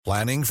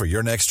Planning for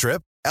your next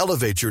trip?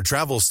 Elevate your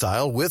travel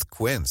style with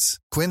Quince.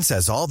 Quince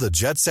has all the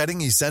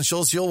jet-setting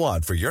essentials you'll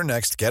want for your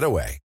next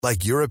getaway,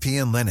 like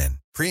European linen,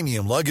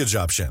 premium luggage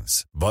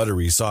options,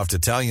 buttery soft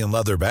Italian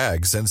leather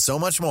bags, and so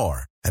much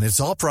more. And it's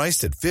all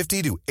priced at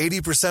 50 to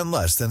 80%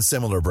 less than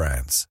similar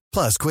brands.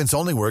 Plus, Quince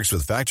only works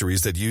with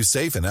factories that use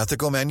safe and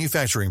ethical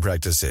manufacturing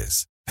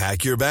practices.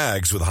 Pack your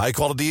bags with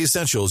high-quality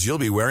essentials you'll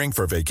be wearing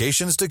for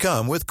vacations to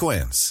come with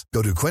Quince.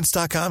 Go to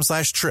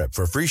quince.com/trip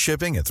for free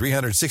shipping and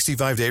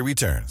 365-day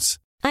returns.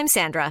 I'm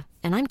Sandra,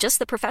 and I'm just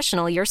the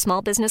professional your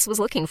small business was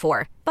looking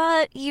for.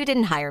 But you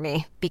didn't hire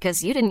me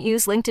because you didn't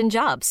use LinkedIn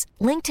Jobs.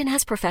 LinkedIn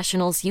has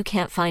professionals you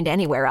can't find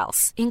anywhere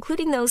else,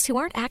 including those who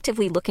aren't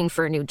actively looking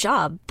for a new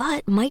job,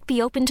 but might be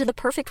open to the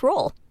perfect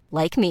role,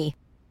 like me.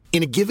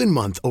 In a given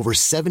month, over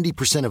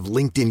 70% of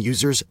LinkedIn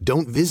users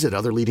don't visit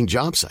other leading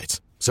job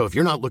sites. So if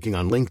you're not looking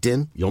on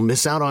LinkedIn, you'll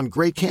miss out on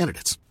great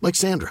candidates like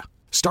Sandra.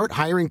 Start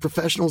hiring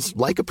professionals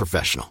like a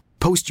professional.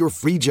 Post your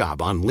free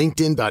job on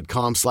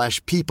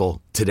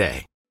linkedin.com/people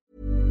today.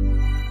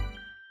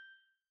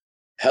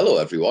 Hello,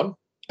 everyone,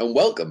 and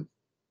welcome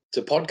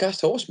to Podcast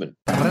Horseman.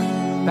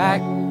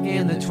 Back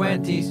in the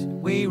 20s,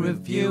 we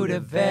reviewed a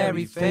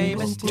very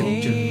famous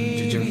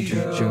TV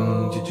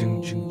show.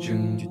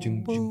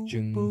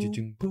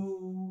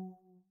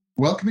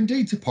 Welcome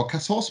indeed to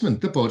Podcast Horseman,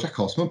 the BoJack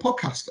Horseman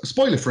podcast, a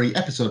spoiler-free,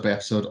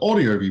 episode-by-episode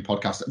audio review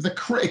podcast of the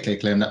critically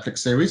acclaimed Netflix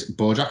series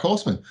BoJack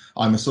Horseman.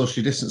 I'm a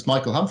socially distanced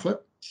Michael Hamflett.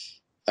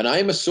 And I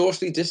am a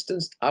socially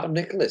distanced Adam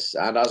Nicholas.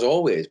 And as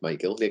always,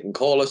 Michael, they can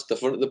call us the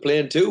front of the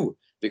plane too,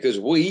 because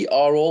we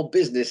are all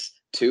business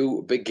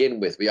to begin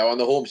with. We are on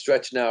the home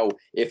stretch now.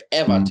 If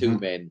ever two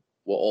men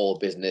were all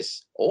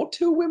business, or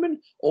two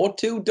women, or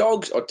two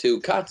dogs, or two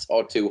cats,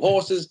 or two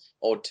horses,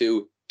 or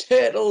two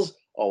turtles,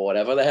 or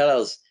whatever the hell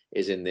else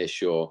is in this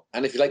show.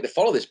 And if you'd like to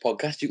follow this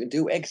podcast, you can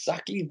do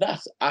exactly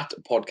that at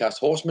Podcast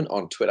Horseman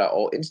on Twitter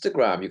or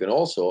Instagram. You can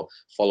also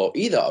follow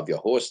either of your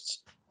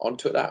hosts on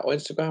Twitter or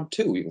Instagram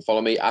too. You can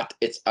follow me at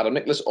It's Adam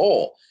Nicholas,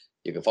 or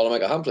you can follow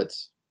Michael Hamflett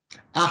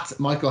at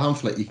Michael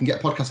Hamflett. You can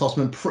get Podcast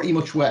Horseman pretty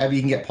much wherever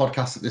you can get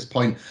podcasts at this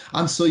point,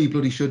 and so you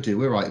bloody should do.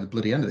 We're right at the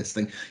bloody end of this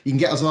thing. You can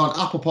get us on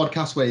Apple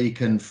Podcasts, where you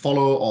can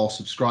follow or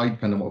subscribe,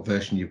 depending on what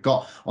version you've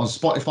got. On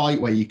Spotify,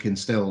 where you can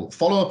still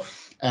follow.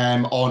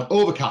 On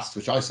Overcast,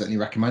 which I certainly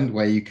recommend,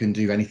 where you can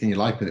do anything you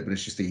like with it, but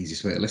it's just the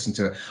easiest way to listen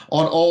to it.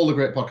 On all the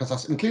great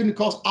podcasts, including, of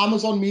course,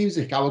 Amazon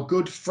Music, our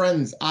good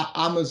friends at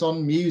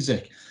Amazon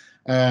Music.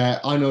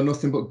 I know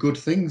nothing but good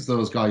things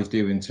those guys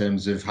do in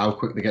terms of how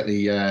quick they get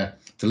the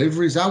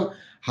deliveries out,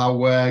 how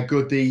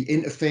good the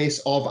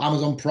interface of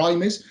Amazon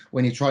Prime is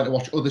when you're trying to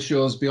watch other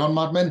shows beyond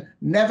Mad Men.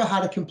 Never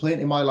had a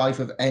complaint in my life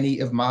of any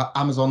of my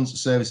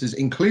Amazon's services,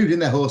 including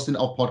their hosting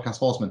of Podcast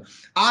Horseman.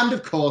 And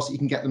of course, you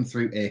can get them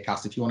through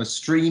Acast. If you want to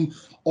stream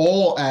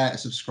or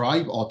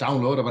subscribe or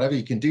download or whatever,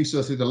 you can do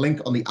so through the link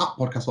on the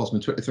Podcast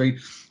Horseman Twitter feed.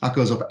 That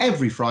goes up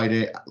every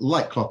Friday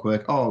like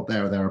clockwork, or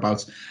there or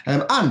thereabouts.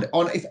 And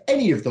on if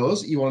any of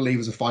those you want to leave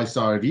us a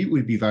 5-star review,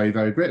 we'd be very,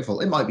 very grateful.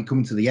 It might be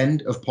coming to the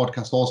end of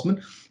Podcast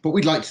Horseman, but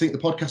we'd like to think the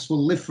podcast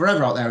will live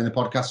forever out there in the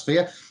podcast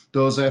sphere.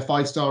 Those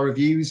 5-star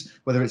reviews,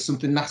 whether it's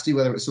something nasty,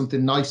 whether it's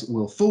something nice,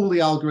 will fool the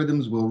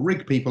algorithms, will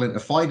rig people into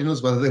finding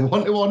us, whether they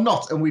want to or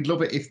not. And we'd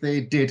love it if they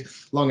did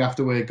long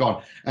after we're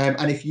gone.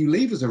 And if you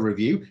leave us a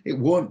review, it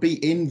won't be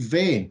in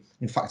vain.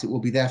 In fact, it will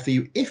be there for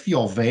you if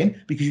you're vain,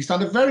 because you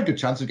stand a very good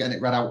chance of getting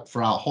it read out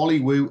for our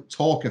Hollywood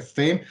Talk of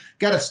Fame.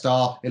 Get a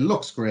star. It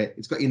looks great.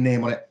 It's got your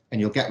name on it,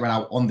 and you'll get read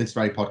out on this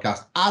very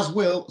podcast, as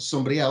will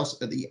somebody else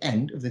at the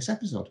end of this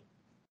episode.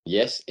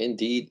 Yes,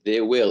 indeed,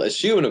 they will.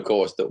 Assuming, of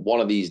course, that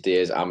one of these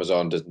days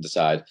Amazon doesn't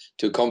decide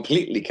to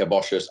completely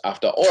kibosh us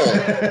after all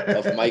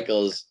of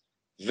Michael's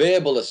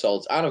verbal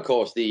assaults and, of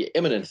course, the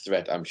imminent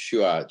threat I'm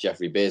sure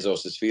Jeffrey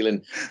Bezos is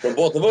feeling from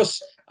both of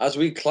us as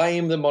we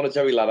climb the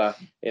monetary ladder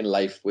in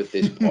life with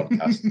this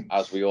podcast.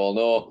 As we all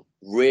know,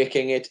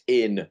 raking it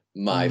in,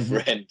 my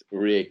friend,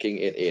 raking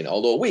it in.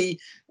 Although we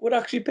would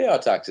actually pay our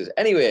taxes.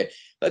 Anyway,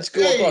 let's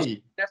go across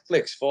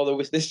Netflix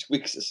for this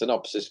week's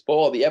synopsis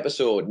for the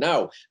episode.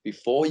 Now,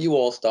 before you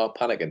all start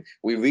panicking,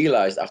 we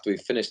realized after we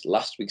finished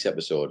last week's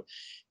episode,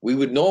 we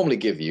would normally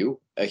give you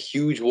a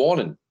huge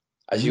warning,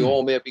 as you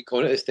all may have been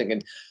coming at this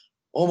thinking,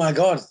 oh my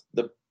God,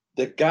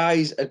 the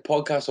guys at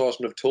Podcast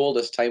Horseman have told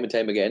us time and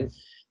time again,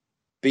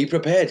 be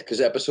prepared,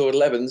 because episode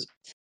 11's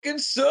fucking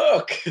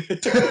suck.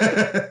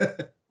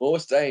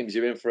 Most times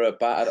you're in for a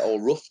bad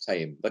or rough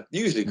time, like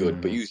usually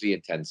good, but usually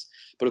intense.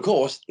 But of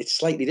course, it's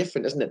slightly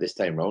different, isn't it, this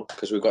time round?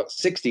 Because we've got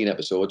 16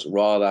 episodes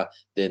rather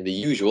than the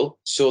usual.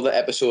 So that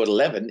episode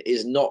 11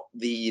 is not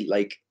the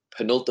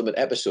penultimate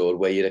episode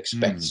where you'd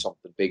expect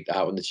something big to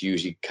happen that's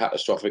usually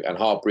catastrophic and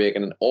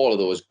heartbreaking and all of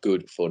those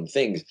good, fun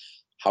things.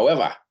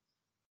 However,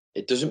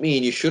 it doesn't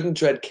mean you shouldn't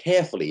tread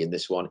carefully in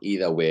this one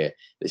either way.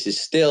 This is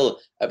still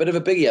a bit of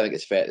a biggie, I think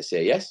it's fair to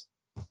say, yes?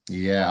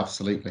 Yeah,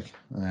 absolutely.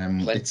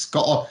 It's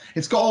got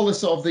all the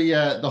sort of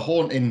the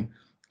haunting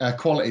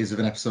qualities of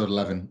an episode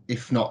 11,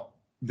 if not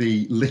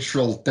the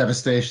literal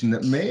devastation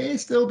that may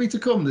still be to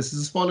come. This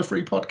is a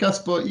spoiler-free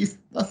podcast, but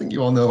I think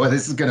you all know where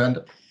this is going to end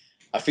up.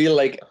 I feel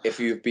like if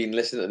you've been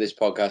listening to this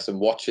podcast and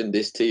watching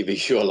this TV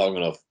show long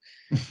enough,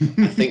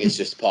 I think it's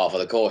just par for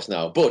the course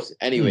now. But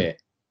anyway,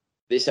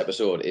 this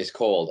episode is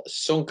called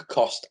Sunk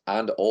Cost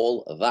and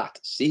All That,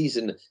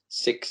 Season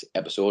 6,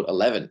 Episode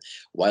 11.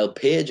 While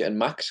Paige and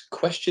Max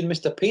question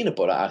Mr. Peanut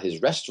Butter at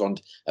his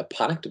restaurant, a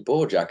panicked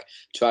Bojack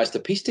tries to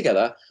piece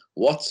together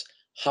what's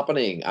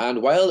happening.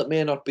 And while it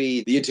may not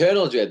be the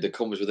eternal dread that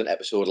comes with an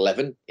Episode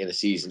 11 in a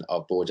season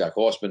of BoJack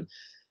Horseman,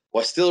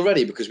 we're still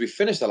ready because we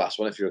finished the last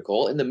one, if you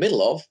recall, in the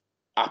middle of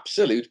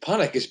absolute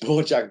panic as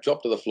Bojack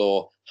dropped to the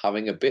floor,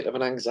 having a bit of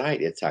an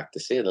anxiety attack, to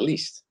say the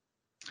least.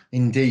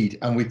 Indeed,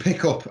 and we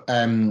pick up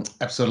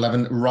episode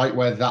 11 right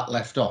where that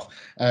left off.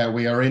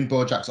 We are in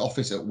Bojack's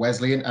office at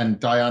Wesleyan, and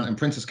Diane and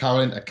Princess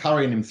Carolyn are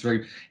carrying him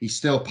through. He's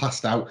still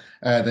passed out.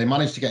 They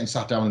managed to get him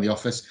sat down in the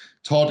office.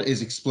 Todd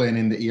is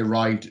explaining that he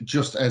arrived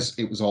just as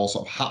it was all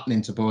sort of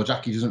happening to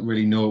Bojack. He doesn't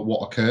really know what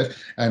occurred.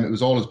 It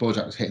was all as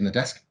Bojack was hitting the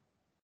desk.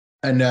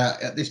 And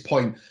at this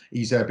point,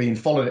 he's being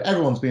followed.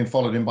 Everyone's being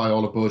followed in by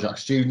all of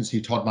Bojack's students, who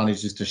Todd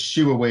manages to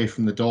shoo away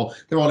from the door.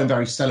 They're all in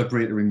very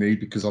celebratory mood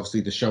because obviously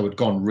the show had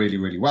gone really,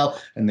 really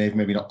well, and they've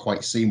maybe not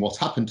quite seen what's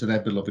happened to their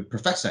beloved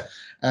professor.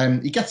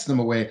 He gets them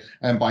away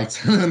by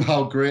telling them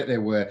how great they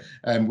were,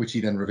 which he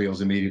then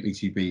reveals immediately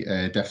to be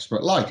a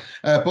desperate lie.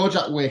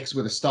 Bojack wakes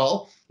with a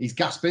startle. He's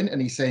gasping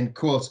and he's saying,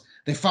 quote,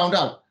 "They found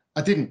out.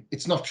 I didn't.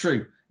 It's not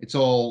true." It's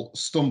all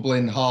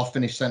stumbling,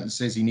 half-finished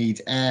sentences. He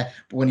needs air.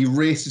 But when he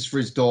races for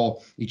his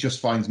door, he just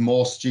finds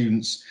more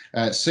students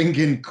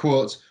singing,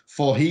 quote,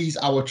 "For he's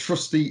our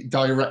trusty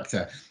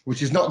director,"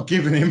 which is not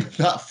giving him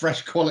that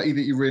fresh quality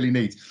that you really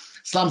need.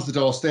 Slams the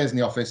door, stays in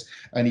the office,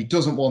 and he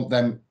doesn't want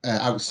them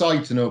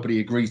outside to know, but he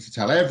agrees to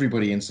tell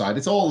everybody inside.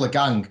 It's all the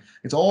gang.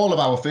 It's all of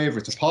our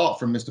favourites, apart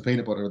from Mr.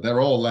 Peanut Butter.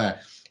 They're all there.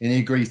 And he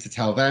agrees to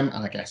tell them,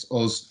 and I guess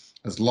us,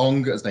 as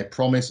long as they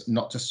promise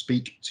not to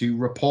speak to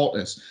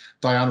reporters.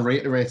 Diane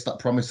reiterates that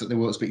promise that they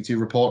won't speak to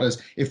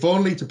reporters, if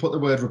only to put the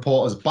word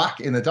reporters back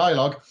in the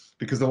dialogue,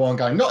 because the one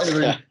guy not in the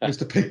room,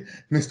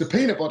 Mr.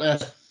 Peanut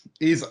Butter,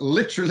 is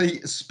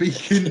literally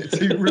speaking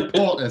to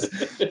reporters.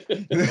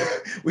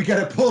 We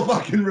get a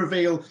pullback and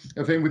reveal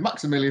of him with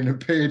Maximilian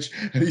and Paige,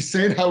 and he's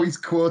saying how he's,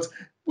 quote,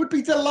 "would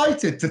be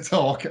delighted to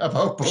talk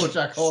about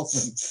BoJack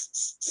Horseman."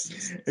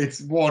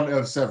 It's one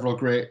of several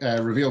great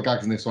reveal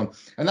gags in this one.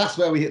 And that's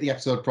where we hit the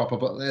episode proper,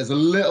 but there's a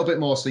little bit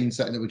more scene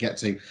setting that we get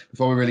to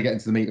before we really get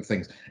into the meat of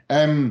things.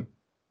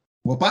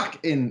 We're back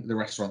in the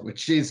restaurant,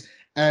 which is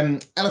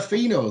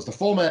Elefino's, the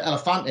former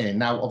Elefante,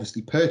 now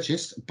obviously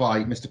purchased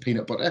by Mr.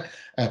 Peanut Butter,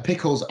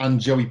 Pickles and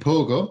Joey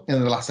Pogo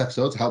in the last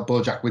episode to help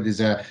BoJack with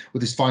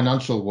his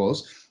financial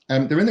woes.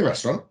 They're in the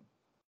restaurant,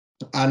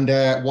 and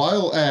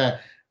while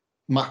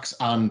Max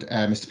and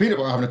Mr. Peanut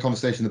Butter are having a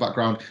conversation in the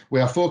background, we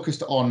are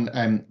focused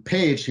on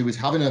Paige, who is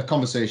having a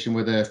conversation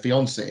with her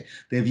fiance.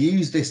 They've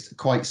used this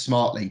quite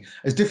smartly.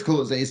 As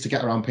difficult as it is to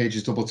get around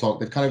Paige's double talk,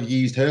 they've kind of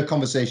used her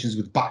conversations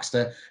with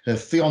Baxter, her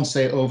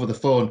fiance, over the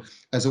phone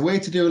as a way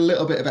to do a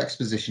little bit of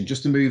exposition,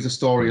 just to move the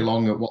story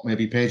along at what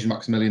maybe Paige and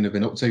Maximilian have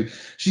been up to.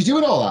 She's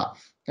doing all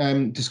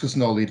that,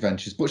 discussing all the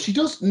adventures. But she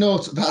does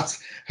note that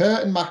her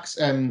and Max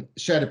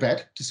shared a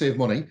bed to save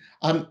money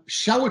and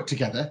showered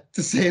together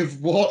to save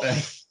water.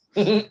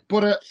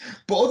 But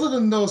other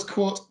than those,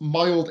 quote,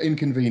 mild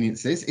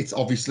inconveniences, it's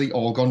obviously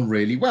all gone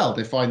really well.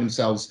 They find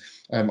themselves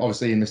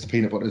obviously in Mr.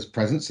 Peanut Butter's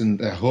presence, and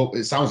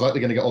it sounds like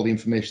they're going to get all the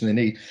information they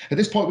need. At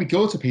this point, we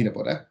go to Peanut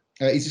Butter.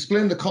 He's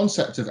explained the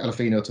concept of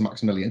Elefino to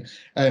Maximilian.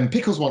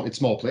 Pickles wanted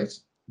small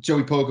plates.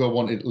 Joey Pogo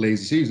wanted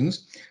Lazy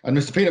Susans, and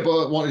Mr. Peanut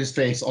Butter wanted his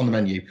face on the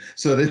menu.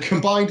 So they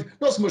combined,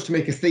 not so much to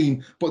make a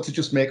theme, but to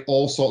just make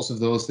all sorts of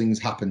those things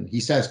happen.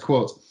 He says,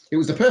 quote, "It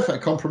was the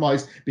perfect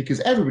compromise because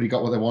everybody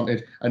got what they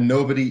wanted and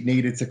nobody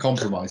needed to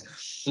compromise."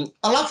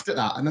 I laughed at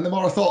that, and then the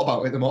more I thought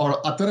about it, the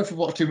more, I don't know if I've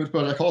watched too much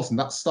BoJack Horseman,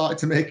 that started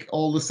to make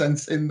all the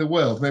sense in the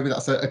world. Maybe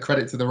that's a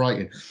credit to the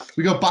writing.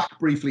 We go back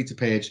briefly to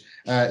Paige,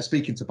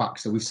 speaking to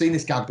Baxter. We've seen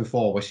this gag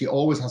before where she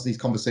always has these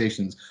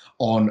conversations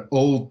on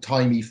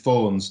old-timey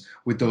phones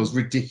with those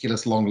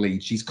ridiculous long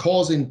leads. She's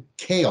causing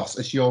chaos,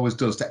 as she always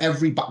does, to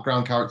every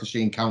background character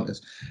she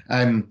encounters.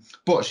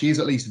 But she is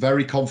at least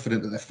very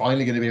confident that they're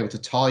finally going to be able to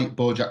tie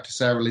BoJack to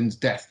Sarah Lynn's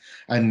death.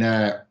 And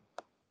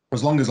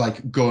as long as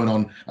going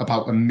on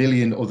about a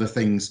million other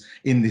things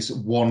in this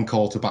one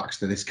call to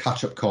Baxter, this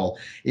catch-up call,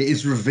 it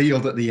is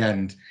revealed at the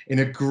end in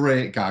a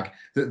great gag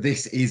that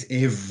this is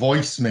a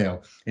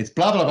voicemail. It's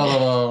blah, blah, blah,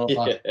 blah,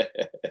 blah, blah. Yeah.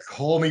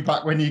 Call me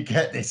back when you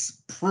get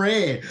this.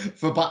 Pray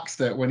for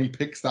Baxter when he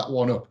picks that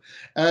one up.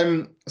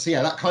 So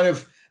yeah,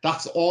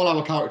 that's all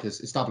our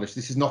characters established.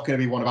 This is not going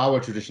to be one of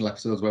our traditional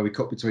episodes where we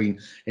cut between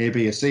A,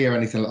 B, or C or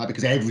anything like that,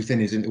 because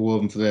everything is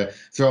interwoven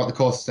throughout the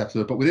course of this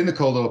episode. But within the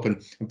cold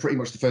open and pretty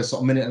much the first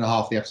sort of minute and a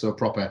half of the episode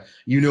proper,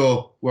 you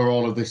know where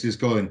all of this is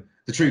going.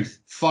 The truth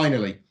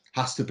finally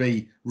has to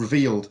be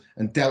revealed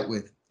and dealt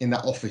with in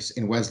that office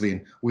in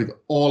Wesleyan with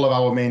all of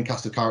our main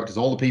cast of characters,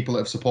 all the people that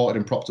have supported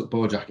and propped up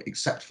BoJack,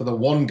 except for the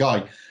one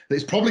guy that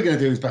is probably going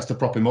to do his best to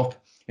prop him up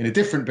in a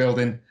different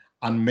building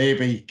and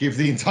maybe give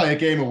the entire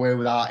game away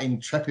with our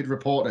intrepid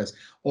reporters.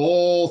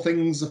 All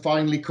things are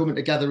finally coming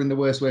together in the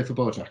worst way for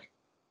BoJack.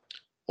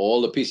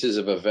 All the pieces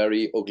of a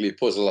very ugly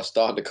puzzle are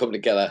starting to come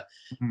together.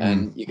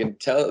 And you can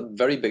tell at the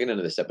very beginning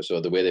of this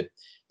episode, the way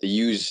they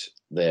use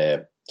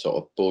the sort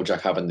of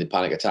BoJack having the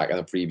panic attack in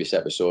the previous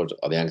episode,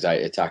 or the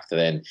anxiety attack, to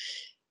then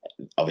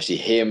obviously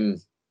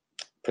him,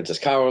 Princess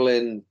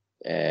Carolyn,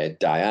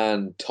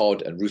 Diane,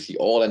 Todd, and Ruthie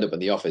all end up in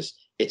the office.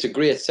 It's a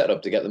great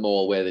setup to get them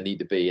all where they need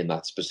to be in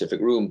that specific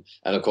room.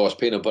 And of course,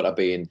 Peanut Butter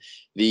being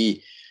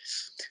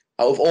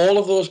out of all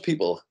of those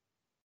people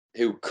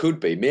who could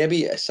be,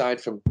 maybe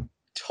aside from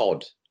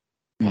Todd,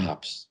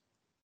 perhaps,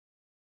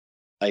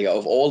 like,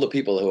 of all the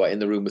people who are in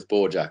the room with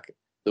BoJack,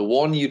 the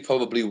one you'd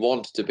probably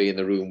want to be in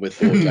the room with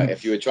BoJack,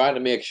 if you were trying to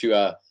make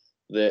sure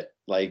that,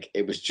 like,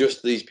 it was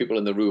just these people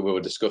in the room who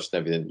were discussing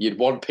everything, you'd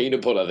want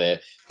Peanut Butter there,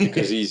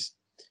 because he's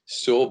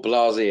so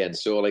blasé and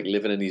so, like,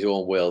 living in his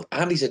own world.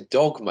 And he's a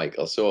dog,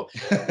 Michael, so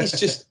he's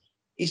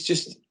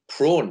just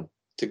prone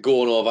to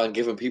going over and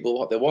giving people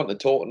what they want and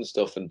talking and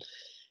stuff. And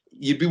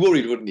you'd be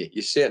worried, wouldn't you?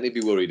 You'd certainly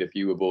be worried if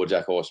you were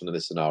BoJack Horseman in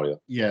this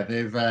scenario. Yeah,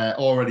 they've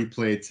already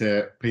played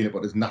to Peanut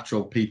Butter's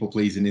natural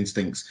people-pleasing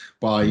instincts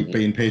by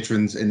being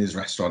patrons in his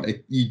restaurant.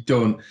 You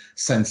don't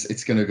sense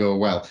it's going to go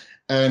well.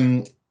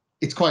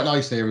 It's quite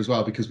nice here as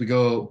well, because we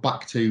go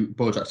back to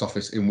BoJack's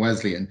office in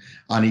Wesleyan,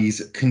 and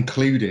he's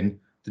concluding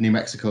the New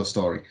Mexico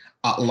story.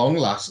 At long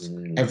last,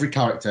 every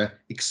character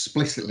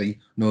explicitly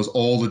knows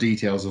all the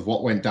details of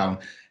what went down,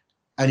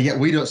 and yet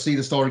we don't see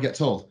the story get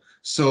told.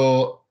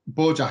 So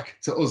BoJack,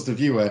 to us, the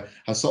viewer,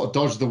 has sort of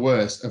dodged the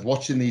worst of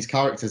watching these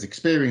characters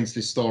experience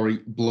this story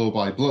blow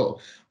by blow.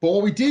 But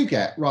what we do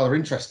get, rather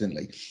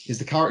interestingly, is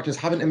the characters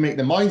having to make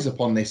their minds up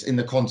on this in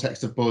the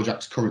context of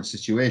BoJack's current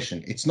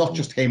situation. It's not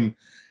just him,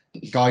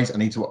 guys, I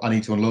need to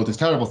unload this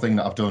terrible thing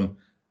that I've done.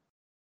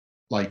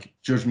 Like,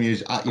 judge me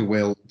at your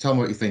will, tell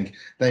me what you think.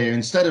 They are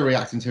instead of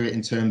reacting to it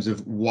in terms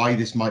of why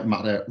this might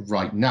matter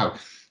right now.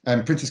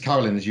 Princess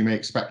Carolyn, as you may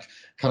expect,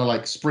 kind of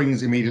like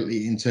springs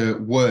immediately into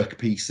work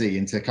PC,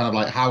 into kind of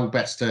like how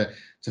best to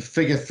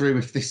figure through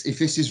if this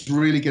is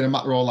really going to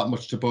matter all that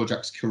much to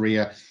BoJack's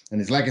career and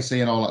his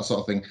legacy and all that sort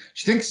of thing.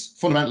 She thinks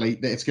fundamentally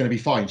that it's going to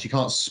be fine. She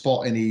can't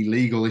spot any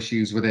legal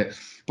issues with it.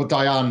 But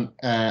Diane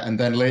and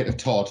then later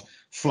Todd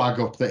flag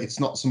up that it's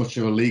not so much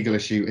of a legal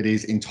issue. It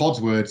is, in Todd's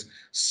words,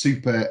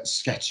 super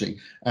sketchy.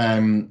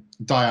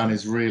 Diane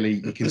is really,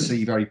 you can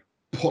see, very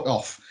put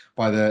off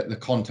by the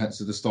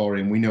contents of the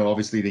story. And we know,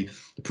 obviously, the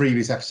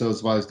previous episodes,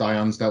 as well as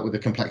Diane's dealt with the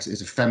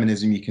complexities of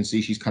feminism. You can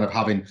see she's kind of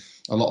having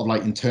a lot of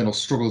like internal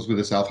struggles with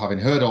herself, having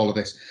heard all of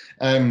this.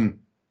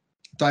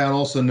 Diane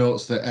also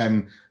notes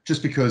that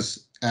just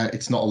because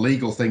it's not a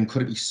legal thing,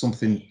 could it be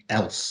something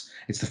else?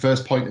 It's the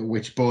first point at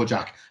which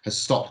BoJack has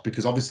stopped,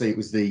 because obviously it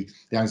was the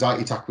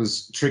anxiety attack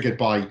was triggered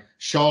by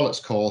Charlotte's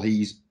call.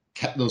 He's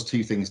kept those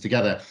two things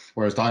together,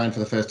 whereas Diane for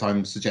the first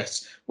time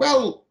suggests,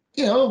 well,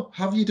 you know,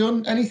 have you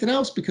done anything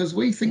else? Because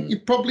we think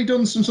you've probably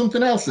done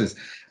something else's.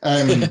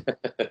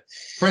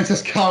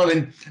 Princess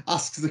Carolyn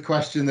asks the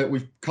question that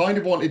we've kind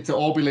of wanted to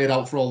all be laid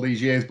out for all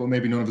these years, but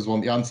maybe none of us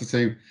want the answer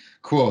to.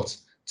 Quote,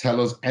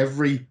 tell us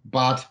every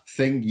bad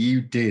thing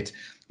you did.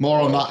 More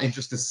on that in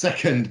just a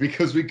second,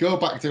 because we go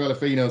back to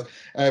Elefino's.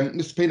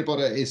 Mr. Peanut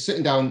Butter is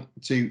sitting down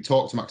to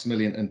talk to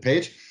Maximilian and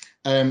Paige.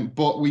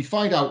 But we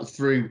find out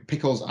through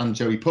Pickles and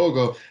Joey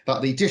Pogo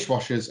that the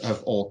dishwashers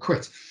have all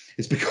quit.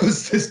 It's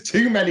because there's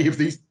too many of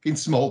these in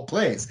small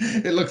plates.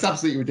 It looks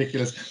absolutely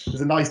ridiculous.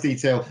 There's a nice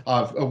detail.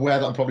 I'm aware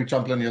that I'm probably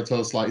trampling on your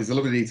toes slightly. There's a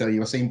lovely detail.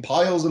 You are seeing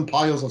piles and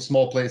piles of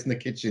small plates in the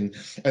kitchen,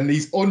 and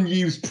these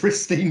unused,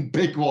 pristine,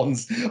 big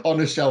ones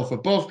on a shelf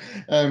above.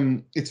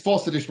 It's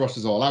forced the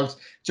dishwashers all out.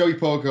 Joey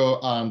Pogo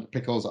and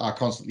Pickles are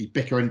constantly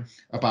bickering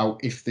about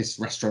if this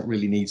restaurant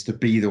really needs to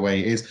be the way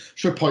it is.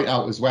 Should point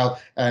out as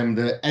well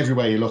that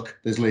everywhere you look,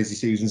 there's Lazy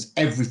Susans.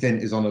 Everything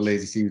is on a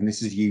Lazy Susan.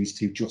 This is used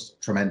to just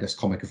tremendous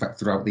comic effect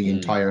throughout the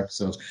entire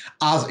episode,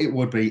 as it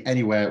would be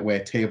anywhere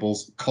where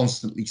tables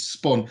constantly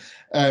spun.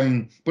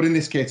 But in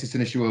this case, it's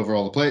an issue over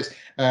all the plates.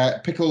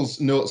 Pickles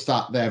notes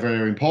that they're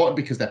very important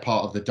because they're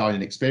part of the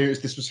dining experience.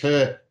 This was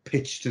her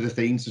pitch to the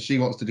theme, so she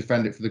wants to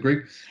defend it for the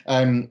group.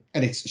 And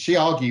she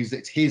argues that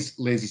it's his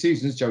Lazy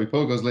Susans, Joey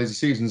Pogo's Lazy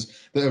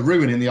Susans, that are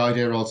ruining the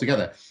idea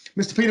altogether.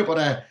 Mr. Peanut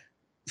Butter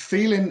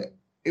feeling,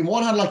 in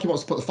one hand, like he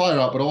wants to put the fire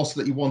out, but also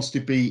that he wants to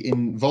be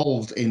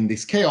involved in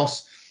this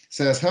chaos,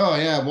 says, oh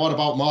yeah, what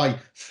about my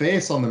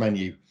face on the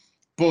menu?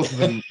 Both of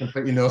them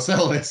completely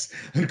no-sell this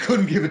and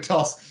couldn't give a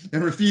toss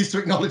and refused to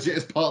acknowledge it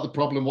as part of the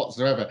problem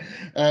whatsoever.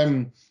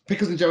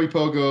 Pickles and Joey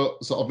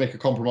Pogo sort of make a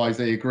compromise.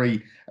 They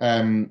agree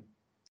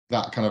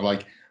that kind of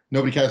like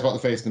nobody cares about the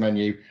face of the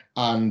menu,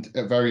 and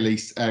at very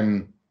least,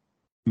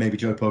 maybe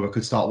Joey Pogo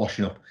could start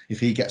washing up. If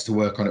he gets to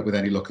work on it with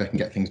any luck, they can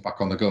get things back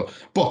on the go.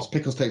 But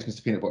Pickles takes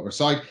Mr. Peanut Butter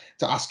aside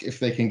to ask if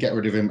they can get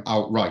rid of him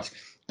outright.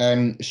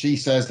 She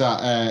says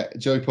that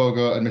Joey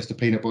Pogo and Mr.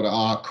 Peanut Butter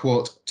are,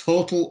 quote,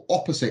 total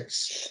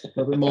opposites.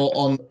 A bit more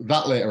on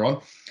that later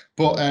on.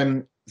 But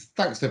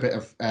thanks to a bit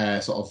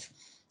of sort of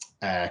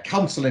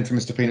counselling from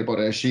Mr. Peanut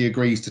Butter as she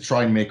agrees to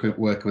try and make it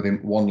work with him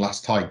one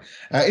last time.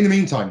 In the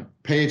meantime,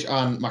 Paige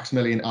and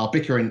Maximilian are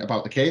bickering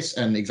about the case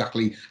and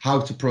exactly how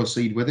to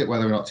proceed with it,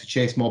 whether or not to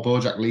chase more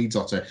Bojack leads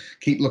or to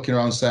keep looking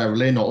around Sarah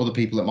Lynn or other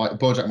people that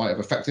Bojack might have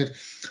affected.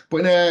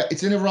 But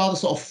it's in a rather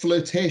sort of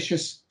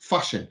flirtatious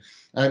fashion.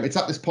 It's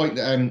at this point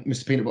that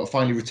Mr. Peanut Butter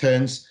finally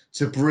returns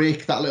to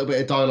break that little bit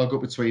of dialogue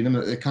up between them.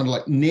 They're kind of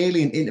like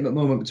nearly an intimate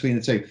moment between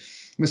the two.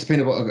 Mr.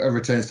 Peanut Butter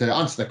returns to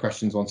answer their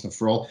questions once and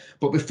for all.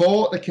 But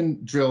before they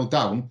can drill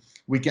down,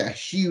 we get a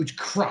huge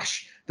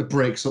crash that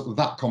breaks up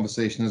that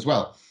conversation as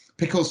well.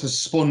 Pickles has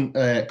spun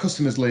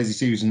customers Lazy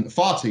Susan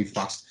far too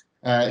fast.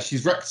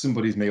 She's wrecked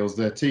somebody's meals.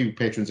 The two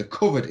patrons are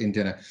covered in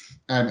dinner.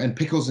 And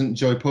Pickles and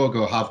Joey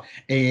Pogo have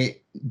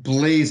a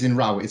blazing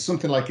row. It's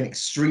something like an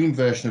extreme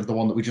version of the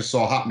one that we just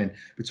saw happening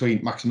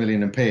between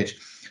Maximilian and Paige.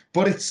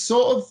 But it's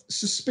sort of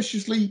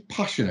suspiciously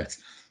passionate.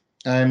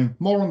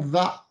 More on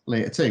that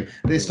later too.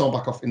 They storm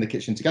back off in the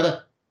kitchen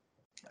together.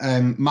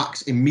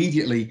 Max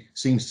immediately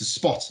seems to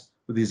spot,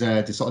 with his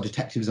sort of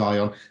detective's eye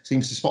on,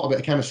 seems to spot a bit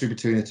of chemistry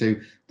between the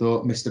two,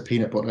 though Mr.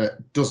 Peanut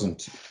Butter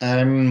doesn't.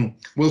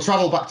 We'll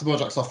travel back to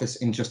Bojack's office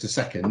in just a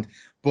second,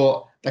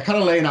 but they're kind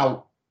of laying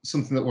out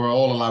something that we're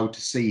all allowed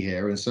to see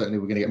here, and certainly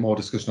we're going to get more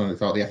discussion on it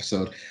throughout the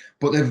episode.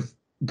 But they've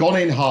gone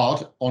in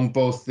hard on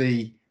both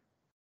the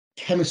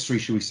chemistry,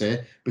 shall we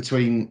say,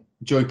 between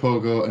Joey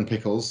Pogo and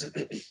Pickles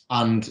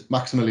and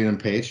Maximilian and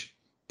Paige.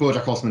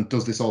 Bojack Horseman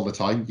does this all the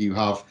time. You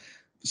have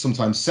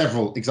sometimes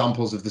several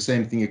examples of the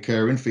same thing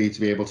occurring for you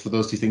to be able for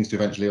those two things to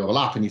eventually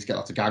overlap, and you get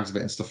lots of gags of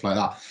it and stuff like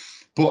that.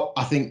 But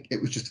I think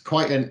it was just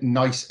quite a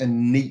nice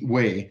and neat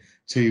way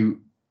to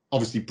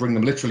obviously bring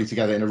them literally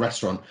together in a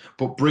restaurant,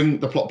 but bring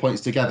the plot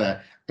points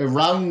together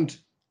around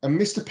a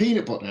Mr.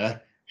 Peanut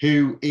Butter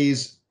who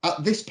is,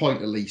 at this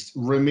point at least,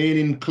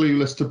 remaining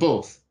clueless to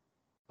both.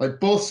 Like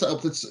both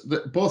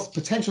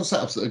potential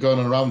setups that are going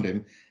on around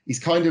him, he's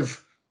kind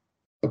of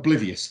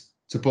oblivious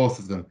to both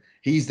of them.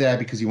 He's there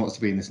because he wants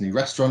to be in this new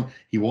restaurant.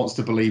 He wants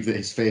to believe that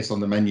his face on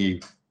the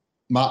menu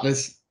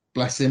matters,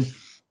 bless him.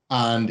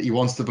 And he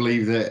wants to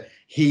believe that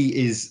he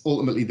is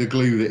ultimately the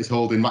glue that is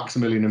holding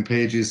Maximilian and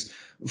Paige's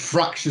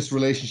fractious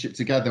relationship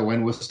together,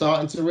 when we're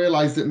starting to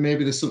realise that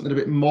maybe there's something a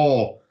bit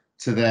more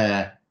to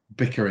their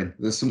bickering.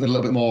 There's something a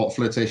little bit more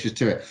flirtatious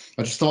to it.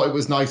 I just thought it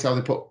was nice how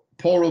they put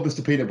poor old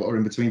Mr. Peanut Butter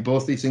in between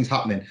both these things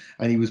happening,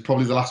 and he was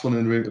probably the last one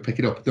in the room to pick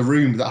it up. The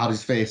room that had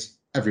his face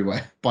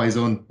everywhere, by his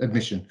own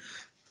admission.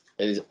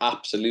 It is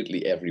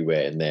absolutely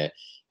everywhere in there.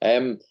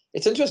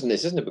 It's interesting,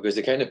 this, isn't it? Because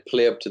they kind of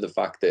play up to the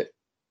fact that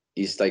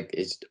he's like,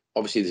 it's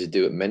obviously they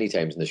do it many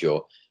times in the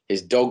show.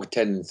 His dog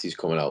tendencies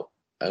coming out,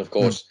 and of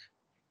course,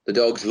 the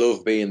dogs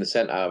love being the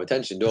centre of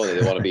attention, don't they?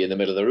 They want to be in the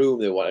middle of the room.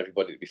 They want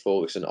everybody to be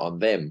focusing on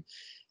them.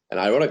 And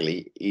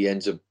ironically, he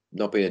ends up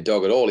not being a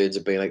dog at all. He ends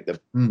up being like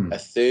a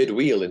third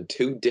wheel in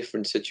two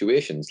different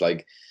situations.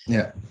 Like,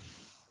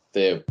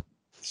 the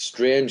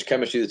strange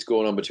chemistry that's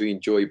going on between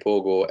Joey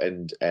Pogo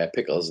and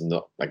Pickles, and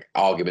not like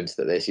arguments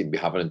that they seem to be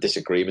having and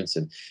disagreements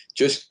and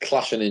just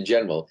clashing in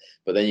general.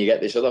 But then you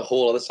get this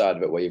whole other side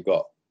of it where you've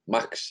got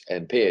Max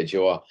and Paige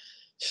who are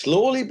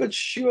slowly but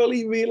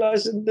surely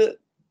realizing that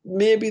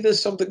maybe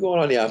there's something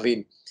going on here. I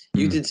mean,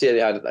 you did say they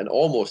had an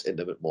almost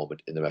intimate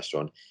moment in the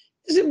restaurant.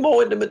 Is it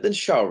more intimate than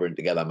showering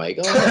together,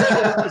 Michael?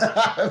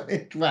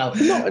 Well,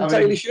 I'm not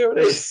entirely sure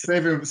it is.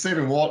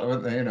 Saving water,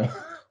 aren't they? You know.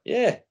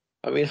 Yeah.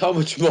 I mean, how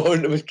much more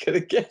intimate can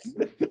it get?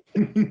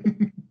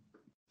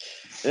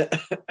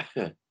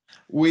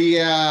 We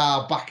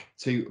are back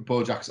to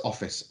Bojack's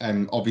office.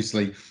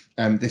 Obviously,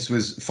 this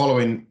was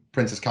following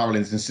Princess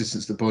Caroline's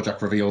insistence that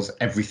Bojack reveals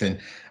everything.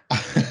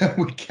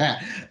 We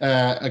get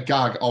a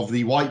gag of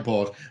the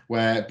whiteboard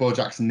where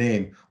Bojack's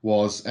name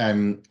was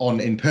on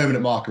in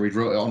permanent marker. He'd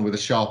wrote it on with a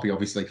Sharpie,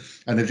 obviously.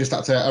 And they've just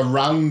had to,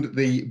 around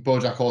the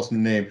Bojack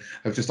Horseman name,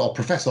 or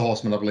Professor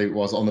Horseman, I believe it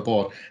was, on the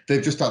board,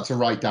 they've just had to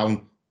write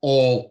down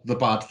all the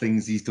bad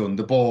things he's done.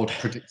 The board,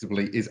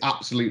 predictably, is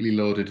absolutely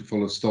loaded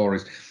full of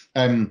stories.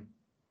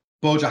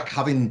 Bojack,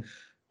 having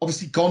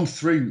obviously gone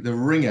through the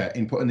ringer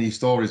in putting these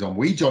stories on,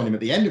 we join him at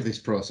the end of this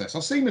process,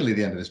 or seemingly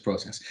the end of this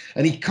process,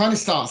 and he kind of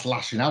starts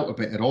lashing out a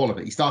bit at all of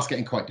it. He starts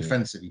getting quite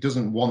defensive. He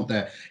doesn't want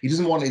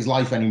his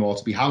life anymore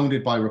to be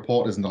hounded by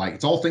reporters and the like.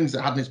 It's all things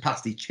that had in his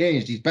past. He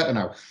changed. He's better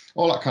now.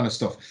 All that kind of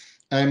stuff.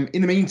 In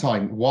the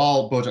meantime,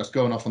 while Bojack's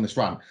going off on this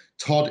rant,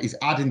 Todd is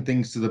adding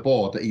things to the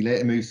board that he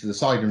later moves to the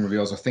side and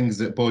reveals are things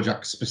that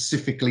Bojack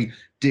specifically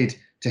did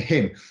to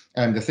him.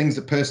 The things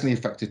that personally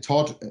affected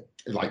Todd,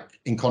 like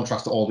in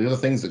contrast to all the other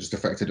things that just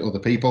affected other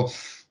people.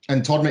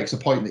 And Todd makes a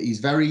point that he's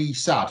very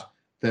sad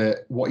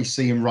that what he's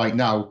seeing right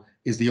now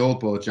is the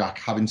old Bojack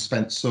having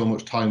spent so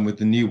much time with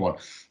the new one.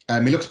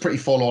 He looks pretty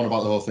forlorn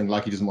about the whole thing,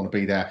 like he doesn't want to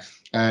be there.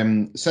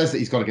 Says that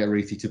he's got to get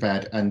Ruthie to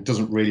bed and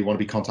doesn't really want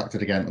to be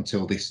contacted again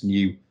until this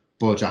new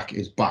Bojack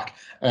is back.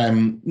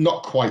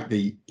 Not quite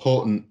the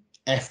potent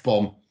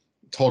F-bomb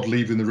Todd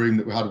leaving the room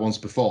that we had once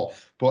before,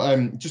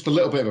 but just a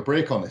little bit of a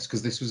break on this,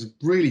 because this was a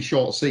really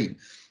short scene.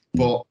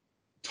 But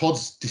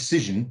Todd's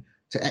decision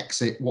to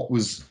exit what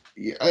was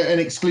an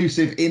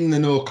exclusive in the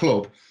know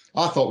club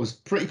I thought was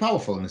pretty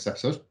powerful in this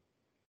episode.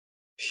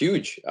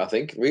 Huge, I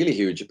think, really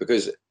huge,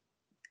 because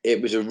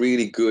it was a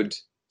really good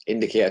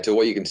indicator to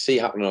what you can see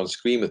happening on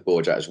screen with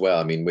Bojack as well.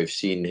 I mean, we've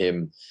seen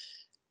him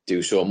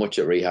do so much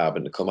at rehab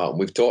and to come out, and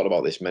we've talked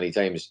about this many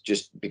times,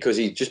 just because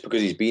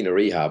he's been to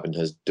rehab and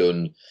has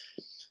done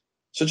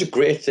such a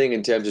great thing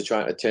in terms of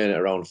trying to turn it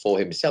around for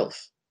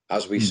himself,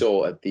 as we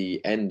saw at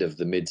the end of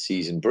the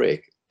mid-season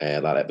break,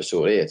 that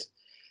episode 8.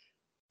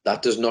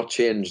 That does not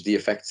change the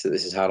effects that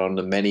this has had on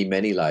the many,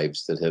 many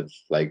lives that have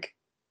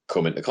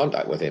come into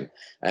contact with him.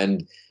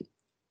 And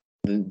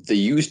they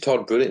used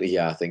Todd brilliantly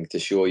here, I think, to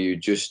show you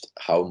just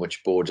how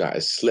much Bojack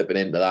is slipping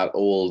into that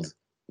old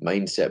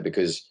mindset,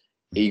 because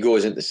he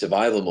goes into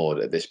survival mode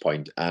at this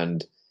point,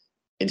 and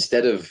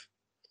instead of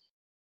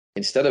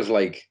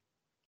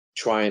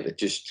trying to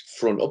just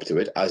front up to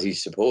it as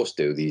he's supposed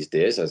to these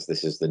days, as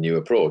this is the new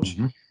approach,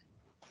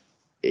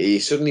 he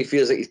suddenly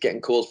feels like he's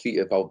getting cold feet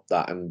about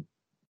that, and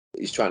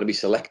he's trying to be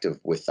selective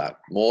with that,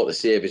 more to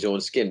save his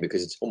own skin,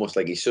 because it's almost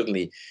like he's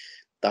suddenly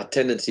that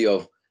tendency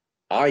of,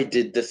 I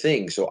did the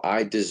thing, so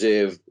I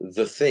deserve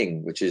the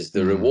thing, which is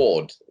the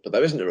reward. But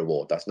there isn't a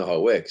reward. That's not how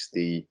it works.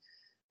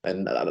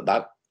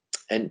 That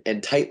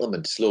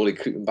entitlement slowly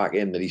creeping back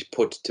in that he's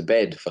put to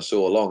bed for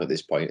so long at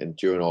this point and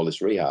during all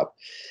this rehab.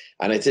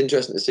 And it's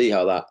interesting to see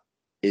how that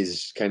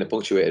is kind of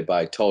punctuated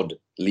by Todd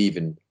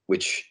leaving,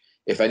 which,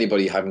 if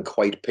anybody hadn't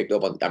quite picked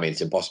up on, I mean,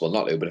 it's impossible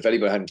not to, but if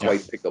anybody hadn't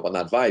quite picked up on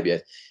that vibe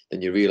yet,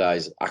 then you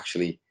realise,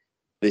 actually,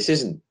 this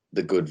isn't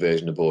the good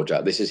version of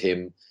Bojack. This is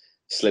him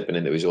slipping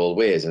into his old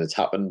ways, and it's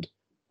happened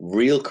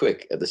real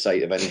quick at the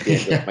sight of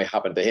anything that might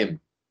happen to him.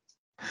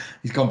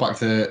 He's gone back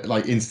to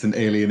instant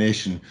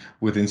alienation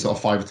within sort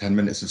of 5 or 10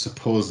 minutes of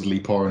supposedly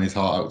pouring his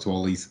heart out to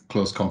all these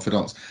close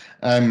confidants.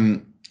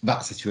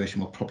 That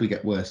situation will probably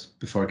get worse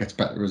before it gets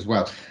better as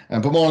well.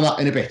 But more on that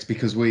in a bit,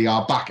 because we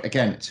are back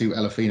again to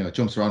El Fino. It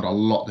jumps around a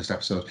lot this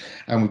episode.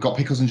 And we've got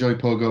Pickles and Joey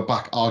Pogo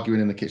back arguing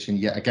in the kitchen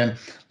yet again,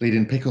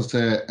 leading Pickles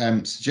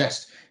to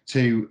suggest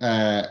to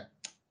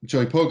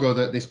Joey Pogo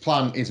that this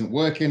plan isn't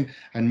working,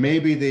 and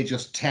maybe they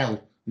just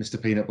tell Mr.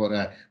 Peanut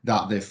Butter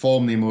that they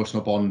form the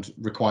emotional bond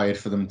required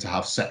for them to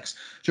have sex.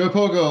 Joey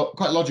Pogo,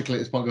 quite logically at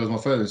this point, goes more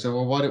further and says,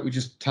 well, why don't we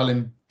just tell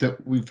him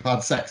that we've had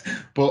sex?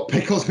 But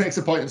Pickles makes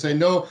a point of saying,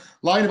 no,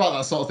 lying about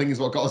that sort of thing is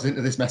what got us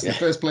into this mess in the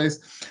first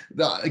place.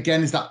 That,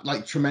 again, is that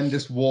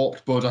tremendous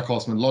warped BoJack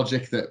Horseman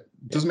logic that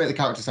doesn't make the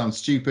character sound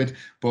stupid,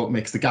 but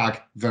makes the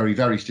gag very,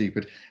 very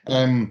stupid.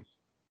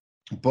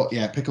 But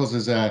yeah, Pickles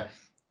is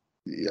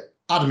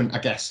adamant, I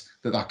guess,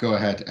 that go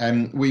ahead.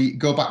 We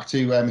go back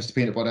to Mr.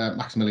 Peanut Butter,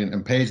 Maximilian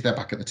and Paige. They're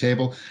back at the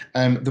table.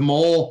 The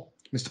more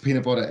Mr.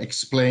 Peanut Butter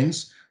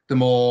explains, the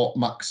more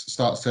Max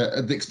starts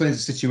to explains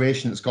the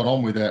situation that's gone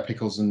on with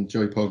Pickles and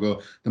Joey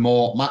Pogo. The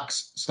more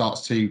Max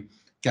starts to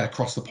get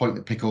across the point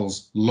that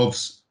Pickles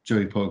loves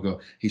Joey Pogo.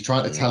 He's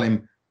trying to tell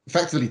him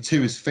effectively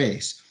to his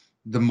face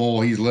the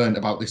more he's learned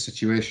about this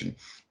situation.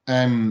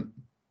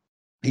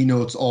 He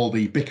notes all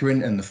the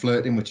bickering and the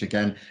flirting, which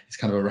again is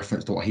kind of a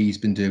reference to what he's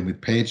been doing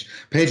with Paige.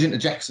 Paige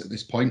interjects at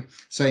this point,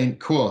 saying,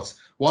 quote,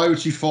 why would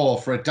she fall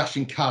for a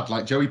dashing cad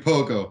like Joey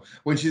Pogo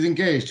when she's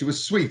engaged to a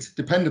sweet,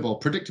 dependable,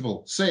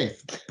 predictable,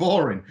 safe,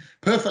 boring,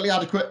 perfectly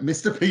adequate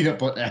Mr. Peanut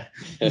Butter?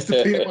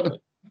 Mr. Peanut Butter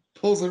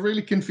pulls a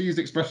really confused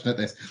expression at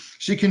this.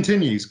 She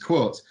continues,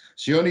 quote,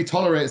 she only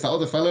tolerates that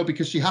other fellow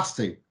because she has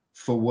to,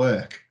 for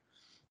work.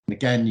 And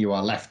again, you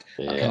are left.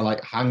 That kind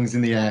of hangs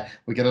in the air.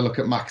 We get a look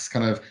at Max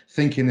kind of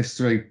thinking this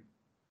through.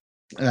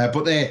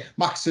 But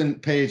Max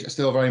and Paige are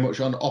still very much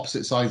on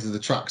opposite sides of the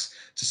tracks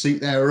to suit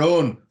their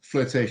own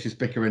flirtatious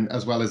bickering,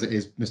 as well as it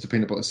is Mr.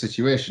 Peanut Butter's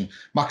situation.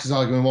 Max is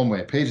arguing one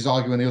way, Paige is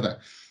arguing the other,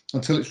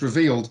 until it's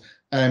revealed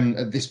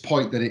at this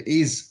point that it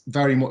is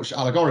very much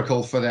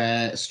allegorical for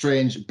their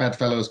strange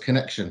bedfellows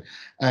connection.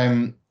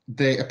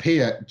 They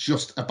appear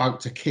just about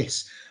to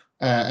kiss.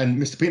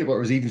 And Mr. Peanut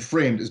Butter is even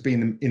framed as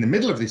being in the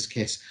middle of this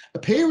kiss,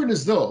 appearing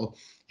as though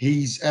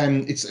he's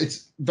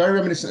it's very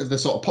reminiscent of the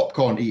sort of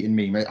popcorn eating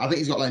meme. I think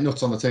he's got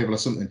nuts on the table or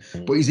something,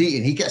 but he's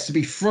eating. He gets to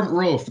be front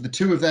row for the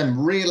two of them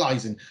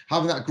realizing,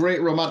 having that great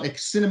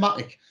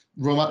cinematic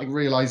romantic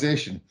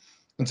realization,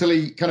 until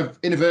he kind of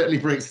inadvertently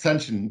breaks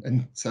attention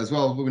and says,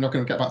 well, we're not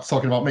going to get back to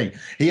talking about me.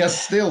 He has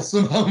still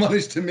somehow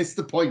managed to miss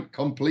the point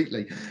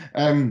completely.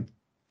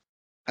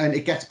 And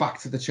it gets back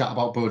to the chat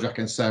about Bojack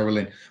and Sarah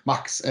Lynn.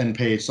 Max and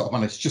Paige sort of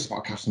manage to just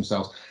about catch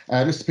themselves.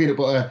 Mr. Peanut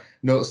Butter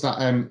notes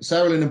that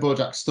Sarah Lynn and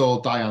Bojack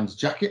stole Diane's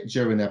jacket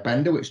during their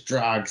bender, which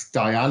drags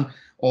Diane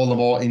all the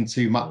more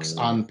into Max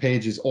and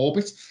Paige's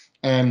orbit.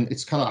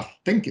 It's kind of, I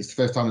think it's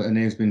the first time that her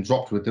name's been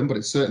dropped with them, but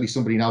it's certainly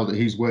somebody now that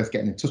who's worth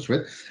getting in touch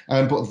with.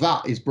 But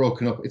that is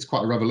broken up. It's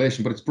quite a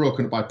revelation, but it's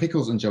broken up by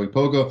Pickles and Joey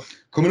Pogo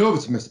coming over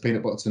to Mr.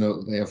 Peanut Butter to know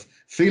that they have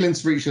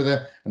feelings for each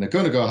other and they're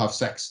going to go have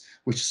sex,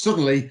 which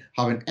suddenly,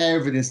 having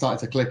everything started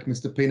to click,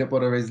 Mr. Peanut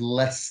Butter is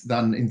less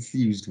than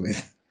enthused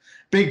with.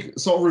 Big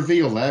sort of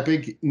reveal there,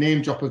 big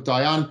name drop of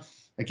Diane.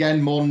 Again,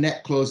 more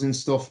net closing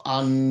stuff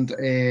and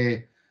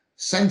a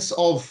sense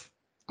of,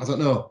 I don't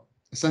know,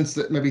 a sense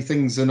that maybe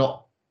things are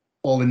not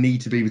all they need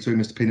to be between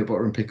Mr. Peanut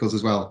Butter and Pickles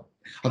as well.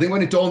 I think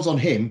when it dawns on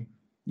him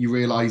you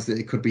realise that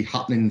it could be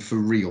happening for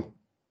real.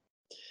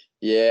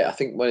 Yeah, I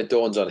think when it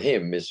dawns on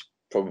him is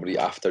probably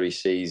after he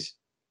sees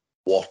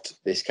what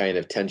this kind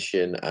of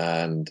tension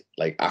and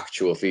like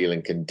actual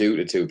feeling can do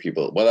to two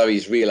people. Whether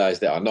he's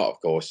realised it or not,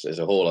 of course, is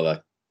a whole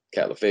other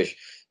kettle of fish.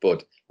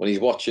 But when he's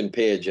watching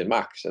Paige and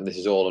Max and this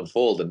is all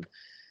unfolding,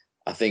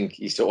 I think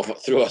he sort of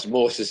through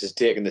osmosis has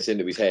taken this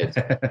into his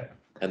head.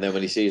 And then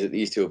when he sees that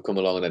these two have come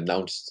along and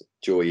announced,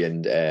 Joey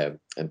and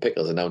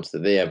Pickles announced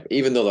that they have,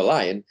 even though they're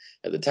lying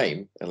at the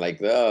time, and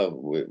like,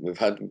 oh, we've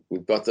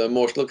got the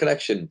emotional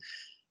connection.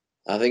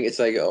 I think it's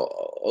like,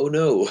 oh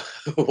no,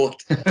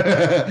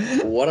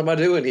 what am I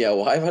doing here?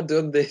 Why have I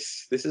done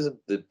this? This is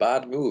a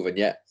bad move. And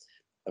yet,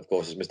 of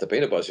course, it's Mr.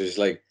 Peanut Butter. So he's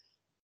like,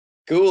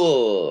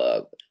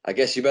 cool. I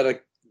guess you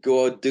better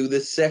go do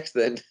this sex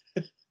then.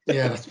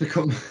 Yeah, that's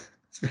become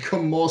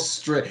more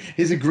strained.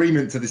 His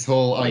agreement to this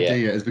whole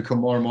idea has become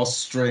more and more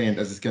strained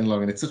as it's going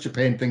along, and it's such a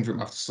pain thing for him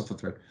to have to suffer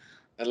through.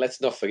 And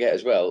let's not forget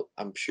as well,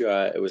 I'm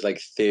sure it was like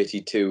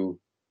 32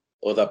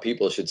 other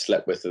people she'd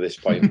slept with at this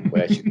point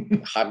where she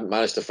hadn't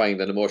managed to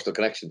find an emotional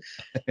connection.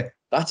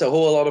 That's a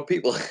whole lot of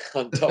people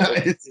on top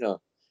of it,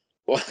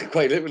 well,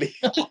 quite literally.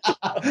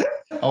 I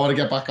want to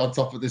get back on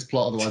top of this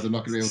plot, otherwise I'm not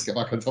going to be able to get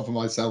back on top of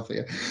myself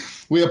here.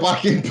 We are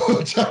back in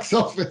Bojack's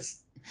office.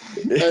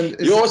 And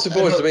you're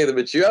supposed to be the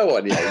mature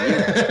one,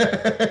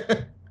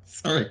 yeah.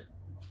 Sorry.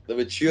 The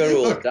mature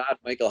old dad,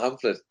 Michael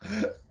Hamflett.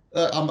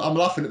 I'm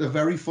laughing at the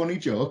very funny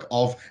joke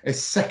of a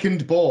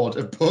second board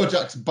of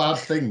Bojack's bad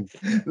things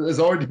that has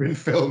already been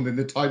filmed in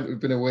the time that we've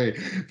been away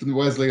from the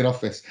Wesleyan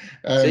office.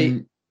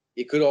 See,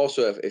 you could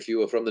also, if you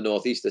were from the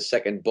northeast, the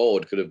second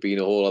board could have been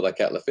a whole other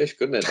kettle of fish,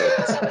 couldn't it?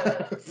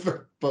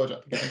 For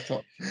Bojack to get on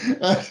top.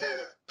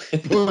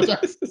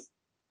 Bojack.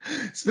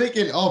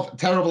 Speaking of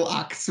terrible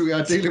acts, we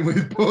are dealing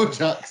with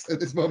Bojack's at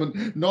this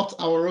moment, not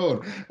our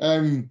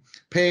own.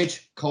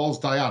 Paige calls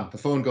Diane. The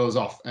phone goes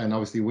off, and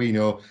obviously we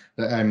know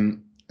that,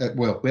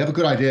 we have a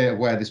good idea of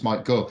where this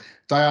might go.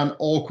 Diane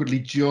awkwardly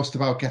just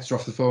about gets her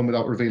off the phone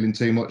without revealing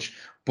too much,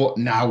 but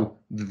now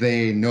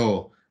they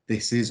know.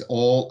 This is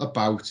all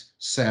about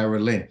Sarah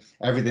Lynn.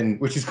 Everything,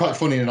 which is quite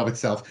funny in and of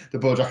itself, the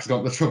Bojack's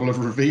got the trouble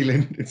of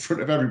revealing in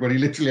front of everybody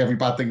literally every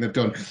bad thing they've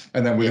done,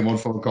 and then within one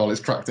phone call, he's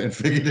cracked it and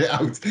figured it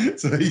out.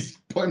 So he's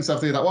put himself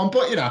through that one.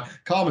 But,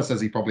 Karma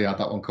says he probably had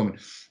that one coming.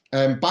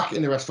 Back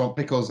in the restaurant,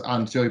 Pickles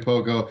and Joey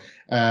Pogo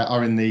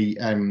are in the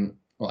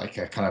like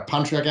a kind of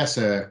pantry, I guess,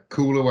 a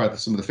cooler where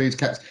some of the food's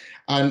kept.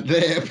 And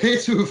they appear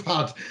to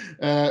have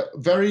had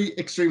very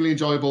extremely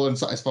enjoyable and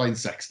satisfying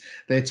sex.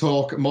 They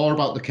talk more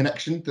about the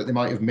connection that they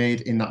might have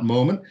made in that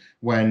moment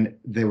when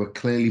they were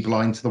clearly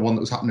blind to the one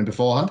that was happening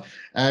beforehand.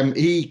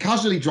 He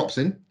casually drops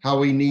in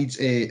how he needs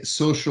a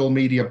social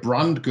media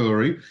brand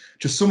guru,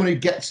 just someone who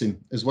gets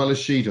him as well as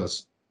she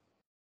does.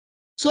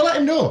 So let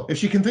him know if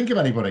she can think of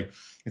anybody.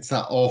 It's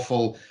that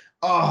awful,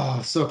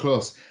 so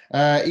close.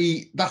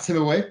 That's him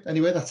away.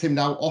 Anyway, that's him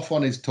now off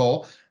on his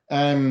tour.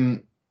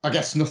 I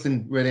guess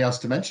nothing really else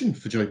to mention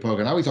for Joey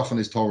Pogo now. He's off on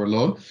his tour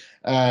alone.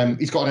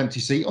 He's got an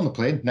empty seat on the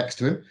plane next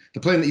to him. The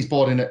plane that he's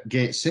boarding at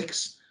gate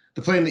 6.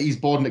 The plane that he's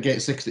boarding at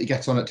gate 6 that he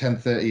gets on at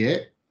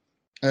 10:38.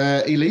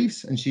 He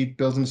leaves and she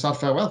builds him a sad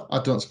farewell. I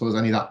don't suppose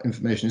any of that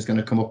information is going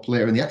to come up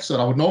later in the episode.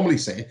 I would normally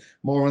say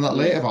more on that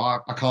later,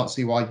 but I can't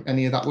see why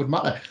any of that would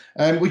matter.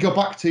 We go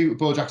back to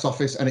Bojack's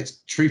office and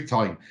it's truth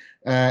time.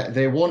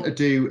 They want to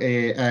do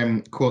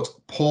a, quote,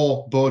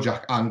 poor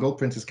Bojack angle.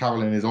 Princess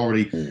Carolyn is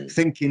already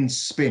thinking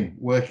spin,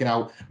 working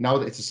out, now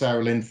that it's a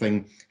Sarah Lynn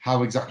thing,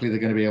 how exactly they're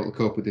going to be able to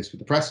cope with this with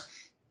the press.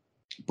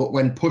 But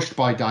when pushed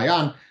by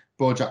Diane,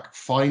 Bojack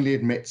finally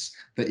admits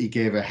that he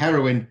gave her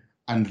heroin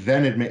and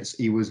then admits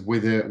he was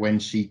with her when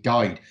she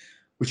died,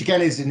 which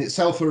again is in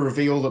itself a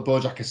reveal that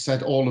Bojack has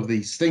said all of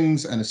these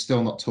things and has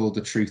still not told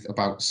the truth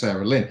about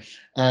Sarah Lynn.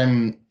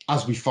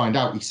 As we find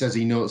out, he says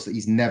he notes that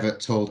he's never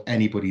told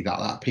anybody that.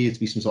 That appears to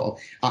be some sort of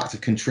act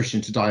of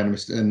contrition to Diana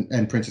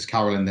and Princess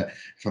Carolyn, that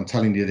if I'm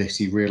telling you this,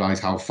 you realise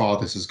how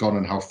far this has gone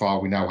and how far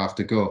we now have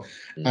to go.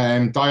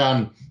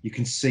 Diane, you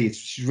can see,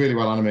 she's really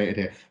well animated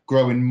here,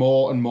 growing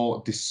more and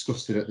more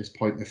disgusted at this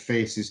point. Her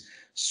face is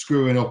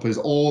screwing up as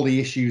all the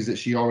issues that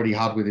she already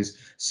had with his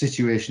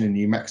situation in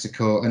New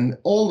Mexico and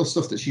all the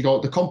stuff that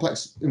the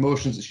complex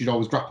emotions that she'd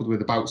always grappled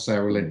with about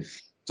Sarah Lynn.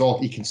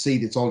 You can see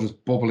that it's all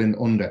just bubbling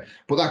under.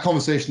 But that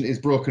conversation is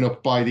broken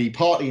up by the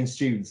partying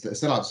students that are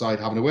still outside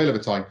having a whale of a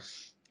time.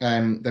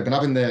 They've been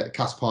having the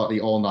cast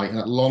party all night, and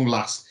at long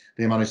last,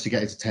 they managed to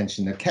get his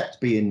attention. They've kept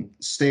being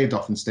staved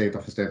off,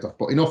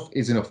 but enough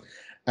is enough.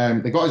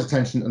 They got his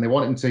attention, and they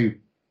want him to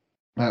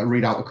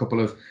read out a couple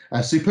of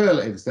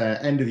superlatives,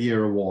 their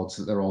end-of-the-year awards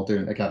that they're all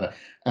doing together.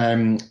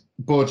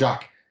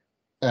 Bojack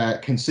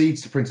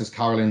concedes to Princess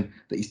Carolyn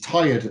that he's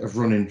tired of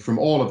running from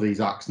all of these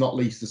acts, not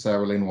least the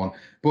Sarah Lynn one,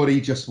 but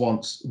he just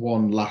wants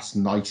one last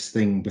nice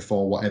thing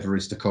before whatever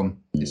is to come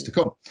is to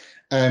come.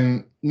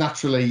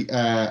 Naturally,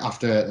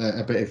 after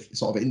a bit of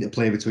sort of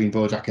interplay between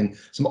Bojack and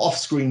some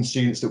off-screen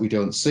students that we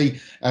don't see,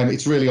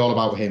 it's really all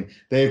about him.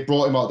 They've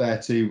brought him out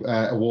there to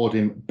award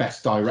him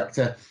Best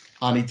Director,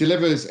 and he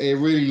delivers a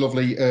really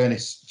lovely,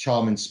 earnest,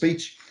 charming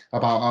speech.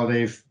 about how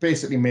they've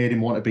basically made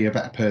him want to be a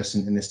better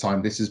person in this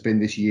time. This has been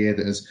this year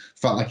that has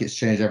felt like it's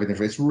changed everything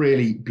for him. It's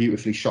really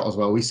beautifully shot as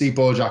well. We see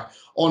Bojack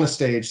on a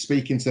stage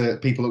speaking to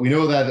people that we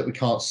know there that we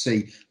can't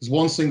see. There's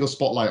one single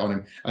spotlight on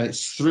him, and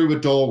it's through a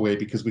doorway,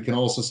 because we can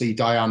also see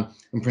Diane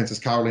and Princess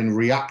Caroline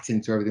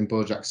reacting to everything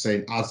Bojack's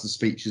saying as the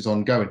speech is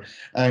ongoing.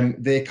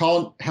 They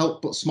can't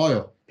help but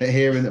smile at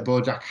hearing that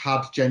Bojack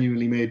had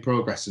genuinely made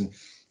progress and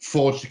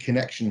forged a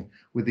connection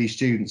with these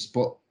students.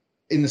 But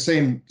in the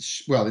same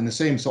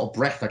sort of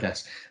breath, I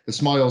guess, the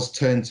smiles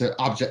turn to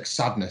abject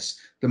sadness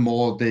the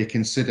more they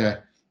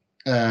consider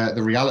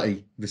the reality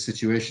of the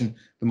situation,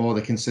 the more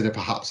they consider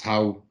perhaps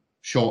how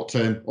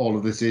short-term all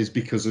of this is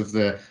because of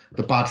the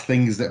bad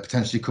things that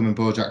potentially come in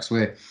Bojack's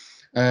way.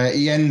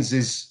 He ends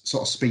his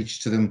sort of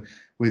speech to them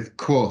with,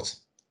 quote,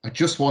 "I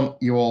just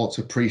want you all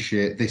to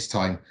appreciate this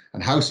time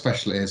and how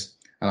special it is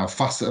and how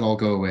fast it'll all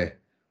go away.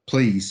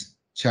 Please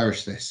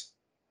cherish this."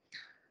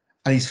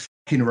 And he's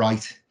fucking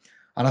right.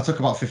 And I took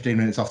about 15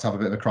 minutes off to have a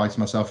bit of a cry to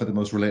myself at the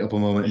most relatable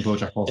moment in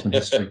BoJack Horseman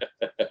history.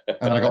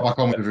 And I got back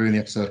on with reviewing the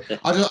episode.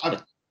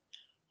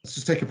 Let's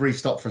just take a brief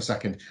stop for a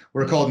second.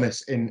 We're recording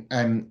this in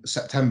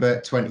September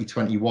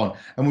 2021.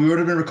 And we would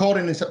have been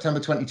recording in September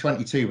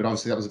 2022, but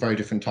obviously that was a very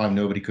different time.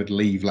 Nobody could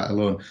leave, let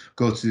alone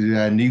go to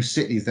their new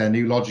cities, their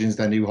new lodgings,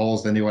 their new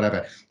halls, their new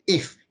whatever.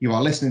 If you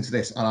are listening to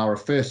this and are a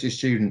first-year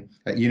student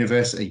at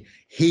university,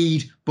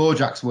 heed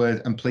Bojack's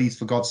word, and please,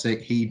 for God's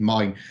sake, heed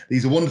mine.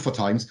 These are wonderful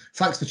times.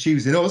 Thanks for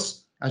choosing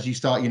us as you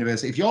start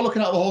university. If you're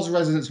looking out the halls of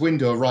residence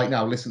window right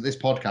now, listen to this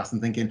podcast and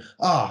thinking,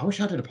 I wish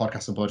I did a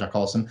podcast on BoJack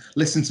Horseman.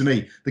 Listen to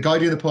me. The guy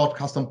doing the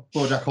podcast on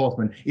BoJack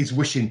Horseman is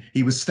wishing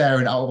he was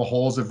staring out of a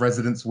halls of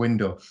residence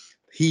window.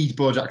 Heed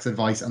Bojack's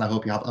advice, and I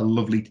hope you have a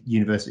lovely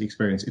university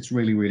experience. It's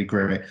really, really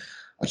great.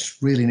 I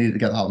just really needed to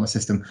get that out of my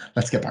system.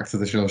 Let's get back to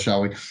the show,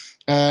 shall we?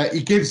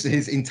 He gives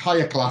his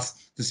entire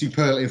class the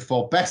superlative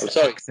for best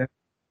actor.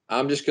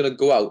 I'm just going to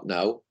go out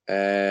now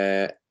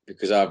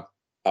because I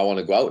want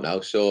to go out now.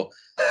 So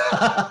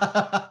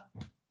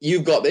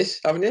you've got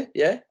this, haven't you?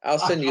 Yeah, I'll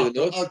send you the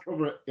notes. I'll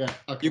cover it. Yeah,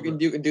 you can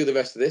do the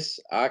rest of this.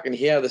 I can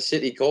hear the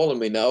city calling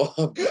me now.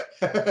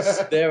 I'm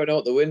staring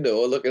out the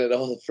window, looking at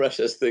all the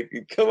freshers,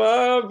 thinking, "Come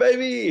on,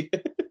 baby!"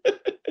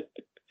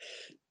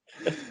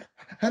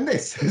 And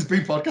this has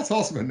been Podcast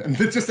Horseman, and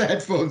just the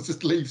headphones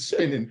just leave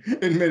spinning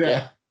in midair.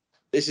 Yeah.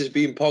 This has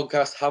been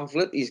Podcast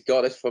Hamlet. He's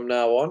got it from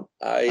now on.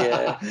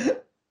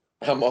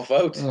 I'm off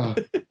out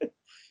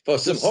for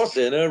some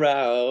horsing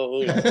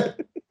around.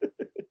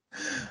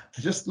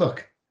 Just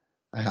look,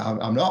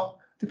 I'm not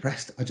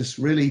depressed. I just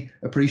really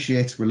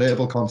appreciate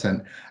relatable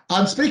content.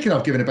 And speaking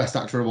of giving a Best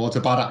Actor award to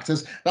bad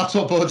actors, that's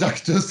what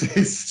Bojack does to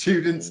his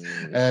students.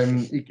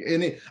 And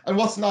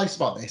what's nice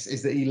about this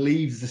is that he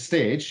leaves the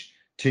stage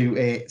to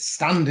a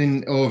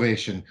standing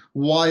ovation,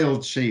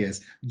 wild cheers,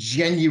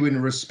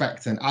 genuine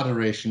respect and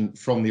adoration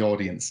from the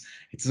audience.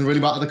 It doesn't really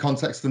matter the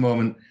context of the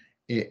moment.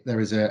 There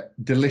is a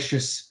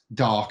delicious,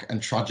 dark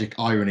and tragic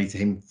irony to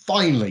him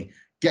finally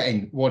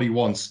getting what he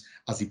wants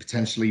as he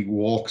potentially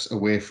walks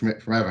away from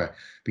it forever.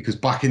 Because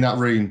back in that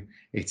room,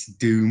 it's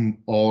doom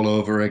all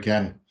over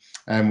again.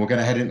 And we're going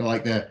to head into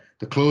like the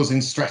closing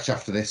stretch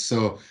after this.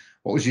 So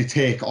what was your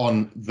take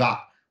on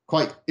that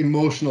quite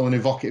emotional and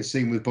evocative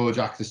scene with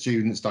Bojack, the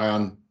students,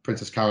 Diane,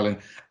 Princess Caroline,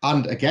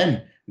 and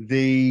again,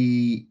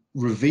 the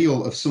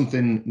reveal of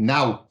something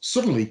now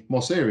suddenly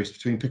more serious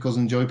between Pickles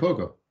and Joey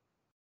Pogo?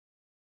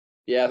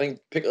 Yeah, I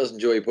think Pickles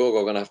and Joey Pogo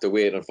are going to have to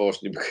wait,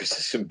 unfortunately, because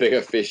there's some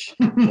bigger fish,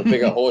 or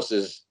bigger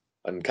horses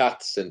and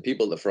cats and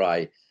people to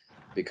fry,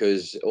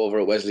 because over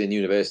at Wesleyan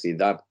University,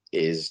 that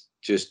is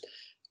just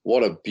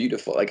what a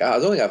beautiful, I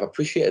don't think I've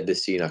appreciated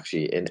this scene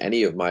actually in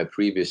any of my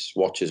previous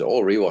watches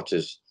or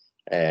rewatches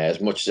as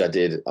much as I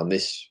did on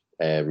this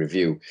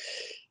review.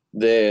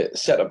 The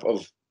setup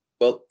of,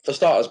 well, for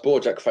starters,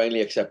 Bojack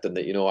finally accepting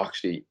that,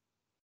 actually,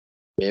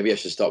 maybe I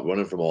should stop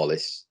running from all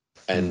this.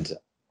 And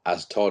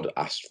as Todd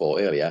asked for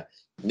earlier,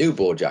 new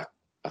Bojack,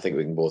 I think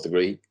we can both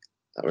agree,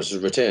 that was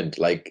returned,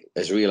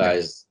 has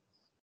realised,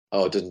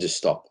 it doesn't just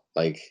stop.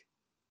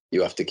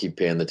 You have to keep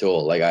paying the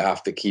toll. I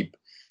have to keep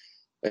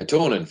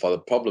atoning for the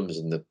problems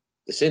and the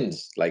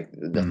sins.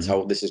 That's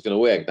how this is going to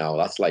work now.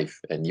 That's life.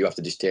 And you have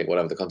to just take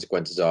whatever the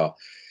consequences are.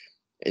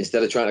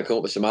 Instead of trying to come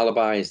up with some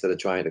alibi, instead of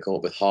trying to come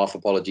up with half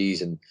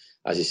apologies, and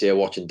as you say,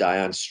 watching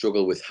Diane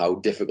struggle with how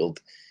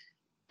difficult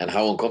and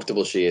how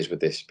uncomfortable she is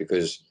with this,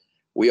 because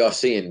we are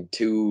seeing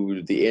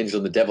to the angel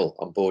and the devil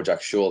on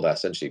Bojack's shoulder,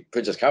 essentially.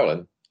 Princess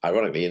Caroline,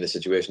 ironically, in this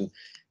situation,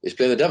 is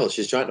playing the devil.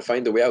 She's trying to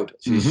find a way out.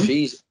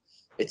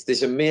 It's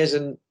this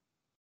amazing,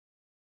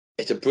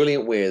 it's a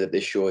brilliant way that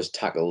this show has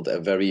tackled a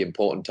very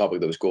important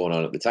topic that was going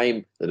on at the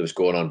time, that was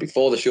going on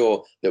before the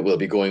show, that will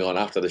be going on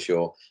after the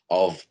show,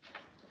 of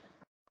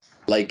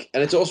and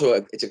it's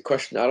also it's a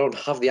question I don't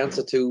have the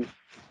answer to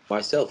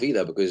myself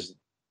either, because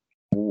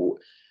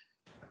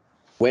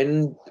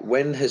when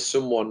has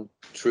someone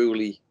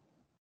truly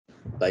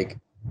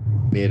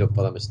made up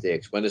for their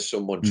mistakes? When has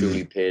someone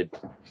truly paid?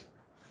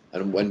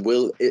 And when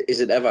is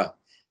it ever?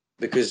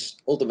 Because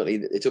ultimately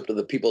it's up to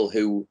the people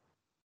who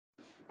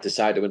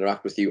decide to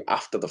interact with you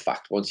after the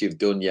fact, once you've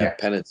done your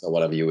penance or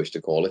whatever you wish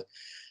to call it,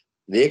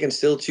 they can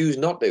still choose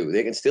not to.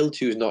 They can still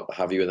choose not to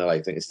have you in their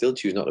life. They can still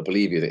choose not to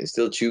believe you. They can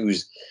still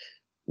choose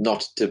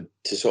not to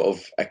sort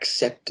of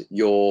accept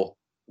your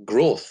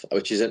growth,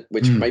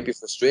 which might be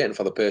frustrating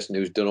for the person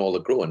who's done all the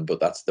growing, but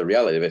that's the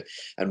reality of it.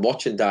 And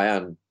watching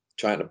Diane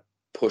trying to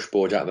push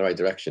Bojack in the right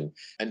direction,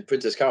 and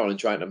Princess Carolyn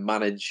trying to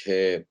manage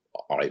her,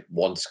 all right,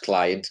 once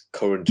client,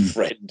 current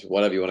friend,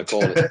 whatever you want to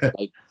call it.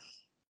 Like,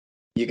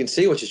 you can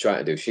see what she's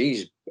trying to do.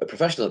 She's a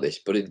professional at this,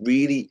 but it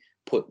really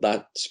put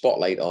that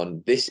spotlight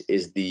on, this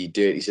is the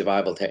dirty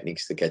survival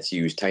techniques that gets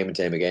used time and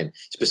time again.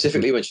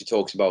 Specifically when she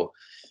talks about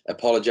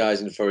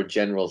apologizing for a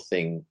general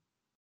thing,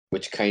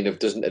 which kind of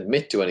doesn't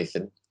admit to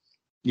anything,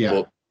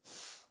 but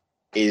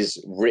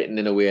is written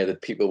in a way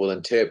that people will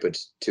interpret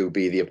to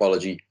be the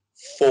apology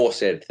for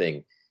said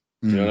thing.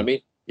 You know what I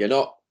mean? You're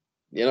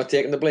not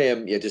taking the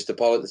blame. You're just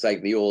apologizing. It's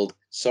like the old,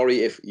 sorry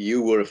if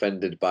you were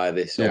offended by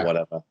this or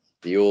whatever.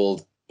 The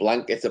old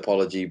blanket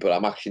apology, but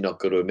I'm actually not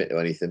going to admit to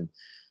anything.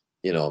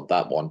 You know,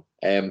 that one.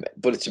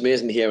 But it's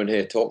amazing hearing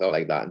her talk out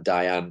like that, and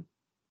Diane,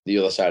 the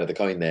other side of the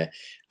coin there.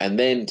 And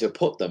then to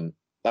put them,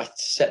 that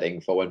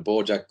setting for when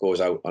Bojack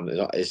goes out,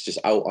 it's just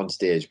out on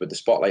stage with the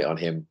spotlight on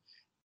him.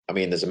 I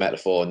mean, there's a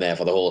metaphor in there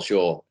for the whole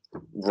show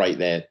right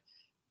there.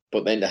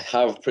 But then to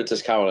have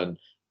Princess Carolyn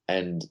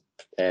and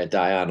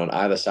Diane on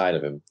either side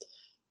of him,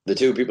 the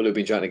two people who've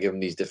been trying to give him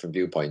these different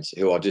viewpoints,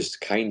 who are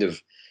just kind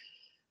of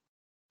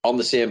on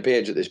the same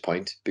page at this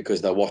point,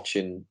 because they're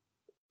watching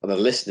and they're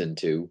listening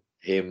to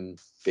him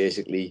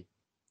basically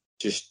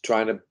just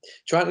trying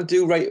to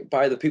do right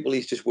by the people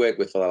he's just worked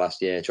with for the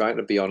last year, trying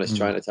to be honest,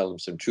 trying to tell them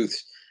some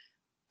truths.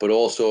 But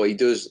also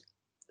there's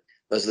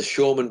the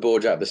showman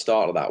Bojack at the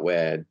start of that,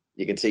 where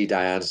you can see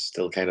Diane's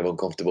still kind of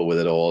uncomfortable with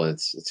it all, and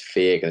it's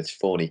fake and it's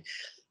phony.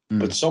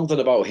 But something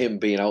about him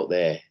being out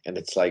there, and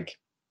it's like,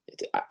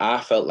 I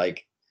felt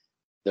like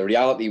the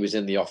reality was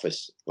in the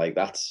office. Like,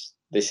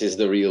 this is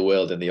the real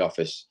world in the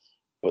office.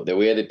 But the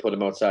way they put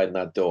him outside in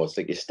that door, it's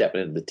like you're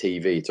stepping into the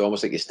TV. It's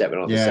almost like you're stepping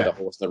on the set of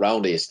Horse and the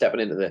Rounder. You're stepping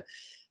into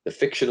the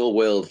fictional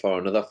world for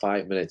another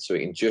 5 minutes, so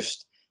he can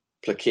just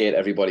placate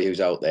everybody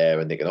who's out there,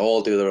 and they can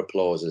all do their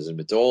applauses,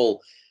 and it's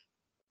all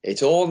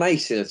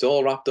nice, and it's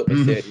all wrapped up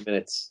in 30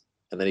 minutes.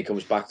 And then he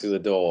comes back through the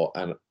door,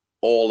 and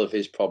all of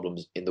his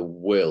problems in the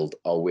world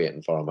are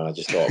waiting for him. And I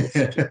just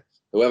thought,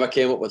 whoever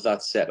came up with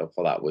that setup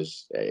for that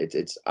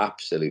it's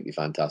absolutely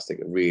fantastic.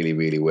 It really,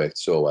 really worked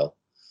so well.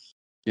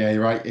 Yeah,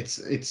 you're right. It's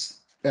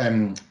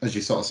as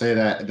you sort of say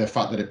there, the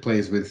fact that it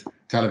plays with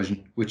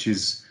television, which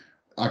is,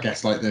 I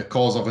guess, like the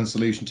cause of and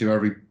solution to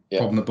every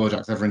problem that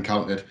Bojack's ever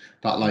encountered.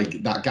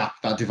 That gap,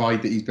 that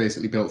divide that he's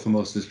basically built for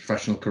most of his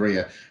professional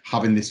career,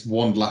 having this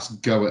one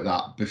last go at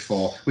that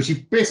before, which he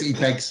basically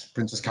begs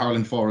Princess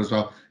Carolyn for as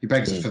well. He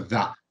begs her for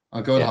that.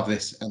 I'll go and have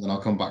this, and then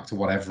I'll come back to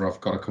whatever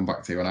I've got to come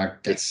back to. And I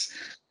guess,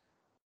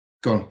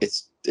 go on.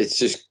 It's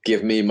just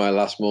give me my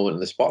last moment in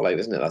the spotlight,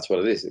 isn't it? That's what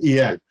it is.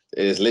 Yeah.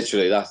 It is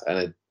literally that.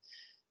 And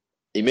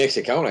he makes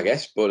it count, I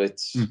guess, but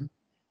it's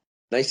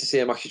nice to see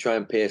him actually try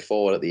and pay it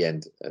forward at the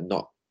end and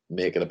not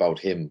make it about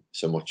him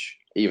so much,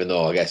 even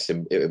though I guess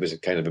it was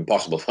kind of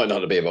impossible for it not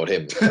to be about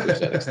him to a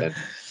certain extent.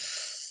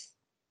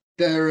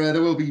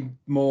 There will be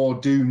more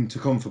doom to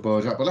come for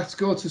Bojack, but let's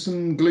go to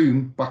some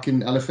gloom back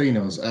in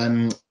Elefino's.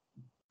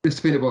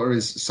 Mr. Peanut Butter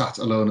is sat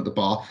alone at the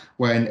bar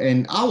when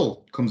an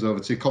owl comes over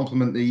to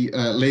compliment the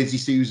Lazy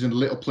Susan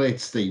Little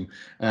Plates theme.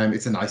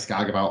 It's a nice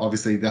gag about,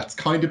 obviously, that's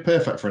kind of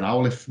perfect for an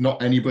owl, if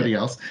not anybody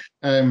else,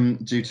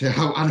 due to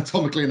how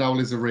anatomically an owl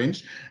is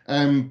arranged.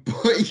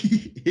 But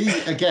he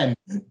again,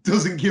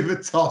 doesn't give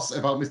a toss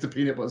about Mr.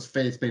 Peanut Butter's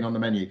face being on the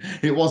menu.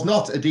 It was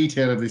not a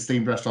detail of this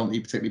themed restaurant that he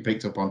particularly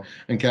picked up on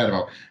and cared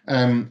about.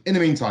 In the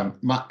meantime,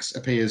 Max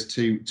appears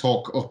to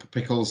talk up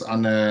Pickles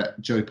and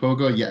Joey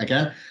Pogo yet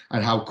again,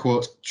 and how,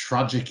 quote,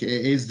 tragic it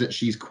is that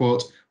she's,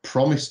 quote,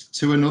 promised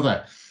to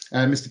another.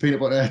 Mr. Peanut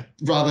Butter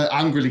rather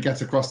angrily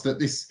gets across that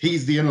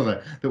he's the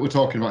another that we're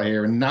talking about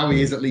here, and now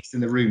he is at least in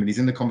the room and he's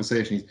in the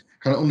conversation. He's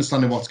kind of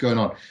understanding what's going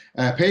on.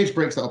 Paige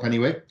breaks that up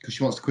anyway because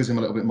she wants to quiz him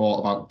a little bit more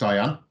about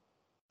Diane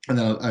and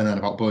then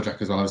about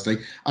Bojack as well, obviously.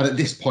 And at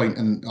this point,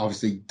 and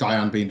obviously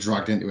Diane being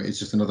dragged into it is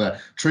just another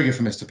trigger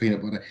for Mr.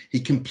 Peanut Butter.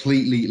 He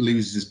completely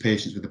loses his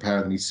patience with the pair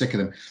of them. He's sick of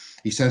them.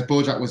 He says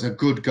Bojack was a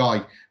good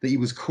guy, that he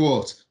was,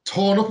 quote,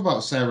 torn up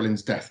about Sarah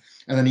Lynn's death.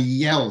 And then he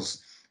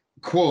yells,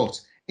 quote,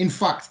 in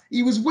fact,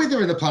 he was with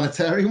her in the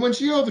planetarium when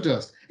she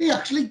overdosed. He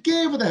actually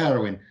gave her the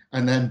heroin.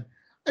 And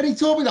he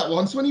told me that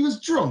once when he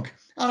was drunk.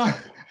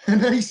 And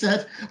then he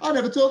said, I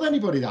never told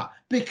anybody that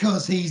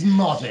because he's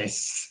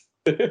modest.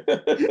 It's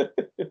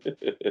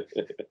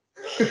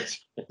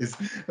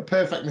a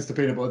perfect Mr.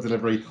 Peanut Butter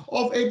delivery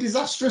of a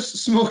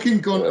disastrous smoking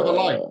gun of a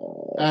line.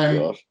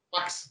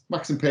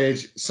 Max and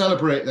Paige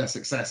celebrate their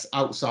success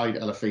outside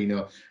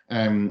Elefino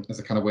as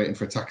they're kind of waiting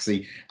for a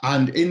taxi,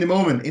 and in the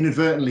moment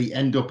inadvertently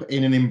end up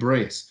in an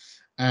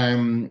embrace.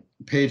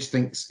 Paige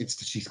thinks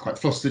she's quite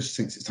flustered. She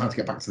thinks it's time to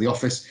get back to the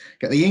office,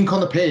 get the ink on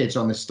the page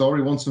on this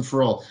story once and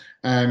for all,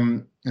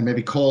 and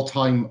maybe call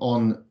time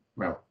on,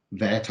 well,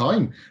 their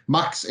time.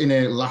 Max, in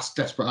a last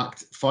desperate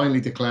act,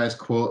 finally declares,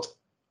 quote,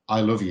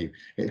 "I love you."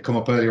 It had come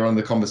up earlier on in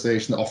the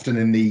conversation that often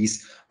in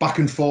these back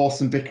and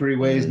forth and bickery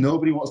ways,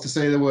 nobody wants to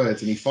say the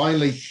words, and he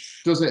finally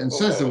does it and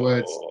says the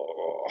words.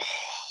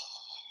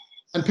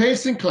 And Paige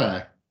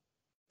Sinclair,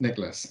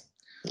 Nicholas,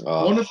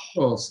 one of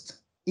the most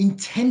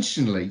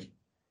intentionally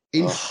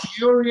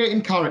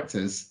infuriating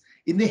characters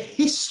in the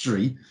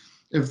history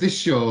of this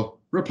show,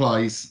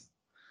 replies,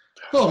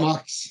 "Oh,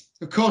 Max,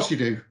 of course you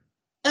do.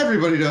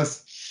 Everybody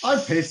does. I'm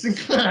Paige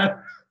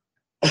Sinclair."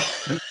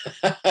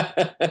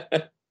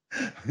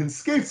 And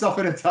scoots off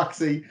in a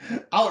taxi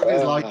out of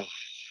his life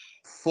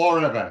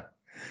forever.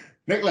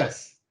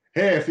 Nicholas,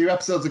 here, a few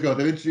episodes ago,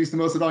 they introduced the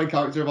most annoying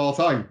character of all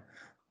time.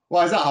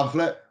 Why is that,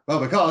 Hamflet? Well,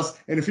 because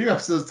in a few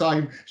episodes'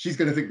 time, she's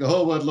going to think the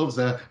whole world loves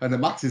her and that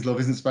Max's love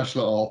isn't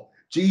special at all.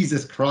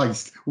 Jesus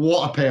Christ,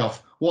 what a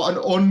payoff. What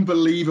an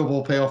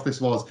unbelievable payoff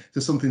this was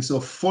to something so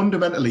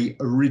fundamentally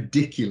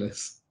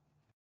ridiculous.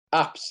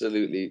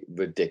 Absolutely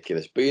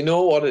ridiculous. But you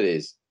know what it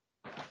is?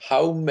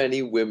 How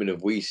many women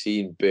have we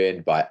seen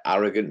burned by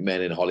arrogant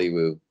men in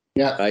Hollywood?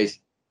 Yeah. Right?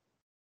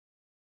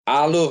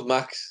 I love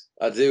Max.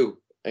 I do.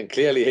 And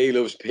clearly he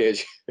loves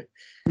Paige.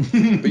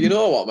 But you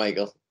know what,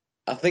 Michael?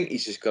 I think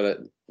he's just got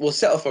to... We'll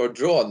settle for a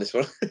draw on this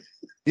one.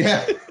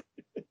 Yeah.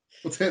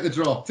 We'll take the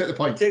draw. Take the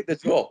point. Take the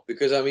draw.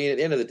 Because, I mean, at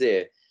the end of the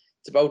day,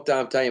 it's about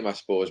damn time, I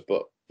suppose.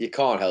 But you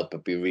can't help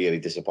but be really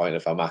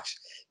disappointed for Max.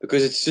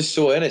 Because it's just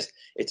so earnest.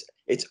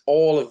 It's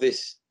all of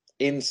this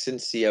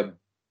insincere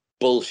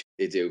bullshit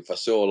they do for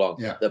so long.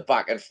 Yeah. The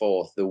back and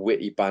forth, the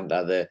witty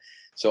banter, the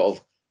sort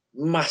of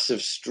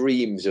massive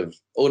streams of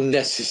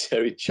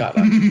unnecessary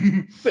chatter.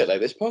 A bit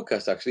like this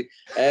podcast, actually.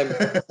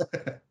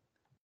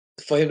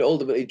 For him to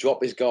ultimately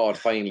drop his guard,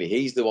 finally,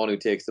 he's the one who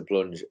takes the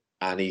plunge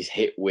and he's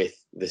hit with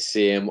the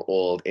same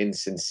old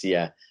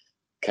insincere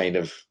kind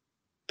of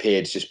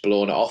Paige just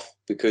blowing it off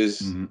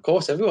because, of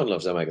course, everyone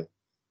loves her, Michael.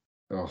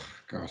 Oh,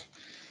 God.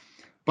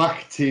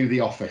 Back to the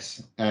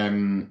office.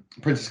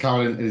 Princess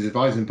Carolyn is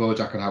advising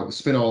Bojack on how to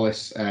spin all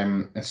this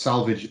and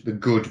salvage the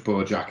good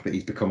Bojack that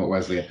he's become at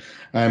Wesleyan.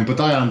 But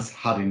Diane's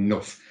had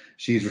enough.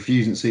 She's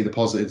refusing to see the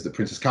positives that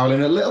Princess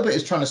Carolyn a little bit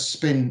is trying to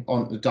spin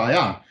on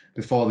Diane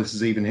before this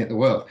has even hit the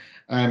world.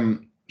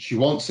 She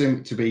wants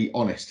him to be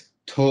honest,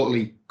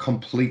 totally,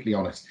 completely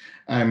honest.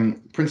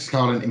 Princess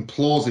Carolyn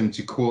implores him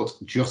to,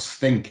 quote, "just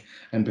think."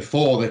 And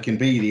before there can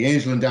be the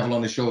angel and devil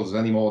on his shoulders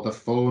anymore, the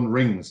phone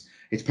rings.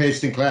 It's Paige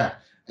Sinclair.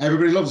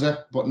 Everybody loves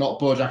her, but not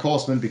Bojack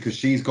Horseman because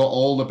she's got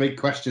all the big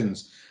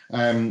questions.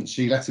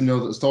 She lets him know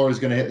that the story is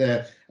going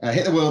to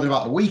hit the world in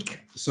about a week.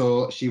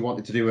 So she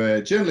wanted to do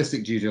a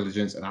journalistic due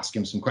diligence and ask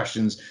him some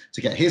questions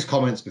to get his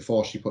comments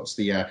before she puts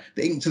the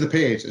ink to the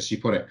page, as she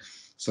put it.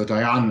 So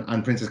Diane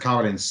and Princess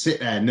Carolyn sit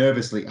there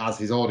nervously as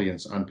his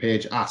audience, and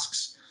Paige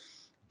asks,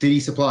 "Did he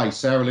supply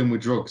Sarah Lynn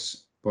with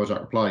drugs?"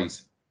 Bojack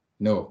replies,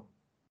 "No."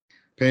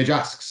 Paige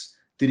asks,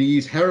 "Did he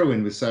use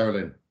heroin with Sarah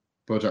Lynn?"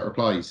 Bojack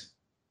replies,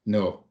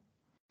 "No."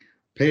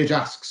 Paige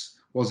asks,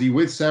 "Was he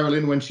with Sarah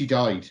Lynn when she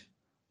died?"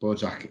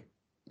 Bojack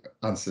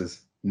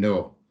answers,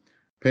 "No."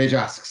 Paige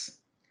asks,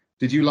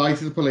 "Did you lie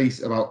to the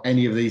police about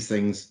any of these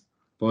things?"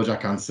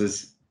 Bojack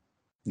answers,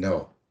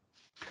 "No."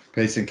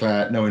 Paige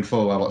Sinclair, knowing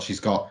full well what she's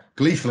got,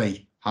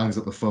 gleefully hangs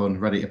up the phone,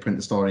 ready to print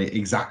the story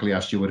exactly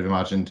as she would have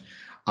imagined.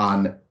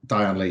 And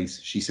Diane leaves.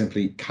 She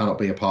simply cannot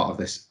be a part of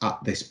this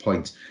at this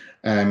point.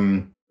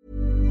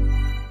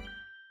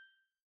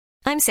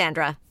 I'm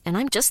Sandra, and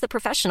I'm just the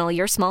professional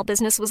your small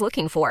business was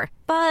looking for.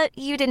 But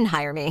you didn't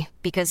hire me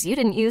because you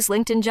didn't use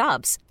LinkedIn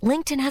Jobs.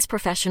 LinkedIn has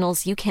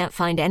professionals you can't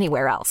find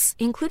anywhere else,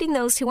 including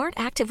those who aren't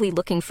actively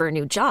looking for a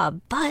new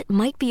job, but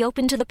might be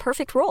open to the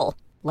perfect role,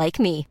 like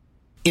me.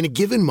 In a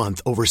given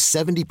month, over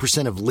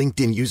 70% of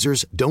LinkedIn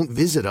users don't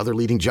visit other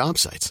leading job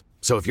sites.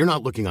 So if you're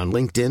not looking on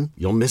LinkedIn,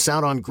 you'll miss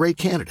out on great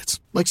candidates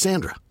like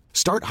Sandra.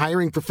 Start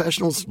hiring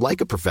professionals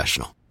like a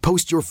professional.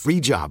 Post your free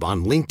job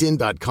on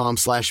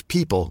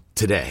linkedin.com/people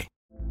today.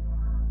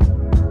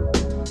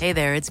 Hey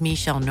there, it's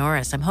Michelle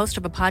Norris. I'm host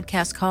of a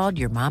podcast called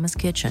Your Mama's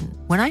Kitchen.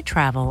 When I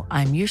travel,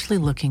 I'm usually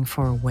looking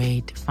for a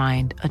way to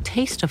find a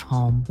taste of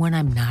home when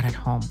I'm not at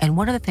home. And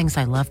one of the things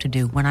I love to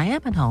do when I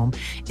am at home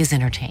is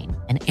entertain.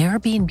 And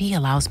Airbnb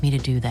allows me to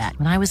do that.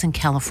 When I was in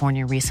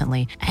California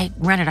recently, I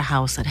rented a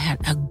house that had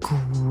a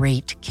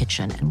great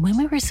kitchen. And when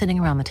we were sitting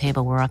around the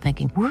table, we're all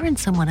thinking, we're in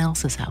someone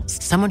else's house.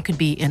 Someone could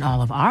be in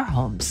all of our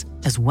homes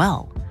as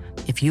well.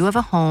 If you have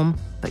a home,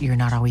 but you're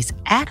not always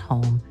at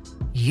home,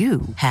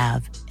 you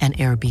have an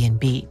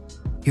Airbnb.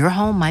 Your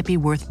home might be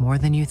worth more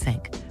than you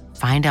think.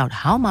 Find out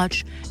how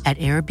much at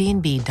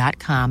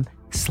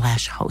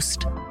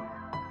airbnb.com/host.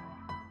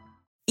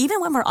 Even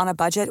when we're on a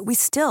budget, we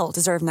still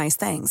deserve nice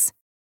things.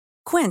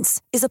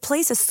 Quince is a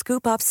place to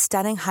scoop up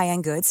stunning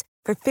high-end goods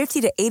for 50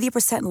 to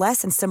 80%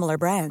 less than similar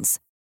brands.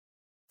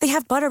 They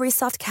have buttery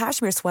soft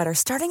cashmere sweaters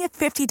starting at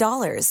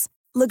 $50,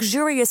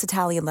 luxurious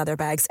Italian leather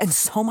bags, and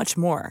so much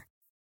more.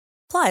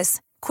 Plus,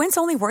 Quince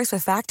only works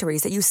with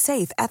factories that use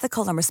safe,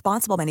 ethical, and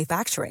responsible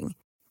manufacturing.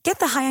 Get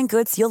the high-end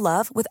goods you'll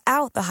love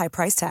without the high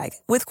price tag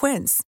with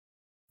Quince.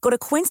 Go to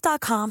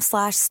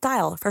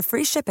quince.com/style for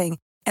free shipping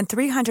and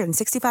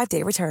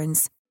 365-day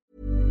returns.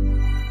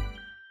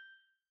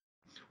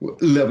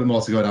 A little bit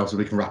more to go now, so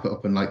we can wrap it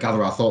up and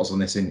gather our thoughts on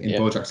this in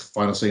Bojack's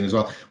final scene as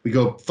well. We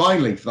go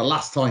finally for the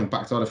last time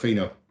back to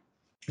Adolfino.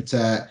 It's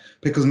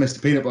Pickles and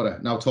Mr. Peanut Butter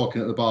now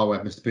talking at the bar where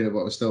Mr. Peanut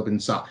Butter has still been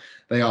sat.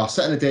 They are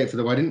setting a date for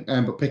the wedding,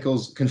 but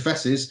Pickles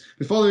confesses,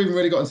 before they even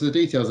really got into the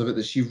details of it,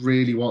 that she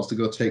really wants to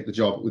go take the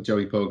job with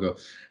Joey Pogo.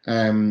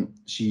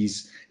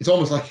 It's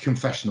almost like a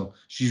confessional.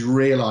 She's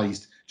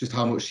realised just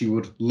how much she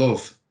would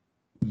love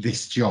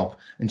this job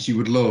and she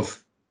would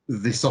love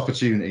this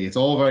opportunity. It's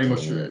all very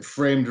much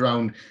framed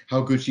around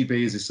how good she'd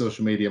be as a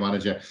social media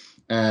manager.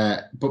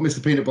 But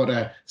Mr. Peanut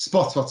Butter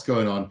spots what's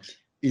going on.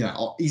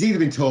 He's either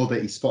been told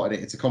that he spotted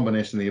it. It's a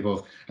combination of the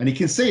above. And he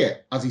can see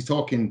it as he's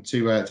talking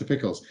to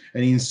Pickles.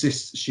 And he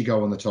insists she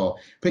go on the tour.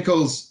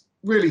 Pickles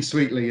really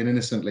sweetly and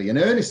innocently and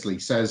earnestly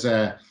says,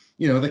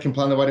 they can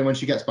plan the wedding when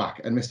she gets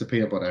back. And Mr.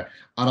 Peanut Butter,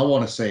 and I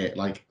want to say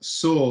it,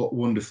 so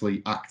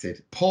wonderfully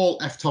acted. Paul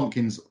F.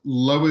 Tompkins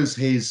lowers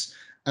his,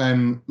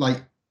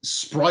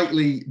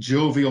 sprightly,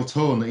 jovial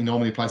tone that he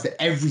normally applies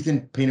to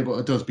everything Peanut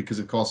Butter does because,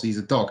 of course, he's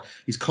a dog.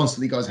 He's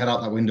constantly got his head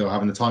out that window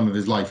having the time of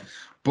his life.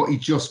 But he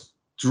just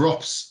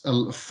drops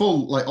a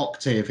full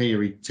octave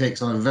here. He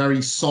takes on a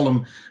very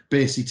solemn,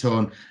 bassy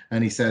tone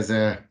and he says,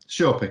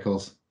 sure,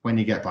 Pickles, when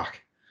you get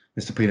back.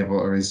 Mr. Peanut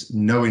Butter is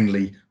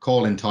knowingly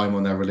calling time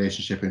on their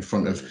relationship in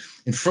front of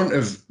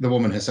the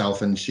woman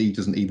herself, and she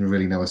doesn't even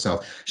really know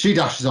herself. She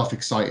dashes off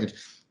excited.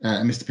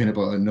 And Mr. Peanut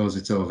Butter knows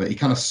it's over. He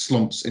kind of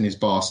slumps in his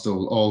bar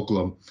stool, all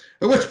glum.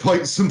 At which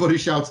point, somebody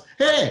shouts,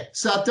 "Hey,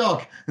 sad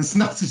dog!" and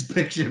snaps his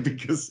picture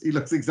because he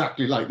looks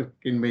exactly like the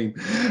fucking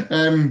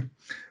meme.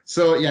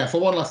 So, for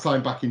one last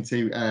time back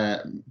into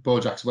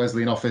Bojack's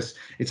Wesleyan office.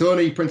 It's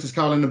only Princess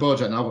Carolyn and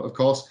Bojack now, of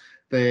course.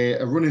 They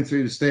are running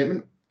through the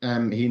statement.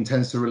 He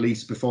intends to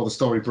release before the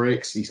story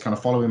breaks. He's kind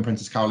of following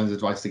Princess Carolyn's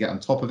advice to get on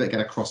top of it, get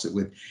across it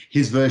with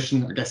his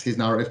version, I guess his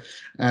narrative.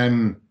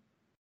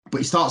 But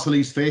he starts to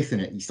lose faith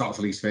in it. He starts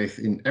to lose faith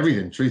in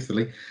everything,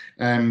 truthfully.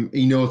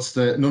 He notes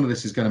that none of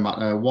this is going to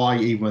matter. Why,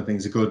 even when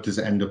things are good, does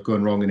it end up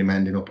going wrong and him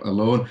ending up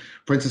alone?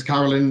 Princess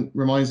Carolyn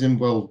reminds him,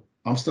 well,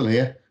 I'm still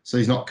here, so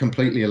he's not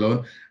completely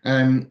alone.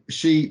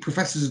 She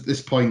professes at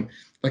this point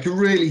a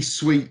really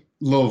sweet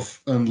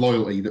love and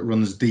loyalty that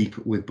runs deep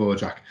with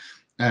Bojack.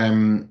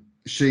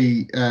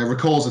 She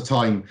recalls a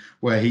time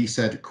where he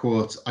said,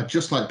 quote, "I'd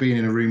just like being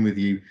in a room with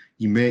you.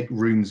 You make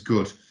rooms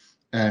good."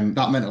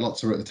 That meant a lot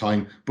to her at the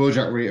time.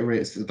 Bojack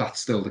reiterates that that's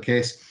still the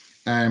case.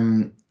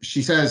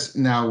 She says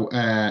now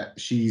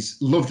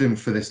she's loved him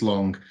for this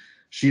long.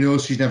 She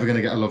knows she's never going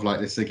to get a love like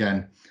this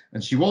again.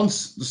 And she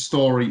wants the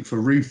story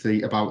for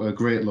Ruthie about her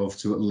great love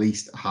to at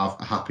least have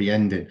a happy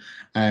ending.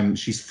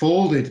 She's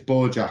folded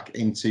Bojack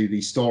into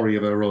the story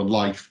of her own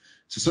life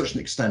to such an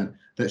extent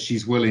that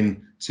she's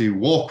willing to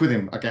walk with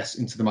him, I guess,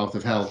 into the mouth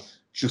of hell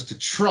just to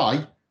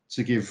try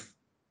to give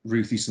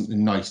Ruthie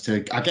something nice,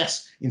 to, I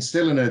guess,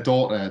 instill in her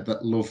daughter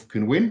that love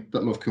can win,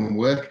 that love can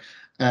work.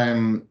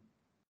 And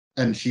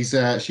she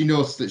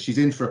notes that she's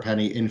in for a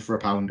penny, in for a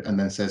pound, and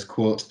then says,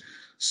 quote,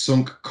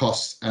 "Sunk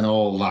costs and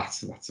all that."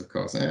 That's, of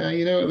course,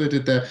 you know what they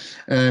did there.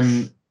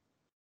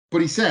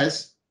 But he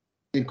says,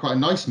 in quite a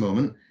nice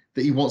moment,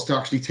 that he wants to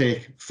actually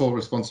take full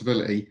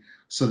responsibility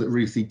so that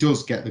Ruthie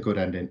does get the good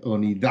ending,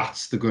 only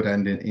that's the good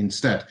ending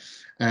instead.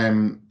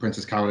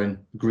 Princess Carolyn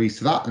agrees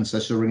to that and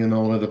says she'll ring him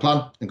on with the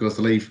plan and goes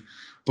to leave.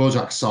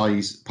 Bojack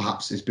sighs,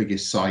 perhaps his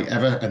biggest sigh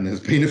ever, and there's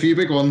been a few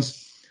big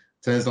ones.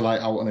 Turns the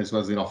light out on his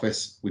Wesleyan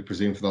office, we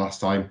presume for the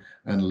last time,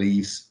 and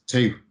leaves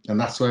too. And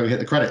that's where we hit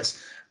the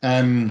credits.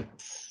 A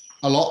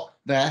lot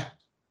there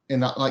in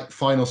that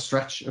final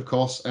stretch, of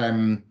course.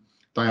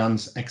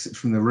 Diane's exit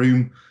from the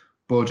room,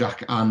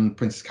 Bojack and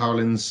Princess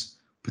Carolyn's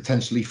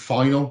potentially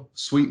final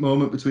sweet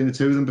moment between the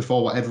two of them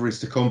before whatever is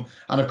to come.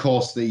 And of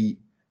course, the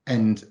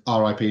end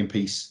RIP in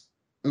peace,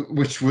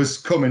 which was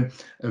coming,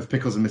 of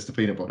Pickles and Mr.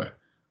 Peanut Butter.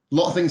 A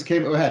lot of things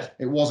came to a head.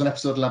 It was an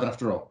episode 11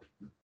 after all.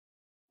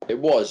 It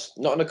was,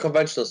 not in a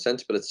conventional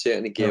sense, but it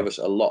certainly gave us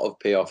a lot of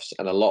payoffs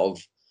and a lot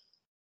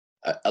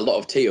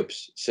of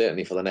tee-ups,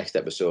 certainly for the next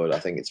episode, I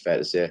think it's fair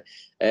to say.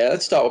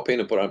 Let's start with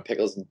Peanut Butter and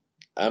Pickles.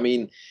 I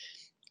mean,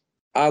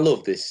 I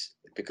love this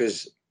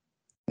because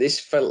this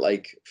felt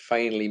like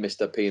finally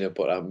Mr. Peanut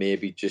Butter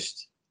maybe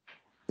just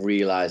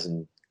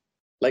realising,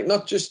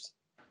 not just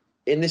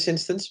in this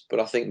instance, but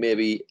I think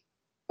maybe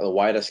on a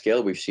wider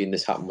scale, we've seen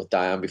this happen with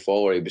Diane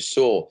before, where he was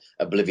so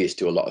oblivious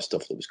to a lot of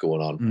stuff that was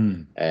going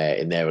on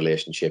in their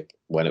relationship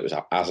when it was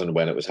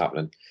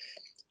happening.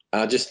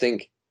 And I just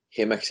think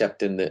him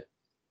accepting that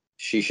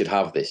she should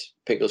have this,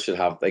 Pickles should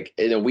have,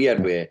 in a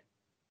weird way,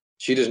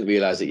 she doesn't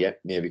realise it yet,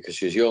 maybe because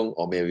she's young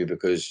or maybe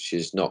because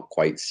she's not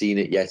quite seen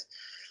it yet.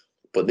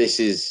 But this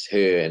is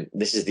her, and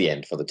this is the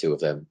end for the two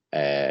of them,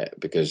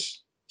 because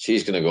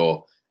she's going to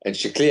go, and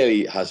she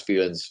clearly has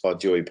feelings for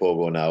Joey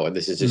Pogo now, and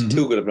this is just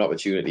too good of an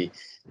opportunity.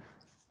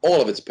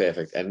 All of it's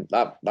perfect, and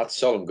that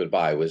solemn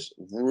goodbye was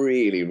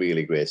really,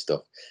 really great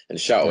stuff. And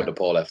shout out to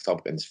Paul F.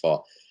 Tompkins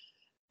for,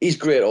 he's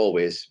great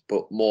always,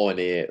 but more in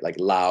a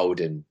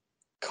loud and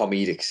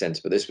comedic sense,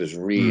 but this was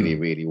really,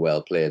 really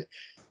well played.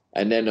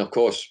 And then, of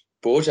course,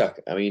 Bojack.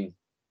 I mean,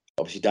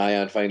 obviously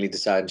Diane finally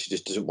decided she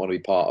just doesn't want to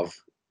be part of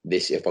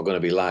this if we're going to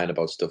be lying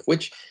about stuff,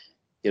 which,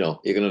 you know,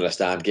 you can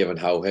understand given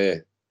how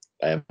her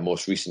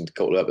most recent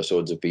couple of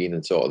episodes have been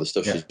and sort of the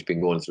stuff she's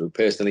been going through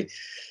personally.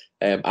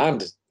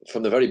 And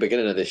from the very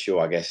beginning of this show,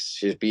 I guess,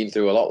 she's been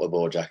through a lot with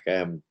Bojack.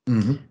 And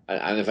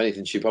if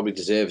anything, she probably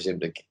deserves him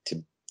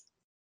to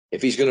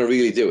if he's going to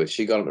really do it,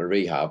 she got him to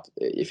rehab.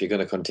 If you're going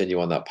to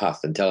continue on that path,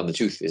 then telling the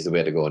truth is the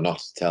way to go,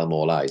 not tell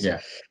more lies. Yeah.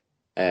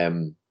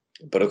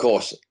 But of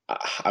course,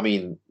 I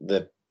mean,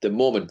 the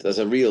moment, there's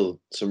some real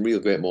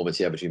great moments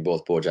here between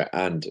both Bojack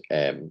and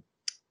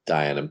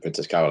Diane and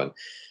Princess Carolyn.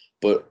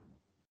 But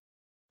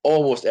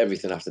almost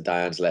everything after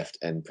Diane's left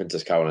and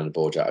Princess Carolyn and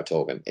Bojack are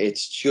talking,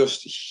 it's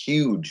just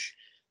huge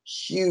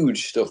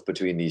stuff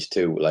between these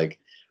two. Like,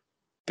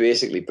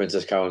 basically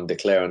Princess Carolyn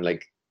declaring,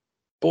 like,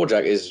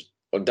 Bojack is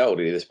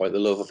undoubtedly, despite the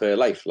love of her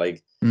life,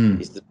 like,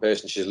 he's the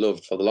person she's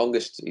loved for the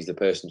longest, he's the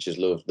person she's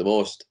loved the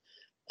most,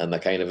 and they're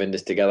kind of in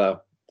this together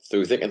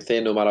through thick and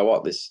thin, no matter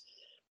what. This,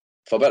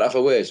 for better or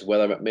for worse,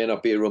 whether it may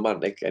not be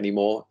romantic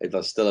anymore,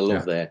 there's still a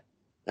love there.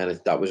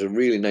 And that was a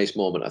really nice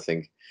moment, I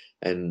think.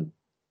 And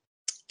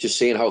just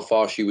seeing how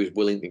far she was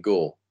willing to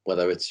go,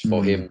 whether it's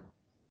for him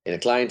in a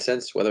client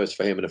sense, whether it's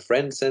for him in a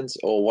friend sense,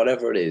 or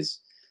whatever it is.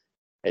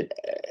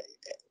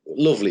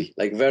 Lovely,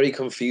 like, very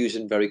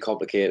confusing, very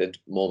complicated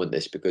moment,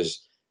 this,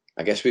 because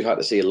I guess we've had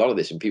to see a lot of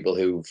this in people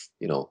who've,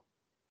 you know,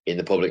 in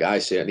the public eye,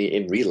 certainly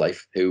in real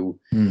life, who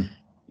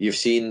you've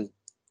seen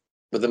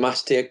with the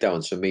mass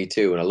takedowns from Me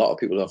Too, and a lot of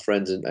people who are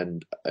friends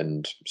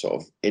and sort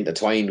of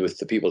intertwined with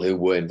the people who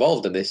were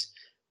involved in this,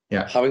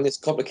 having this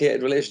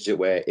complicated relationship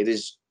where it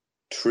is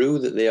true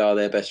that they are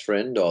their best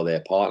friend or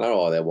their partner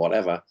or their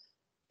whatever,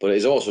 but it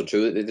is also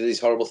true that they did these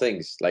horrible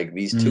things. Like,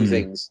 these two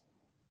things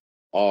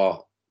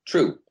are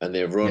true and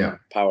they run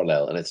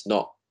parallel, and it's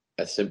not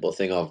a simple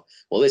thing of,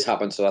 well, this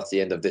happened, so that's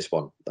the end of this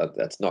one.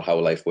 That's not how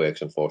life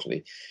works,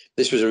 unfortunately.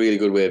 This was a really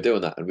good way of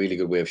doing that, and a really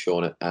good way of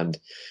showing it. And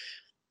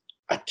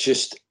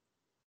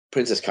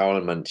Princess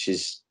Carolyn, man,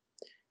 she's,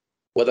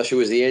 whether she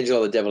was the angel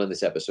or the devil in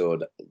this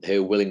episode,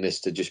 her willingness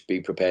to just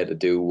be prepared to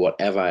do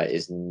whatever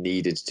is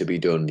needed to be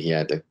done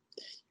here,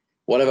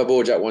 whatever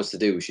Bojack wants to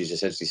do, she's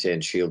essentially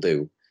saying she'll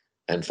do,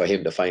 and for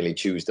him to finally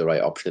choose the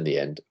right option in the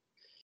end.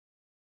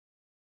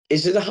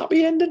 Is it a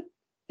happy ending?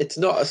 It's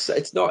not.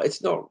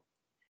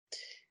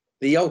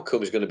 The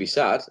outcome is going to be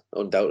sad,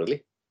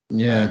 undoubtedly.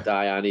 Yeah.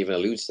 Diane even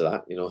alludes to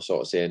that, you know,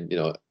 sort of saying, you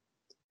know,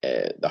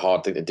 the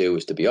hard thing to do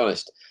is to be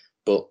honest.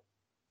 But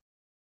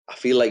I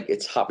feel like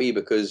it's happy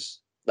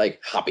because,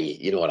 like, happy,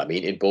 you know what I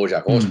mean, in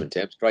BoJack Horseman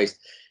terms, Christ.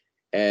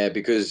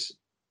 Because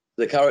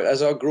the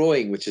characters are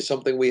growing, which is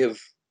something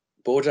we've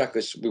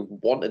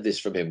wanted this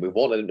from him. We've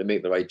wanted him to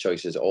make the right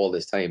choices all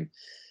this time.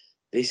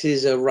 This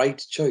is a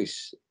right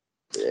choice.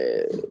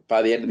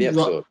 By the end of the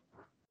episode,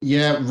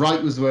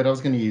 right was the word I was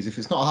going to use. If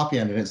it's not a happy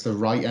ending, it's the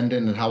right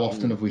ending. And how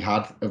often have we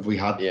had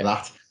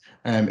that?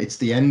 It's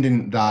the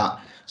ending that.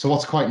 So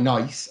what's quite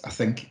nice, I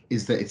think,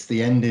 is that it's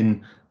the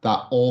ending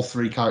that all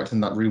three characters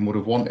in that room would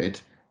have wanted.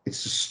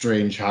 It's just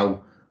strange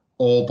how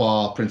all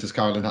bar Princess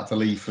Carolyn had to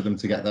leave for them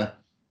to get there.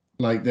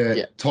 Like,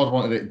 Todd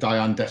wanted it,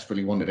 Diane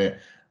desperately wanted it.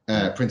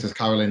 Princess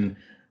Carolyn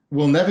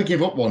will never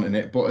give up wanting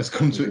it, but has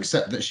come to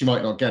accept that she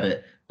might not get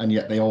it. And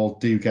yet they all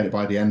do get it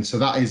by the end. So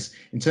that is,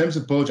 in terms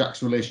of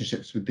Bojack's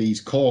relationships with these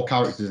core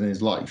characters in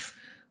his life,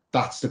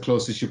 that's the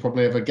closest you'll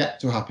probably ever get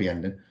to a happy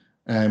ending.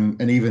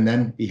 And even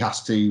then, he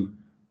has to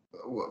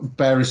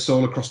bear his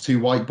soul across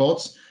two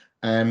whiteboards,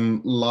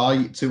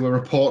 lie to a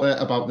reporter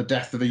about the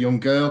death of a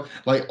young girl.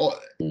 Like,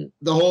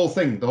 the whole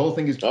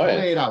thing is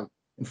played out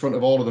in front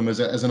of all of them as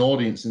an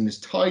audience in this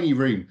tiny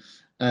room,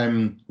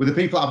 with the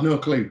people that have no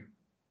clue,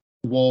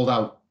 walled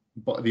out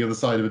but the other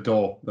side of a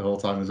door the whole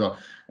time as well.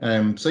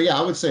 So yeah,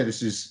 I would say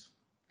this is,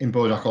 in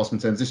BoJack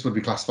Horseman terms, this would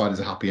be classified as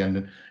a happy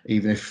ending,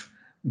 even if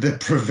the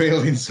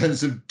prevailing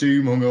sense of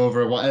doom hung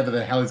over whatever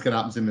the hell is going to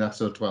happen to him in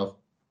episode 12.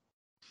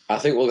 I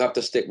think we'll have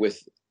to stick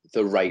with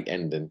the right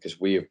ending,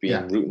 because we have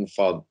been rooting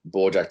for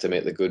Bojack to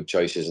make the good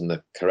choices and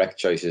the correct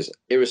choices,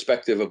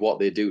 irrespective of what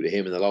they do to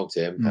him in the long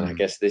term. And I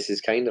guess this is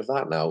kind of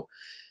that now.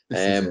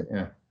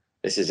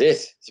 This is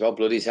it. It's about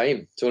bloody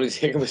time. It's only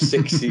taken us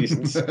 6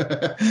 seasons.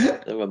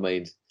 Never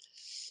mind.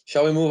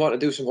 Shall we move on to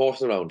do some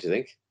horsing around, do you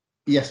think?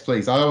 Yes,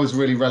 please. I always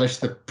really relish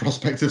the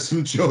prospect of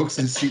some jokes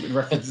and stupid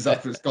references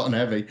after it's gotten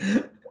heavy.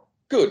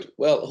 Good.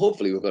 Well,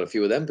 hopefully we've got a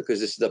few of them, because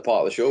this is the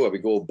part of the show where we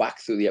go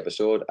back through the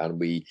episode and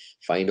we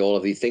find all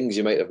of the things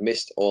you might have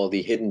missed, all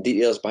the hidden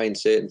details behind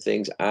certain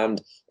things,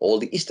 and all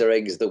the Easter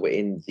eggs that were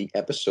in the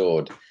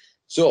episode.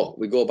 So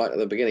we go back to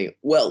the beginning.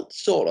 Well,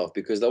 sort of,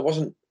 because there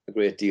wasn't a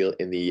great deal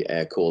in the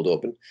cold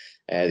open.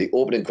 The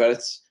opening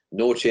credits,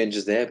 no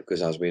changes there,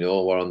 because as we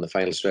know, we're on the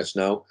final stretch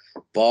now.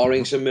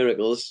 Barring some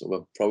miracles,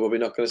 we're probably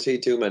not going to see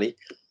too many.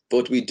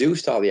 But we do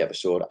start the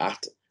episode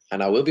at,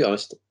 and I will be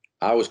honest,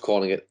 I was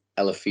calling it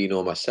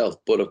Elefino myself.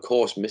 But of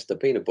course, Mr.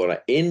 Peanut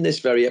Butter in this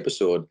very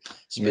episode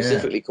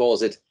specifically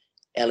calls it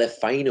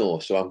Elefino.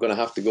 So I'm going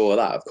to have to go with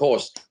that. Of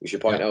course, we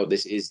should point out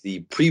this is the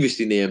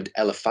previously named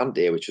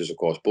Elefante, which was, of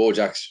course,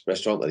 Bojack's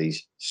restaurant that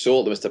he's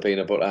sold to Mr.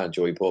 Peanut Butter and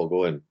Joey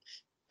Pogo and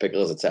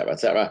pickles, etc.,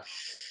 etc.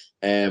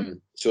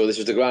 So this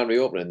was the grand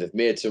reopening. They've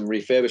made some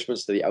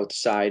refurbishments to the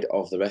outside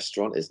of the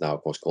restaurant. It's now,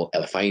 of course, called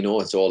Elefino.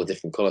 It's all a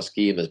different colour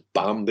scheme. There's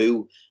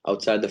bamboo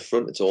outside the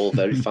front. It's all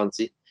very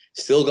fancy.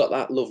 Still got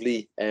that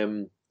lovely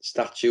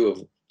statue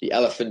of the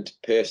elephant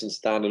person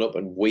standing up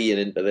and weeing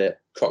into the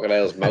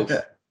crocodile's mouth.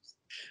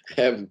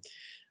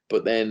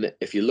 But then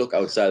if you look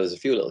outside, there's a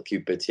few little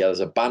cute bits here. There's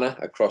a banner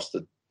across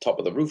the top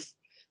of the roof,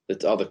 the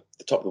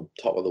top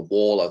of the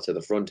wall outside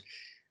the front,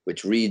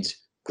 which reads,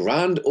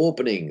 "Grand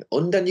opening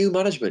under new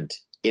management,"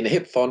 in a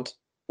hip font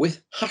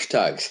with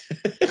hashtags.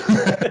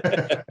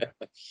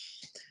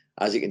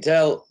 As you can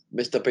tell,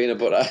 Mr. Peanut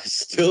Butter is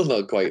still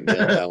not quite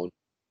nailed down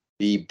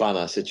the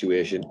banner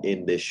situation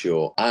in this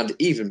show. And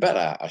even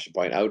better, I should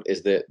point out,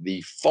 is that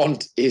the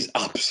font is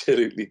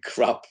absolutely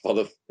crap.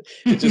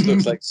 It just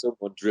looks like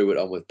someone drew it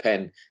on with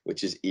pen,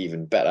 which is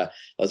even better.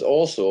 There's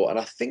also, and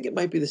I think it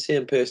might be the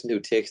same person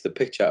who takes the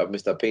picture of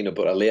Mr. Peanut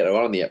Butter later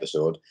on in the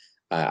episode,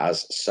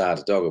 as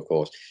Sad Dog, of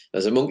course.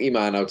 There's a monkey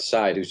man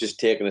outside who's just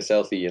taking a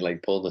selfie and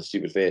like pulling a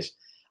stupid face.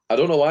 I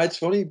don't know why it's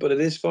funny, but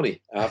it is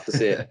funny, I have to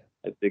say.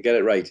 They get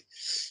it right.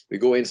 We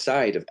go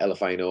inside of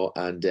Elefino,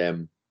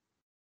 and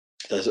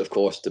there's, of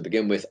course, to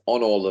begin with,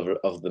 on all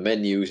of the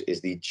menus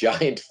is the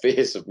giant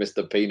face of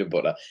Mr. Peanut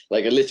Butter.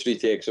 Like, it literally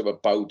takes up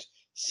about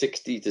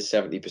 60 to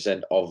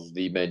 70% of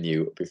the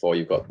menu before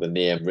you've got the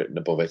name written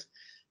above it,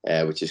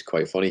 which is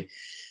quite funny.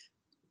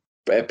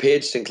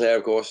 Paige Sinclair,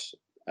 of course,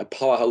 a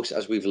powerhouse,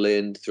 as we've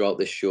learned throughout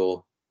this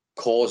show,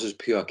 causes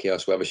pure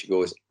chaos wherever she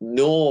goes.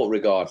 No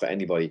regard for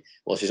anybody.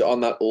 Well, she's on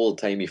that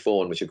old-timey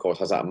phone, which, of course,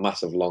 has that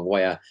massive long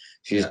wire.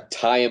 She's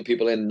tying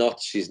people in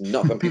knots. She's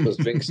knocking people's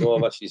drinks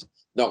over. She's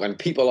knocking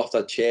people off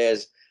their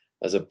chairs.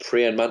 There's a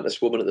praying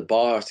mantis woman at the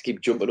bar, has to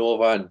keep jumping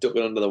over and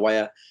ducking under the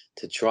wire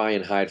to try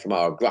and hide from her.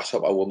 Or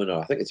grasshopper woman, or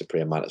I think it's a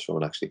praying mantis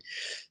woman, actually.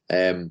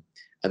 And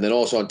then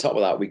also on top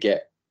of that, we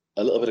get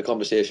a little bit of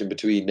conversation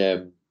between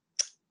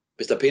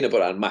Mr. Peanut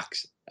Butter and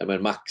Max. And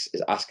when Max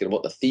is asking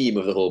what the theme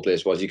of the whole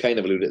place was, you kind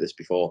of alluded to this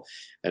before,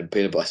 and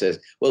Peanut Butter says,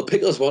 well,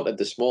 Pickles wanted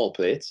the small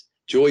plates,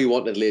 Joey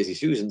wanted Lazy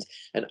Susans,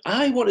 and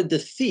I wanted the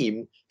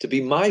theme to be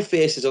my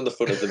faces on the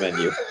front of the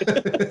menu.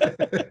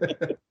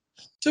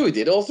 So we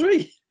did all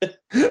three.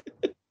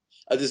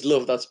 I just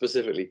love that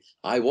specifically.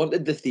 I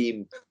wanted the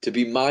theme to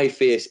be my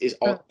face is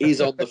on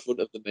the front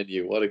of the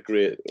menu. What a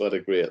great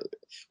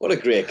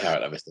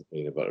character Mr.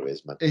 Peanut Butter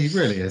is, man. He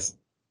really is.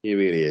 He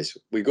really is.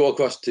 We go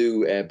across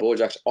to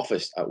Bojack's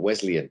office at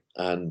Wesleyan,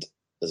 and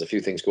there's a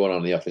few things going on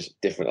in the office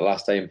different to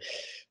last time.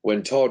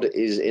 When Todd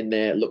is in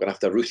there looking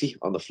after Ruthie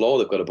on the floor,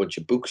 they've got a bunch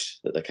of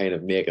books that they're kind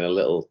of making a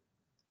little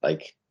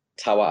like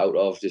tower out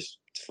of just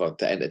to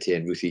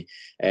entertain Ruthie.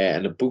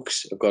 And the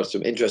books have got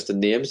some interesting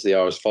names. They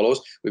are as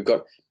follows. We've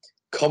got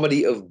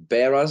Comedy of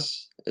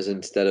Bearers, as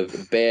instead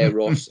of Bear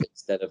Ross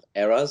instead of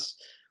Errors.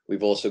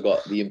 We've also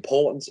got The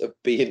Importance of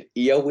Being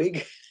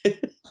Earwig.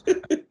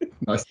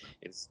 Nice.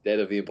 Instead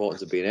of The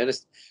Importance of Being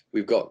Earnest.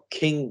 We've got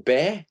King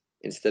Bear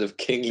instead of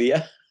King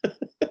Lear.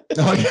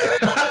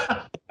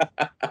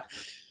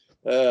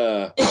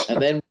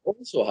 And then we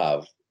also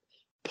have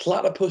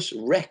Platypus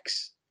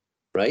Rex,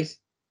 right?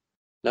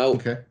 Now,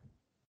 okay.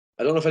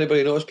 I don't know if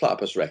anybody knows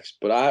Platypus Rex,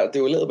 but I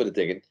do a little bit of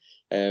digging.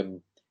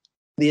 The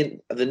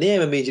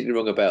name immediately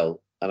rung a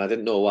bell, and I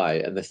didn't know why.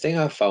 And the thing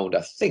I found,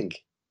 I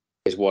think,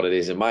 is what it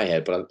is in my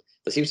head, but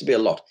there seems to be a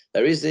lot.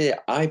 There is the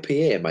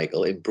IPA,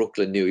 Michael, in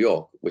Brooklyn, New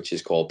York, which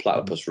is called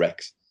Platypus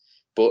Rex,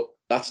 but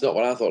that's not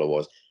what I thought it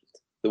was.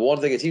 The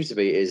one thing it seems to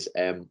be is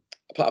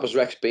Platypus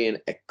Rex being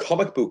a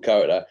comic book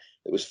character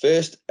that was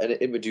first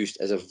introduced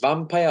as a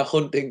vampire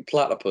hunting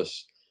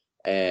platypus,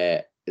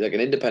 like an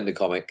independent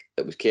comic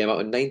that came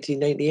out in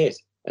 1998,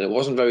 and it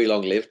wasn't very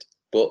long lived.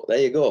 But there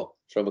you go,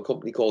 from a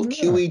company called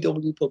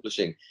QEW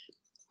Publishing.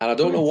 And I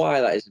don't know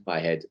why that is in my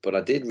head, but I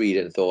did read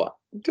it and thought,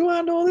 do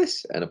I know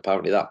this? And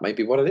apparently that might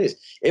be what it is.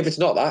 If it's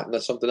not that, and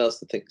there's something else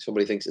that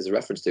somebody thinks is a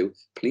reference to,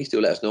 please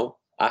do let us know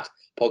at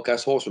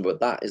Podcast Horseman.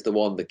 But that is the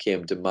one that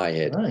came to my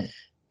head.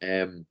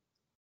 Right.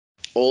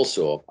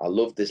 Also, I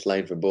love this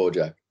line from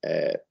Bojack.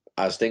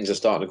 As things are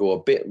starting to go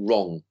a bit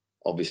wrong,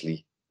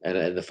 obviously,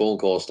 and the phone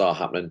calls start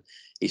happening,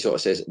 he sort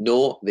of says,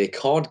 no, they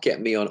can't get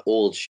me on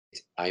old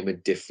shit. I'm a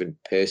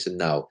different person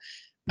now.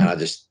 And I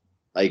just,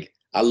 like,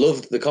 I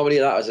loved the comedy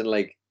of that, as in,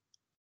 like,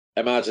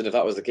 imagine if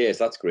that was the case,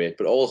 that's great.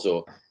 But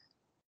also,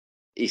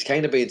 he's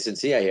kind of being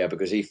sincere here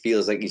because he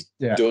feels like he's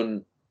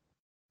done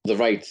the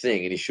right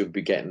thing and he should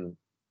be getting,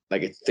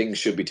 like, things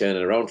should be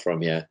turning around for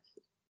him, yeah.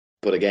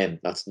 But again,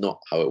 that's not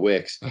how it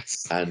works.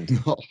 That's and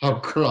not how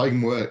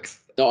crime works.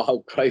 Not how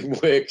crime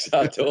works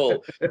at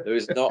all. There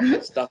is not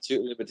statute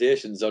of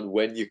limitations on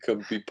when you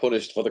can be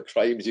punished for the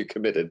crimes you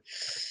committed.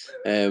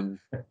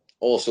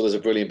 Also, there's a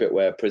brilliant bit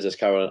where Princess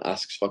Carolyn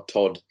asks for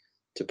Todd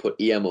to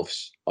put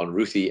earmuffs on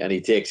Ruthie, and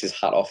he takes his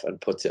hat off and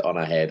puts it on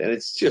her head, and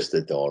it's just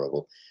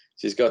adorable.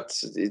 She's got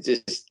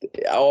just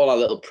all our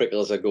little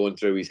prickles are going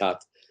through his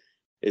hat.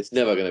 It's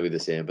never going to be the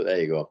same, but there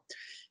you go.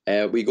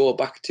 We go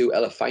back to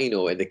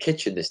Elefino in the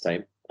kitchen this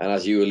time. And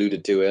as you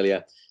alluded to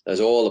earlier, there's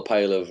all a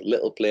pile of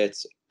little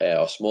plates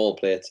or small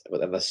plates,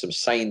 but then there's some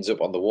signs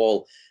up on the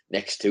wall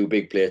next to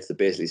big plates that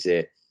basically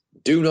say,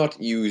 do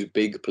not use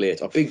big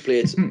plates, or big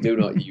plates do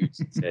not use,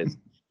 it says,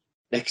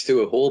 next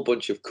to a whole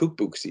bunch of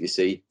cookbooks that you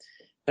see.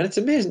 And it's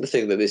amazing to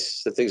think that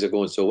that things are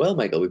going so well,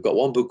 Michael. We've got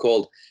one book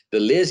called The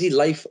Lazy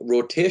Life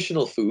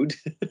Rotational Food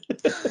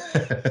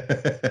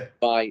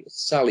by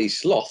Sally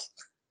Sloth.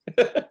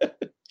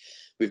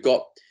 We've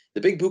got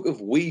the big book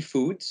of Wee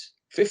Foods,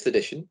 5th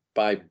edition,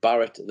 by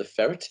Barrett the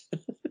Ferret.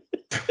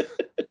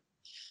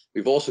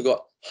 We've also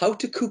got How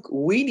to Cook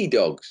Weenie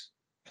Dogs.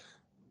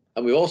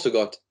 And we've also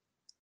got,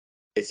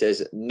 it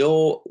says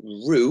no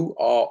Roo,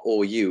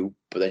 R-O-U,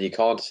 but then you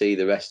can't see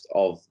the rest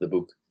of the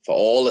book for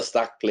all the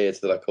stacked plates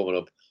that are coming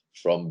up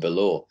from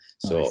below.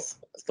 So nice.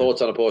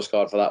 Thoughts on a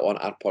postcard for that one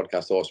at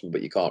Podcast Horseman,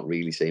 but you can't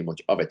really see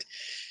much of it.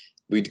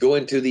 We'd go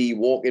into the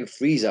walk-in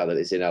freezer that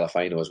is in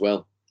Elefino as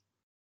well,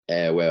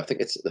 where I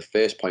think it's the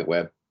first point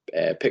where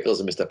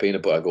Pickles and Mr.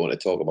 Peanut Butter are going to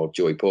talk about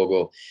Joey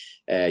Pogo.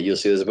 You'll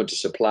see there's a bunch of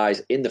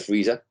supplies in the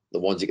freezer, the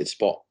ones you could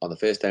spot on the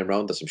first time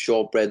round. There's some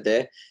shortbread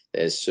there.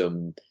 There's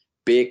some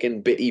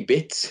bacon bitty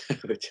bits,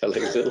 which are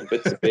like little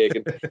bits of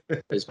bacon.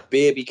 There's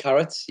baby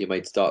carrots. You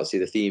might start to see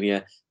the theme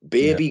here.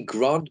 Baby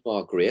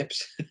grandma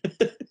grapes.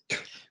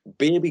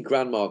 Baby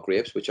grandma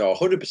grapes, which are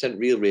 100%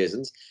 real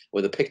raisins,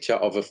 with a picture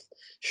of a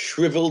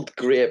shriveled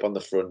grape on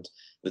the front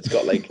that's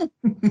got like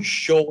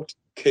short,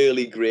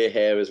 curly grey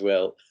hair as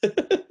well.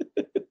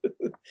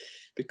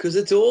 Because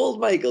it's old,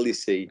 Michael, you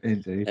see.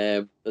 Indeed.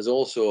 There's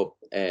also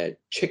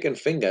chicken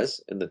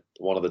fingers in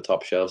one of the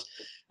top shelves.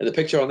 And the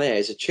picture on there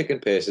is a chicken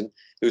person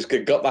who's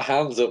got the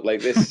hands up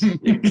like this.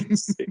 You can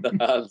see the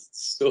hands.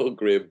 It's so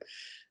grim.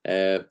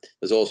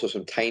 There's also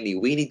some tiny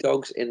weenie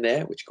dogs in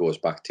there, which goes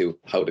back to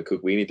How to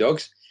Cook Weenie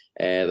Dogs.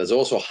 There's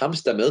also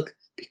hamster milk,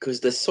 because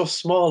they're so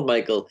small,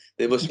 Michael.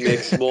 They must make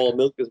small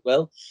milk as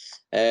well.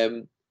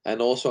 And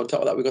also on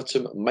top of that, we've got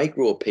some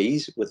micro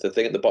peas with the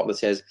thing at the bottom that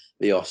says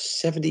they are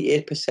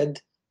 78%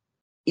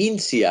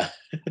 Incia.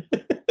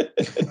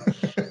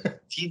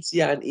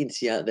 Tincia and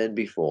Incia than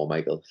before,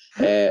 Michael.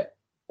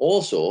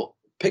 Also,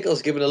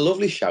 Pickle's given a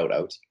lovely shout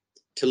out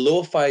to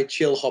Lo-Fi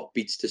Chill Hop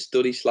Beats to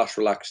study /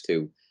 relax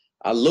to.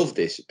 I love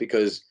this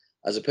because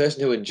as a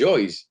person who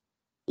enjoys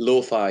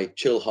Lo-Fi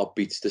Chill Hop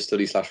Beats to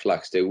study /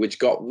 relax to, which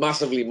got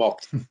massively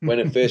mocked when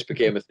it first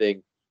became a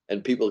thing,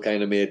 and people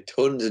kind of made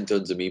tons and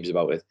tons of memes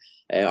about it.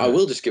 I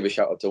will just give a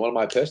shout out to one of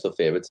my personal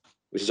favorites,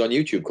 which is on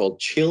YouTube, called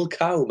Chill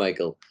Cow,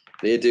 Michael.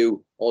 They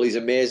do all these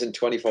amazing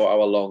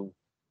 24-hour long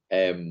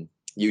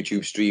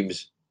YouTube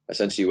streams,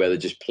 essentially where they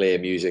just play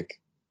music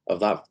of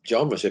that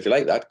genre. So if you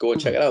like that, go and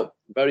check it out.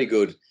 Very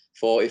good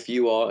for if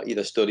you are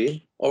either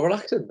studying or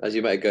relaxing, as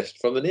you might have guessed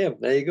from the name.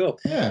 There you go.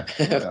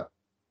 Yeah.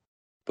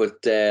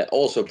 But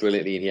also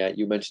brilliantly in here,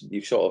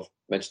 you sort of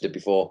mentioned it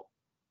before,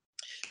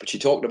 but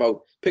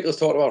Pickles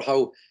talked about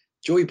how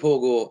Joey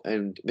Pogo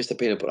and Mr.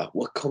 Peanut Butter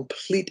were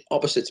complete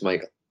opposites,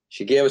 Michael.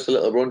 She gave us a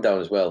little rundown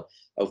as well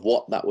of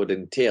what that would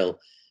entail.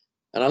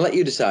 And I'll let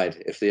you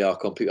decide if they are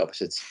complete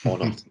opposites or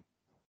not.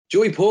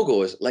 Joey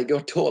Pogo is like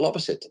your total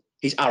opposite.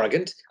 He's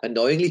arrogant,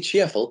 annoyingly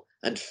cheerful,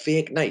 and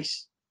fake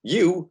nice.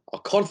 You are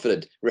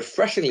confident,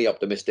 refreshingly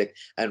optimistic,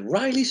 and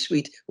wryly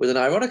sweet with an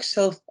ironic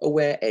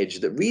self-aware edge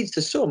that reads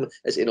to some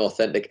as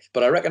inauthentic,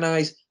 but I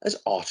recognise as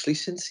archly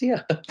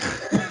sincere.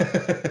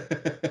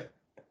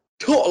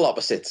 Total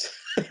opposites.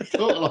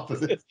 Total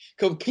opposites.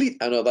 Complete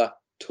and utter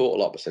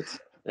total opposites.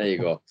 There you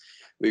go.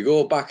 We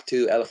go back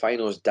to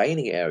Elefino's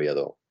dining area,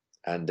 though.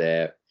 And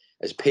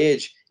as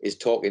Paige is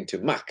talking to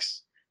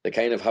Max, they're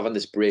kind of having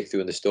this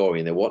breakthrough in the story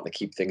and they want to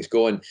keep things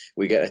going.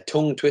 We get a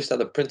tongue twister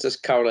that Princess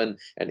Carolyn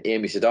and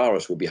Amy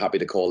Sedaris will be happy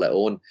to call their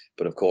own.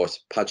 But of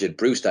course, Paget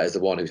Brewster is the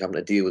one who's having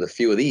to deal with a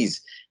few of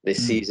these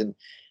this season.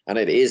 And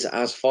it is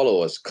as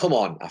follows. Come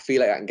on, I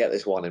feel like I can get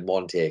this one in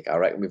one take. I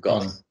reckon we've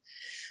got...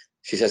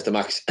 She says to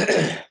Max,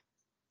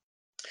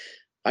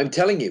 I'm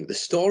telling you, the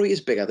story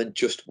is bigger than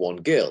just one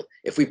girl.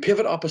 If we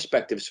pivot our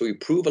perspective so we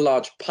prove a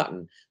large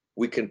pattern,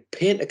 we can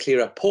paint a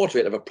clearer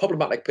portrait of a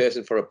problematic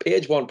person for a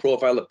page one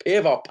profile to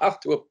pave our path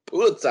to a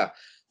Pulitzer.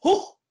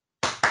 Oh!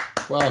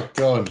 Well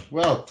done.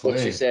 Well played.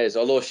 What she says,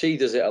 although she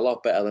does it a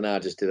lot better than I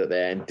just did it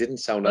there and didn't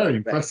sound very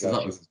impressive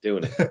that she was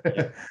doing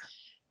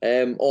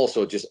it.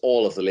 Also, just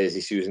all of the Lazy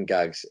Susan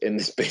gags in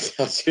this bit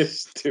are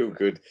just too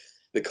good.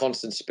 The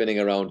constant spinning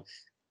around.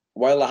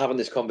 While they're having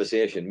this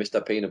conversation,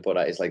 Mr. Peanut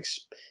Butter is like,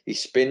 he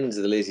spins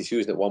the Lazy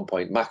Susan at one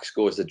point. Max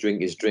goes to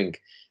drink his drink,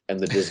 and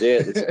the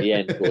dessert that's at the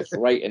end goes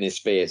right in his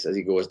face as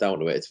he goes down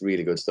to it. It's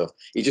really good stuff.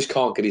 He just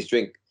can't get his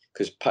drink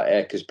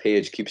because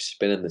Paige keeps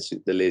spinning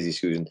the Lazy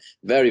Susan.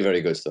 Very,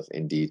 very good stuff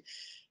indeed.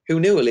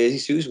 Who knew a Lazy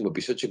Susan would be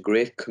such a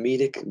great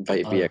comedic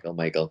vehicle,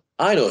 Michael?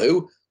 I know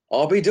who.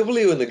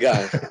 RBW and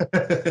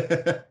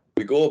the gang.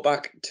 We go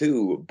back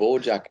to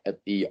Bojack at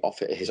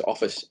his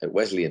office at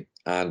Wesleyan,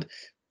 and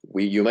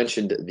you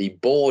mentioned the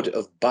board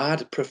of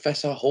bad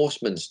Professor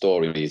Horseman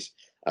stories,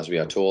 as we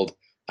are told,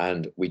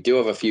 and we do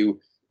have a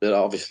few that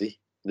are obviously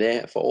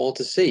there for all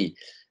to see.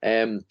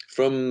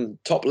 From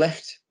top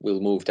left,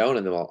 we'll move down,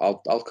 and then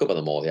I'll cover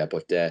them all here.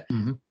 But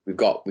we've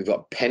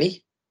got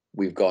Penny,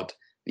 we've got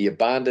the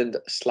abandoned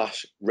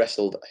 /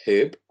 wrestled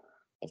Herb,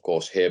 of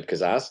course, Herb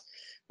Kazaz.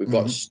 We've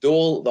got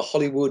Stole the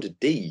Hollywood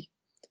D.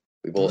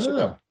 We've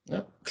also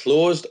got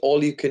Closed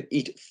All You Can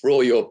Eat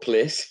Froyo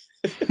Place.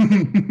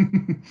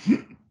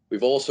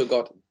 We've also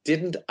got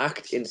Didn't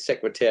Act in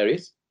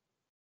Secretariat.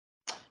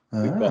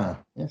 We've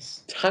got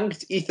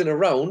Tanked Ethan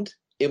Around,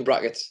 in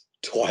brackets,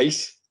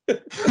 twice.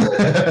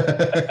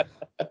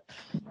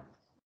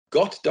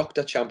 Got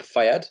Dr. Champ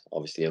Fired,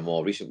 obviously a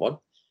more recent one.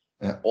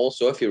 Yeah.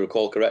 Also, if you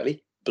recall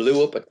correctly,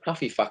 blew up a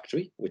taffy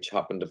factory, which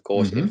happened, of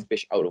course, in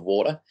Fish Out of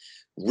Water.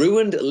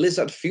 Ruined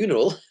Lizard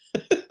Funeral.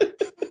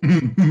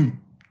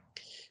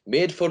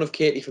 Made fun of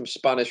Katie from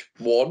Spanish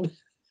 1.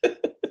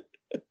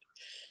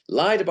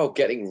 Lied about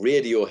getting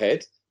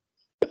Radiohead.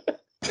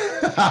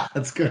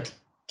 That's good.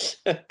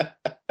 I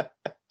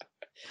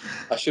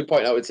should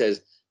point out it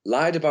says,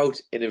 lied about,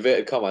 in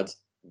inverted commas,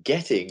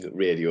 getting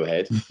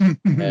Radiohead.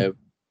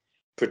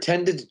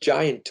 Pretended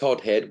giant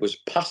Todd head was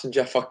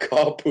passenger for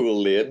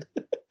Carpool Lane.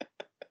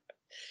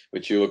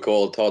 Which you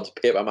recall Todd's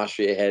paper mache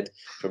head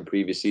from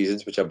previous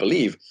seasons, which I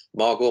believe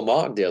Margot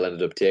Martindale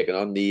ended up taking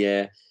on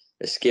the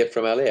Escape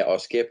from LA, or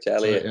Escape to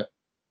LA,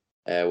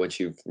 when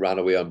she ran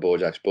away on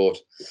Bojack's boat.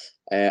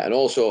 And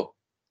also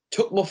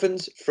took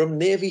muffins from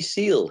Navy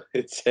SEAL,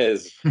 it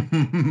says.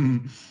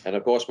 And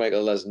of course,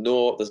 Michael, there's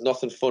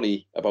nothing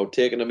funny about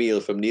taking a meal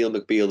from Neil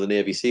McBeal, the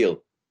Navy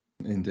SEAL.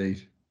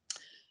 Indeed.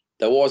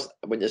 There was,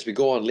 as we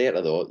go on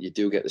later, though, you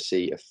do get to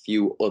see a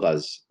few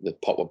others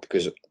that pop up,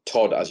 because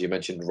Todd, as you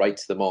mentioned,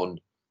 writes them on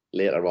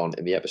later on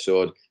in the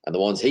episode. And the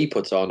ones he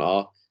puts on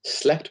are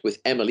Slept with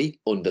Emily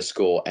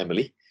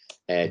 _Emily,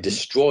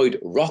 Destroyed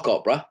Rock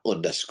Opera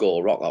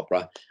 _Rock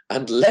Opera,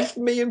 and Left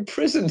Me in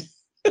Prison.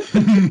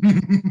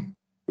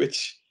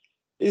 Which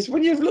is,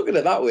 when you're looking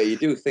at it that way, you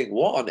do think,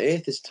 what on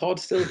earth is Todd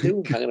still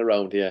doing hanging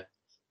around here?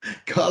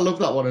 God, I love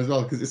that one as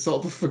well, because it's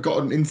sort of a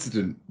forgotten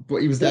incident,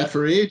 but he was there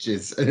for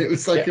ages, and it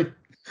was like it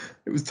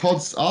was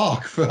Todd's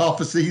arc for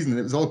half a season, and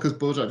it was all because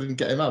Bojack didn't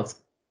get him out.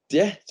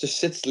 Yeah,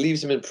 just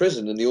leaves him in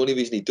prison, and the only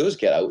reason he does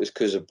get out is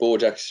because of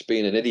Bojack's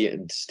being an idiot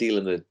and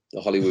stealing the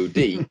Hollywood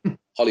D,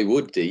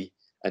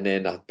 and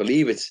then I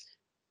believe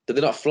did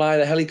they not fly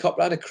the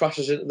helicopter and it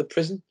crashes into the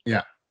prison?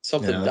 Yeah.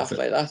 Something daft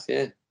like that,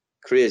 yeah.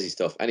 Crazy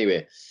stuff.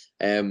 Anyway,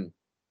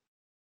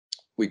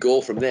 we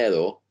go from there,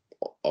 though,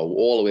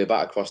 all the way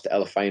back across to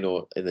El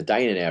Fino in the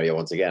dining area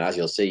once again. As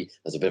you'll see,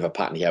 there's a bit of a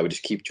pattern here. We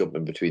just keep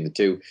jumping between the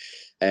two.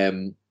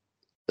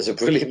 There's a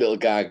brilliant little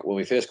gag when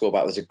we first go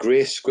back. There's a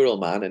grey squirrel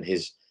man and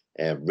his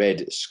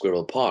red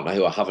squirrel partner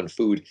who are having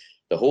food.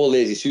 The whole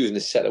Lazy Susan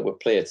is set up with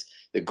plates.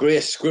 The grey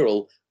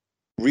squirrel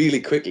really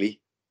quickly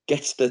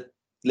gets the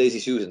Lazy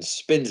Susan,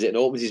 spins it and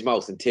opens his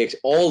mouth and takes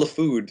all the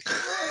food,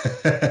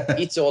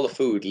 eats all the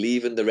food,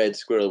 leaving the red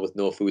squirrel with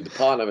no food. The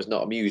partner is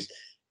not amused.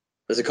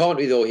 There's a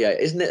commentary though here.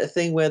 Isn't it a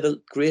thing where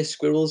the grey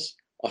squirrels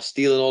are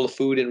stealing all the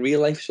food in real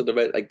life? So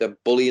they're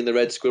bullying the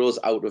red squirrels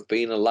out of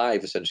being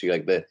alive, essentially.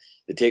 Like they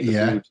take the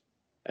food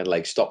and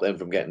like stop them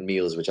from getting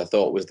meals, which I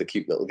thought was the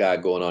cute little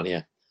gag going on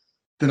here.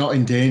 They're not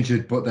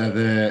endangered, but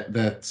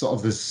they're sort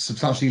of, there's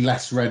substantially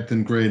less red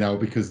than grey now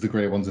because the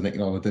grey ones are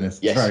nicking all the dinner. It's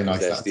very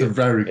nice. It's a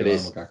very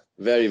good gag.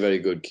 Very, very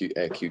good,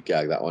 cute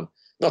gag, that one.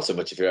 Not so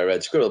much if you're a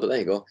red squirrel, but there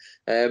you go.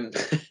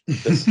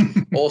 There's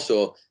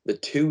also the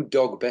two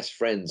dog best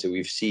friends who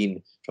we've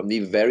seen from the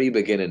very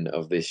beginning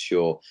of this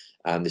show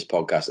and this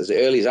podcast. As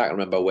early as I can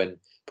remember, when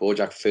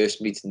Bojack first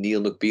meets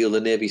Neil McBeal,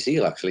 the Navy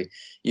SEAL, actually.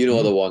 You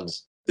know the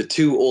ones. The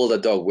two older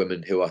dog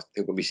women who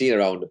can be seen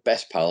around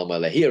best pal, and while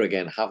they're here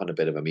again having a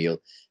bit of a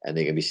meal, and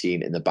they can be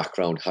seen in the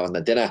background having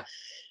their dinner.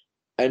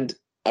 And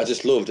I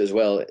just loved as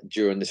well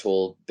during this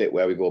whole bit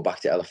where we go back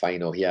to El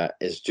Fino here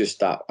is just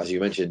that, as you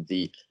mentioned,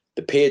 the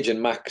Paige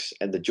and Max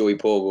and the Joey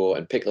Pogo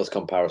and Pickles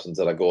comparisons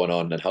that are going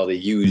on, and how they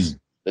use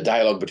the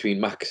dialogue between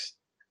Max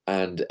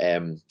and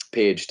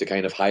Paige to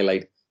kind of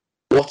highlight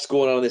what's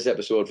going on in this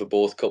episode for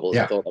both couples.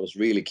 I thought that was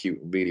really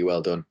cute and really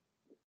well done,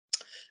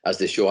 as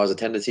this show has a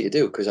tendency to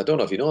do. Because I don't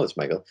know if you know this,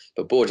 Michael,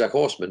 but BoJack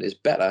Horseman is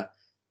better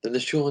than the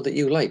show that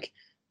you like.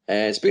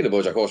 Speaking of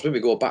BoJack Horseman, we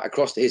go back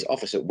across to his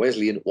office at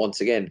Wesleyan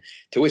once again,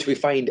 to which we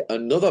find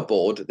another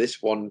board,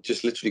 this one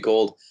just literally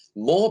called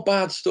More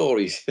Bad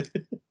Stories.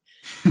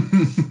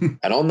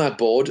 And on that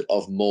board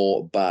of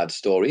More Bad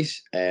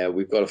Stories,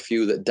 we've got a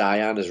few that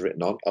Diane has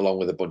written on, along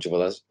with a bunch of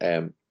others.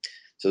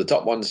 So the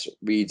top ones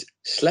reads,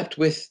 slept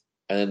with,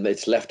 and then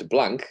it's left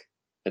blank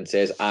and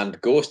says, and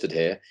ghosted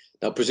here.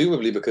 Now,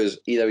 presumably because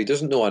either he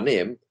doesn't know her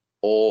name,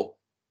 or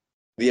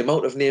the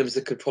amount of names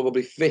that could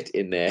probably fit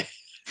in there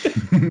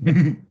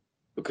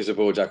because of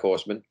BoJack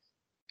Horseman.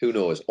 Who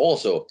knows?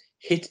 Also,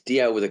 hit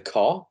Dia with a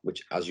car,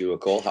 which, as you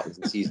recall, happens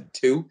in season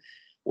 2,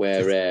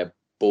 where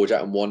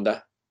BoJack and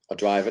Wanda are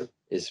driving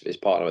his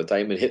partner at the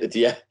time and hit the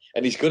Dia.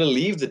 And he's going to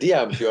leave the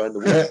Dia, I'm sure, in the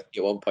woods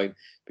at one point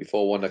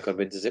before Wanda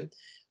convinces him.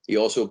 He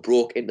also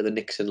broke into the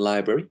Nixon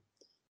Library.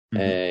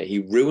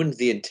 He ruined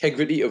the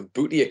integrity of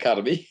Booty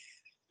Academy.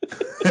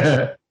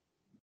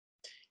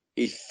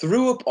 He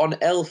threw up on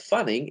Elle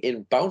Fanning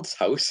in Bounce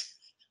House.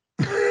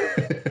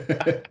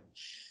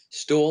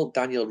 Stole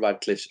Daniel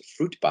Radcliffe's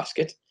fruit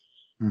basket.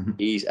 Mm-hmm.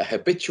 He's a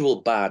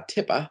habitual bad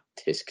tipper.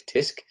 Tisk,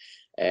 tisk.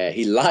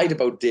 He lied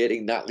about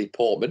dating Natalie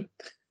Portman.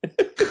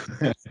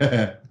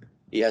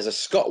 He has a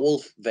Scott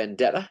Wolf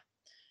vendetta.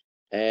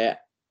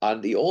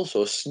 And he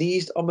also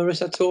sneezed on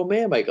Marissa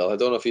Tomei, Michael. I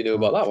don't know if you knew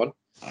about that one.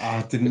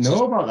 I didn't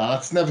know about that.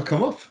 That's never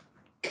come up.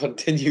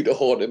 Continue to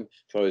haunt him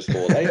for his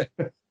whole life.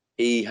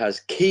 He has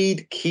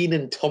keyed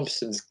Kenan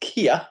Thompson's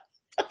Kia.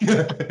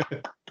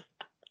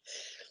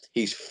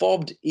 He's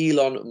fobbed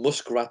Elon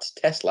Muskrat's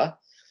Tesla.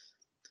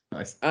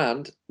 Nice.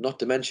 And not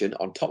to mention,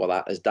 on top of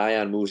that, as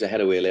Diane moves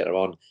ahead away later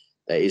on,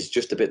 there is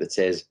just a bit that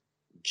says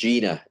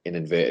Gina in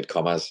inverted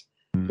commas,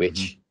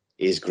 which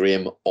is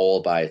grim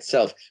all by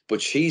itself.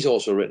 But she's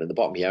also written at the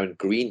bottom here in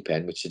green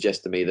pen, which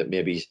suggests to me that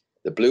maybe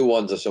the blue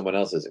ones are someone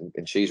else's.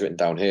 And she's written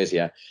down hers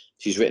here.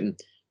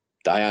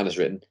 Diane has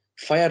written,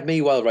 fired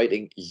me while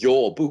writing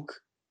your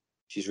book.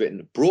 She's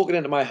written, broken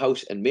into my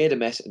house and made a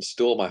mess and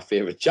stole my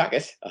favourite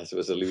jacket, as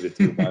was alluded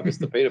to by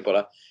Mr. Peanut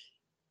Butter.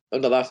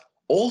 Under that,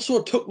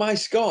 also took my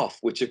scarf,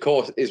 which of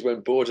course is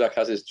when Bojack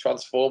has his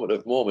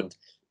transformative moment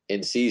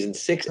in season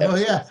 6,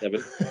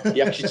 episode 7.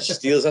 He actually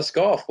steals a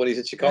scarf when he's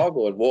in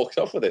Chicago and walks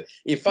off with it.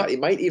 In fact, he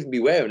might even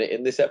be wearing it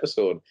in this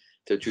episode,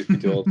 to truth be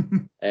told.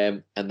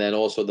 And then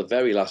also the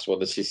very last one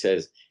that she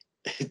says,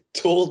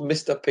 told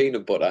Mr.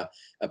 Peanut Butter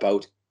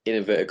about, in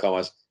inverted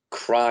commas,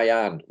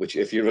 Cryan, which,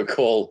 if you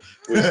recall,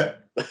 was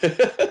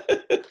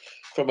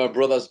from her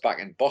brothers back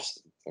in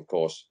Boston, of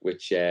course,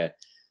 which,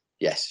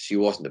 yes, she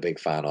wasn't a big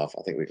fan of.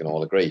 I think we can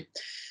all agree.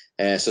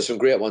 So some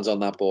great ones on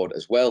that board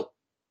as well.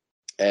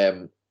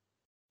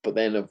 But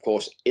then, of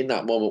course, in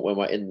that moment when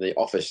we're in the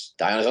office,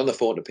 Diana's on the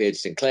phone to Paige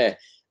Sinclair,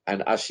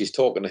 and as she's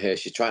talking to her,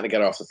 she's trying to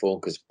get her off the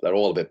phone because they're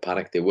all a bit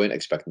panicked. They weren't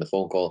expecting the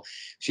phone call.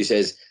 She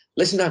says,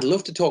 listen, I'd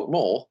love to talk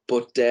more,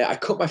 but I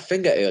cut my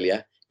finger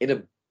earlier in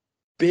a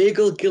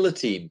bagel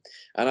guillotine,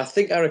 and I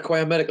think I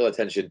require medical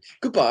attention.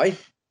 Goodbye,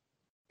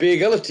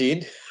 bagel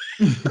guillotine.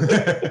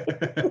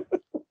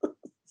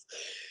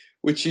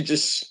 Which she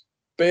just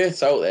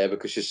spurts out there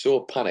because she's so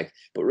panicked.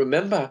 But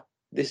remember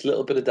this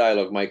little bit of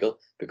dialogue, Michael,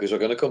 because we're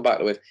going to come back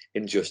to it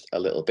in just a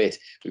little bit.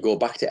 We go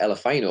back to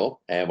Elefino,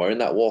 and we're in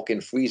that walk-in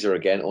freezer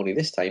again, only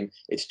this time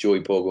it's Joey,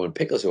 Pogo and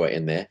Pickles who are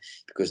in there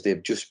because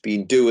they've just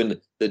been doing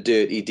the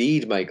dirty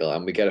deed, Michael,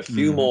 and we get a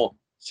few more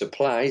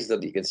supplies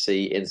that you can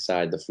see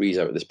inside the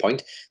freezer at this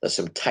point. There's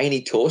some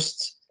tiny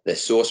toasts. They're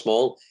so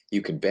small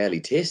you can barely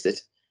taste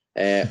it.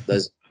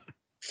 There's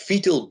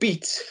fetal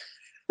beets.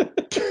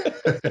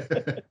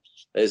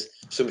 There's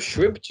some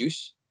shrimp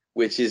juice,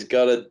 which has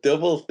got a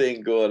double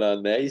thing going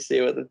on there. You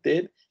see what they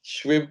did?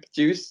 Shrimp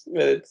juice.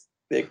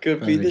 It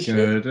could be the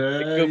shrimp.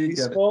 It could be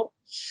small.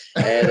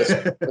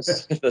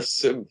 There's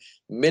some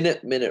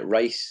minute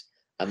rice,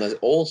 and there's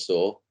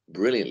also,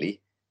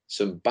 brilliantly,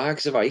 some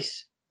bags of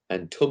ice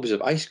and tubs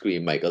of ice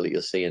cream, Michael, that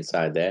you'll see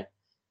inside there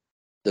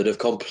that have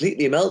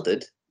completely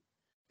melted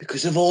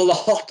because of all the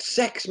hot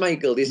sex,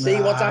 Michael. Do you see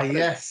what's happening?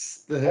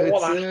 Yes, all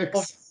that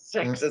hot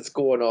sex that's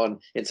going on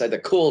inside the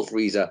cold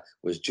freezer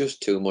was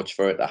just too much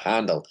for it to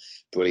handle.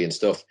 Brilliant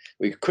stuff.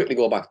 We quickly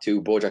go back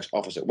to Bojack's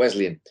office at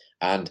Wesleyan,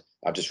 and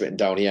I've just written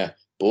down here,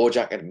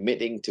 Bojack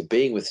admitting to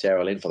being with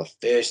Sarah Lynn for the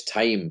first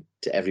time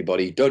to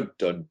everybody. Dun,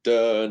 dun,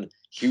 dun.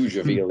 Huge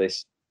reveal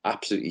this.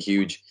 Absolutely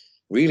huge.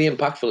 Really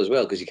impactful as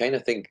well, because you kind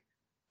of think,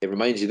 it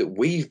reminds you that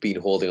we've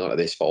been holding on to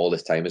this for all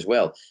this time as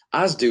well.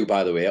 As do,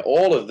 by the way,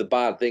 all of the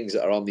bad things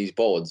that are on these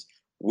boards.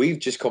 We've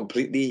just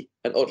completely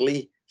and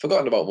utterly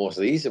forgotten about most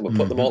of these, and we've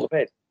put them all to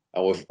bed.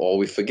 And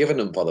we've forgiven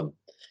them for them.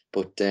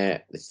 But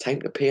it's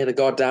time to pay the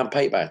goddamn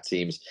paper, it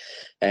seems.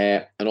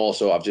 And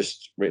also, I've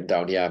just written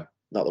down here,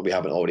 not that we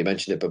haven't already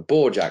mentioned it, but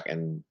Bojack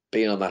and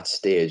being on that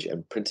stage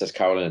and Princess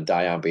Carolyn and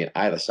Diane being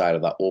either side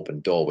of that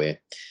open doorway.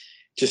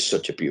 Just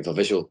such a beautiful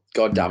visual.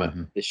 God damn it,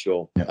 this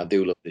show. Yep. I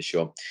do love this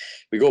show.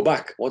 We go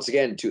back once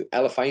again to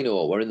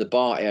Elefino. We're in the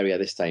bar area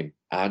this time.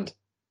 And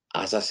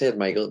as I said,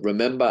 Michael,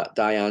 remember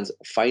Diane's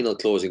final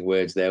closing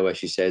words there where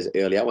she says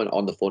earlier, I went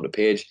on the phone to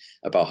Paige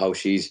about how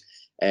she's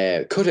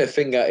cut her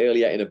finger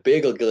earlier in a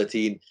bagel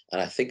guillotine,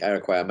 and I think I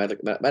require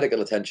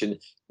medical attention.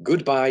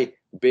 Goodbye,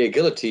 bagel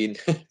guillotine.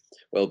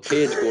 Well,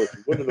 Paige goes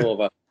running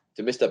over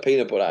to Mr.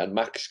 Peanut Butter and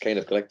Max kind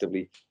of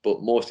collectively,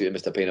 but mostly to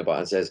Mr. Peanut Butter,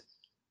 and says,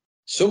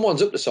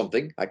 someone's up to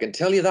something, I can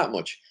tell you that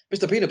much.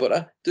 Mr. Peanut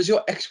Butter, does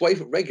your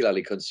ex-wife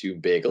regularly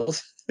consume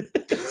bagels?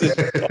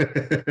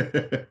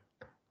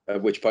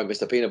 At which point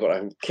Mr. Peanut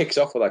Butter kicks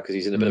off with that because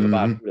he's in a bit of a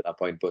bad mood at that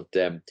point. But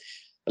a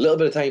little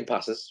bit of time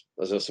passes.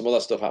 There's some other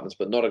stuff happens,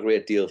 but not a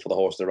great deal for the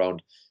horsing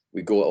around.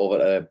 We go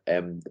over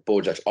to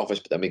Bojack's office,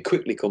 but then we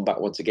quickly come back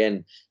once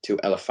again to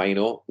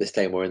Elefino. This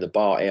time we're in the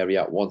bar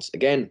area once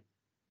again.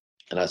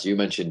 And as you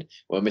mentioned,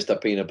 when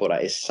Mr. Peanut Butter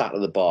is sat at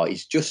the bar,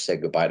 he's just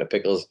said goodbye to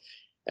Pickles.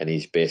 And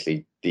he's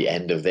basically the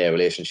end of their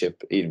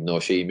relationship, even though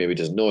she maybe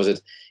doesn't know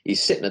it.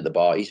 He's sitting at the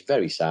bar. He's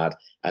very sad.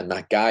 And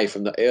that guy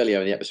from the earlier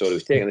in the episode who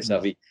was taking the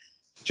selfie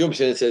jumps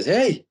in and says,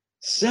 hey,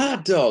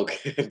 sad dog,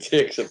 and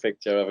takes a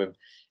picture of him.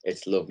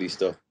 It's lovely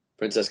stuff.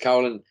 Princess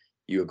Carolyn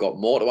You've got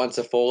more to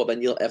answer for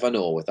than you'll ever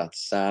know with that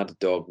sad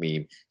dog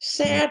meme.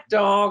 Sad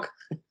dog!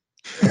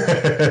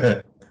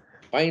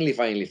 Finally,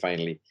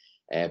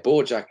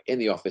 Bojack in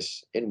the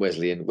office in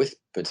Wesleyan with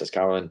Princess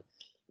Carolyn.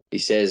 He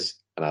says,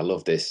 and I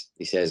love this,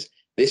 he says,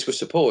 this was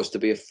supposed to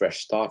be a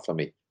fresh start for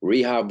me.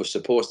 Rehab was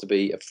supposed to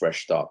be a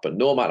fresh start. But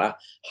no matter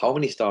how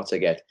many starts I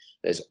get,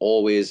 there's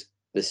always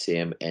the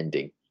same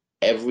ending.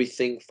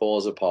 Everything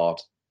falls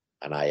apart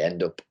and I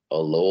end up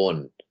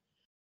alone.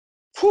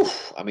 Whew,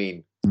 I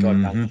mean, God,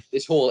 man,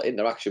 this whole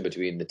interaction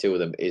between the two of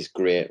them is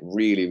great.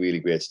 Really, really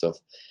great stuff.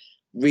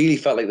 Really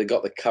felt like they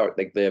got the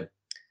character,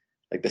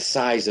 like the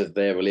size of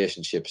their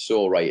relationship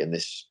so right in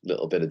this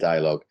little bit of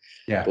dialogue.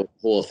 Yeah. But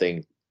the whole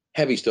thing,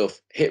 heavy stuff,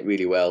 hit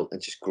really well,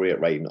 and just great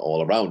writing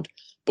all around.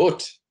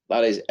 But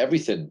that is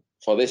everything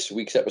for this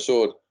week's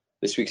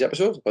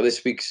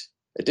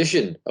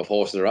edition of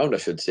Horsing Around, I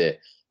should say.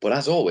 But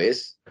as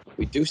always,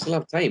 we do still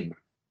have time.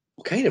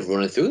 We're kind of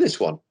running through this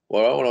one.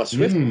 We're on our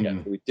swift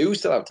again. We do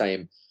still have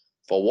time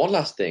for one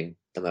last thing,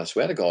 and I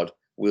swear to God,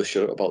 we'll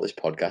shut up about this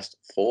podcast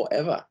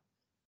forever.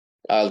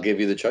 I'll give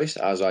you the choice,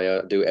 as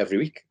I do every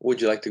week. Would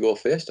you like to go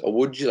first, or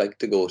would you like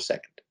to go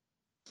second?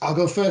 I'll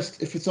go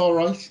first, if it's all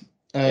right.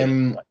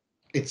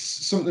 It's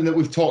something that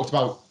we've talked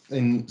about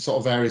in sort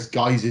of various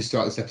guises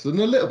throughout this episode,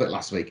 and a little bit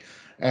last week.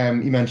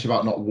 You mentioned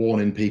about not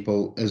warning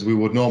people as we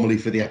would normally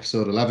for the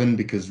episode 11,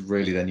 because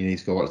really then you need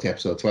to go watch the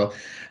episode 12.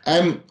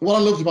 What I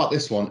loved about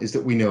this one is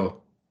that we know,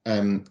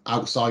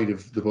 outside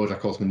of the BoJack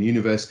Horseman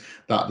universe,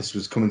 that this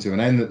was coming to an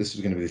end, that this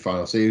was going to be the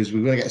final series.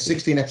 We're going to get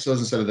 16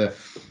 episodes instead of the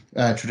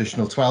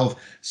traditional 12.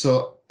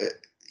 So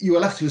you were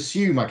left to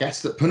assume, I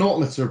guess, that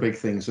penultimates are a big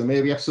thing. So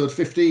maybe episode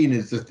 15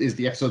 is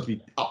the episode to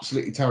be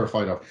absolutely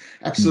terrified of.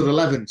 Episode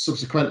 11,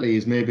 subsequently,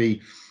 is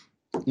maybe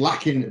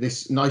lacking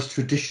this nice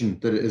tradition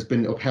that it has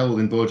been upheld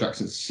in BoJack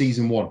since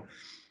season 1.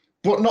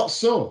 But not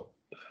so.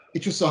 It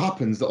just so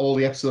happens that all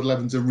the episode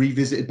 11s are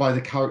revisited by the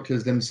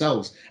characters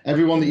themselves.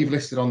 Everyone that you've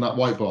listed on that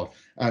whiteboard,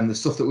 and the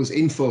stuff that was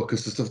in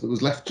focus, the stuff that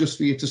was left just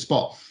for you to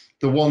spot,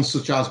 the ones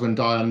such as when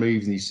Diane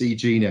moves and you see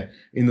Gina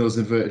in those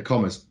inverted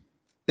commas,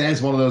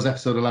 there's one of those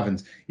episode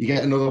 11s. You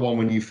get another one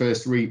when you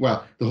first the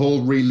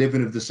whole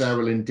reliving of the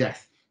Sarah Lynn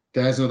death.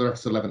 There's another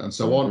episode 11, and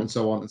so on, and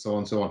so on, and so on,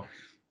 and so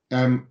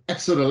on.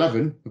 Episode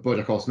 11 of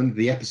BoJack Horseman,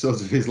 the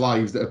episodes of his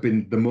lives that have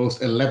been the most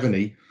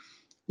 11-y,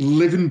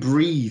 live and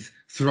breathe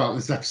throughout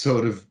this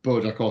episode of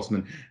BoJack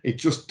Horseman. It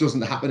just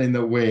doesn't happen in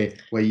the way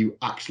where you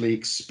actually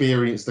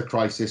experience the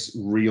crisis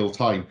real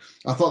time.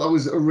 I thought that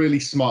was a really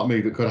smart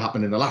move. It could have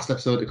happened in the last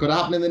episode. It could have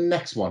happened in the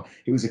next one.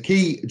 It was a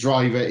key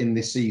driver in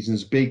this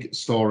season's big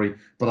story,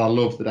 but I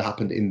love that it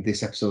happened in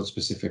this episode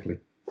specifically.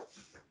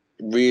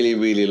 Really,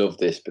 really love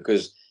this,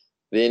 because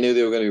they knew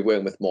they were going to be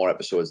working with more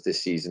episodes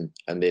this season,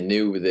 and they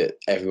knew that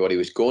everybody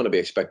was going to be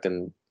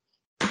expecting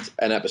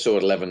an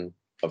episode 11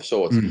 of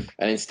sorts.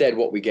 And instead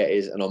what we get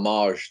is an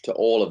homage to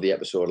all of the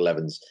episode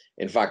 11s.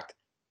 In fact,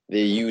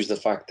 they use the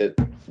fact that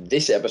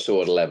this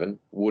episode 11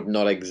 would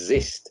not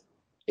exist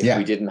if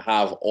we didn't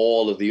have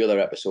all of the other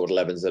episode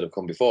 11s that have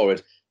come before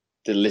it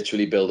to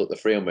literally build up the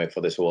framework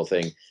for this whole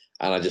thing.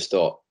 And I just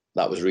thought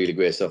that was really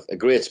great stuff. A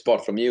great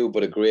spot from you,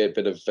 but a great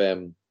bit of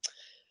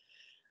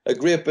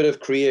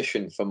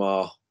creation from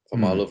our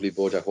lovely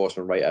BoJack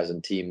Horseman writers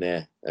and team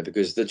there,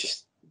 because they're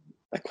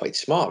quite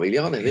smart, really,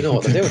 aren't they? They know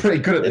what they're doing. Pretty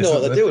good at this. They know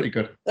what they're doing.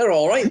 Pretty good. They're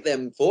all right,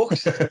 them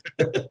folks.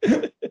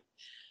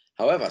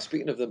 However,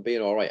 speaking of them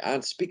being all right,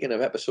 and speaking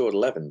of episode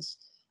 11s,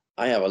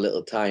 I have a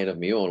little tie-in of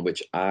my own,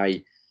 which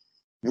I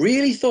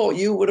really thought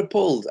you would have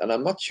pulled, and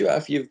I'm not sure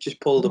if you've just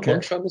pulled a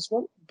punch on this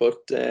one, but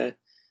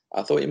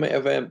I thought you might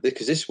have,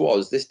 because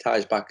this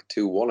ties back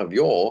to one of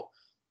your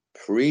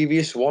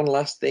previous one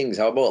last things.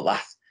 How about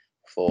that?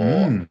 For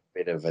a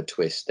bit of a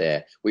twist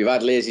there. We've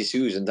had Lazy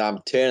Susan. I'm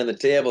turning the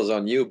tables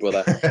on you,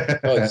 brother.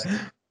 There's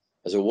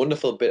a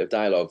wonderful bit of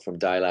dialogue from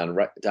Diane,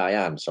 right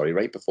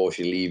before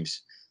she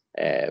leaves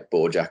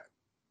BoJack,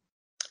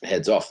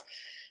 heads off.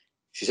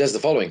 She says the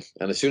following,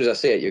 and as soon as I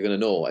say it, you're going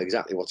to know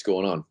exactly what's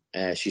going on.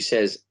 She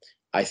says,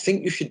 I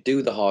think you should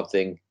do the hard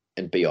thing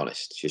and be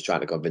honest. She's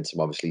trying to convince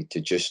him, obviously,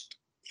 to just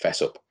fess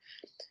up.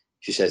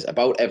 She says,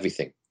 about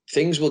everything.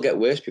 Things will get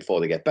worse before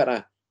they get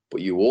better,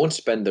 but you won't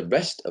spend the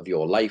rest of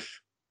your life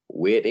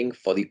waiting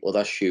for the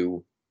other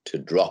shoe to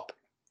drop,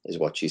 is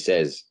what she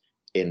says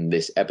in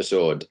this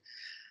episode.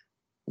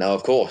 Now,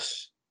 of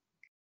course,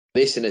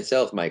 this in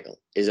itself, Michael,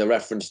 is a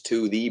reference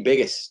to the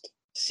biggest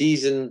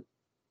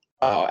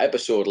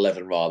episode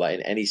 11, rather,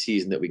 in any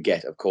season that we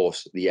get. Of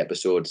course, the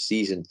episode,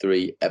 season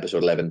 3,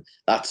 episode 11,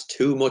 That's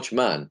Too Much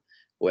Man,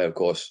 where, of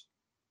course,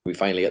 we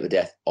finally get the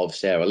death of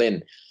Sarah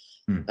Lynn.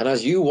 And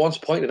as you once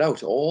pointed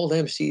out all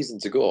them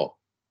seasons ago,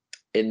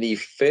 in the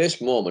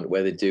first moment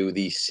where they do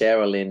the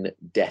Sarah Lynn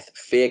death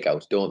fake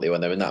out, don't they,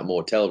 when they're in that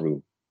motel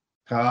room?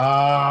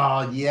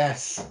 Ah,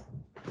 yes.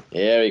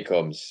 Here he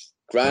comes.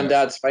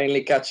 Granddad's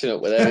finally catching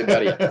up with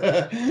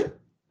everybody.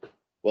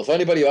 Well, for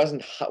anybody who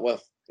hasn't,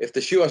 if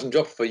the shoe hasn't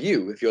dropped for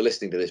you, if you're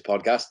listening to this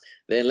podcast,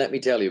 then let me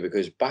tell you,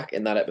 because back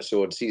in that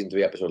episode, season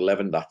 3, episode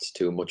 11, That's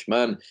Too Much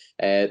Man,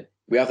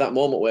 we have that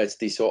moment where it's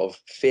the sort of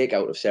fake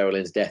out of Sarah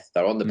Lynn's death.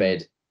 They're on the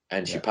bed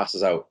and she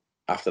passes out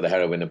after the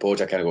heroin, and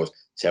Bojack kind of goes,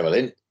 Sarah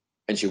Lynn,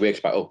 and she wakes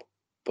back up.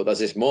 But there's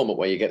this moment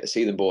where you get to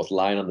see them both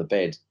lying on the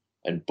bed,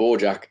 and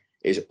Bojack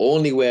is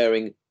only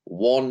wearing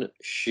one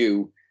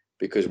shoe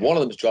because one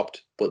of them's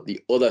dropped, but the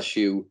other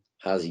shoe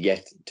has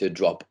yet to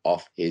drop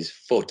off his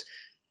foot.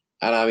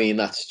 And I mean,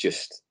 it's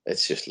just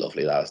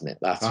lovely, that, isn't it?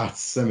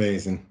 That's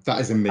amazing.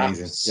 That is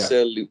amazing.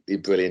 Absolutely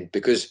brilliant,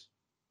 because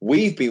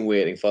we've been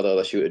waiting for the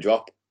other shoe to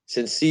drop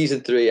since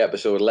season 3,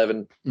 episode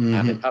 11,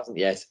 and it hasn't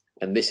yet.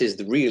 And this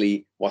is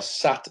really was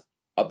sat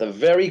at the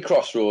very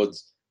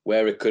crossroads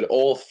where it could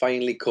all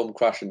finally come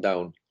crashing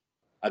down.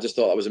 I just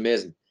thought that was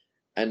amazing.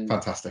 And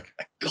fantastic.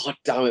 God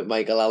damn it,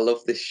 Michael! I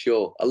love this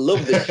show. I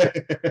love this show.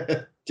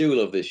 Do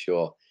love this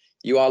show.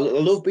 I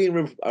love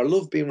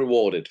being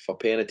rewarded for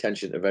paying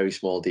attention to very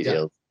small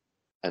details,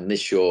 and this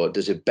show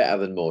does it better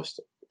than most.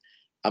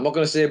 I'm not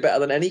going to say better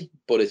than any,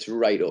 but it's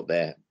right up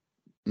there.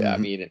 I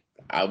mean,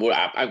 I'm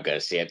going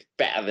to say it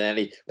better than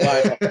any.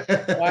 Why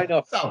not? Why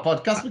not? It's our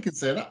podcast. We can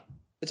say that.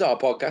 It's our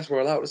podcast. We're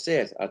allowed to say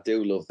it. I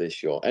do love this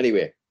show.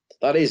 Anyway,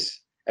 that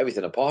is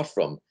everything apart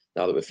from,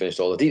 now that we've finished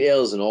all the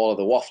details and all of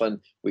the waffling,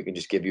 we can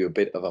just give you a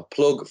bit of a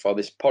plug for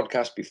this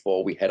podcast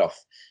before we head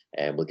off.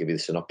 And we'll give you the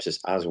synopsis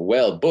as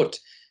well. But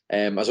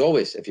as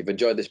always, if you've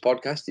enjoyed this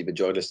podcast, you've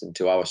enjoyed listening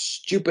to our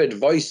stupid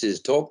voices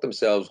talk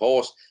themselves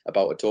hoarse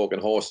about a talking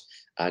horse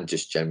and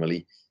just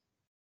generally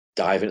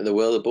dive into the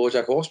world of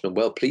BoJack Horseman,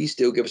 well, please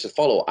do give us a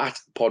follow at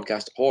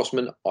Podcast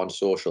Horseman on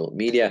social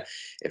media.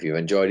 If you've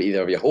enjoyed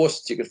either of your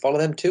hosts, you can follow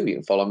them too. You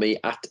can follow me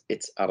at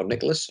It's Adam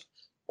Nicholas,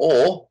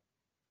 or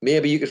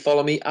maybe you could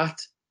follow me at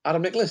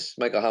Adam Nicholas,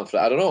 Michael Hamflett.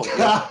 I don't know.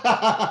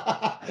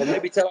 Or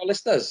maybe tell our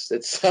listeners.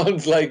 It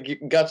sounds like you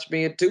can catch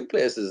me at 2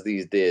 places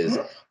these days.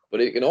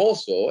 But you can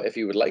also, if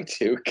you would like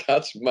to,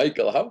 catch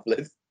Michael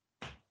Hamflett.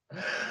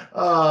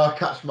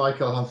 Catch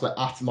Michael Hamflett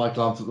at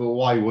Michael Hamflett. Well,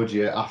 why would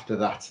you after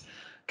that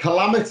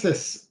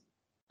calamitous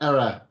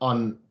error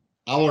on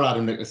our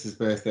Adam Nicholas's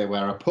birthday,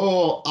 where a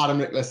poor Adam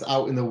Nicholas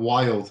out in the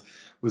wild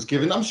was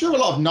given, I'm sure, a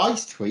lot of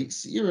nice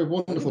tweets. You're a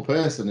wonderful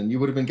person and you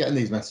would have been getting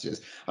these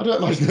messages. I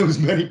don't imagine there was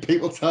many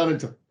people turning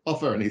to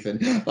offer anything,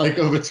 like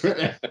over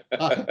Twitter.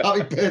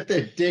 Happy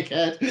birthday,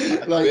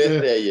 dickhead. Like,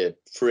 birthday, you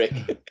prick.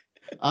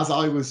 As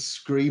I was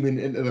screaming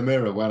into the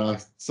mirror when I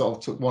sort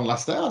of took one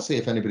last day, I'll see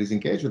if anybody's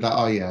engaged with that.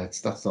 Oh yeah,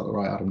 that's not the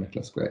right Adam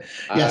Nicholas. Great.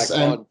 Yes,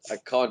 I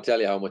can't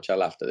tell you how much I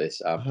laughed at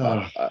this.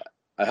 I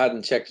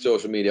hadn't checked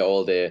social media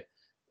all day,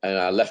 and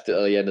I left it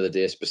at the end of the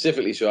day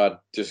specifically so I'd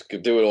just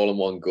do it all in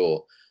one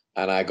go.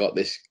 And I got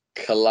this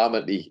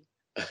calamitous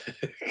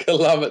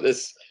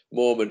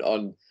moment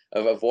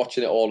of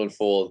watching it all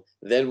unfold,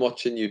 then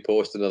watching you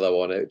post another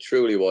one. It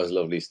truly was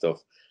lovely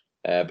stuff.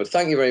 But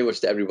thank you very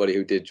much to everybody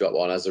who did drop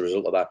on as a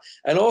result of that.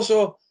 And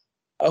also,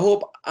 I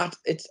hope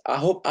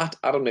at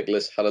Adam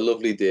Nicholas had a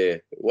lovely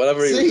day.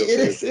 Whatever he was up to.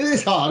 It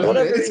is hard.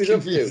 Whatever he was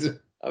up to.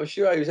 I'm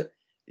sure he was.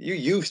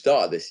 You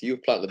started this. You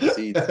planted the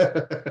seeds.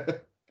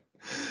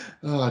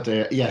 Oh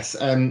dear. Yes.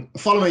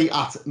 Follow me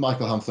at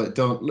Michael Hamflett.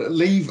 Don't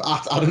leave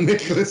at Adam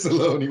Nicholas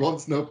alone. He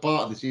wants no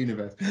part of this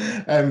universe.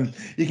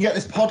 You can get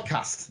this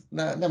podcast.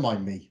 No, never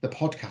mind me. The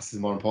podcast is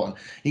more important.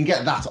 You can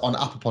get that on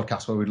Apple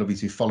Podcasts, where we'd love you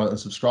to follow and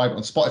subscribe.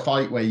 On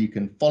Spotify, where you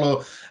can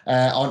follow.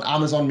 On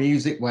Amazon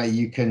Music, where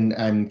you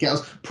can get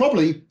us.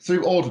 Probably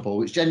through Audible,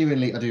 which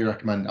genuinely I do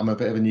recommend. I'm a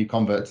bit of a new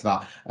convert to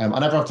that. I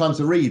never have time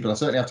to read, but I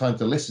certainly have time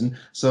to listen.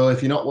 So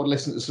if you're not want to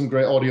listen to some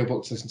great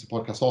audiobooks, listen to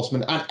Podcast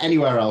Horseman, and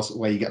anywhere else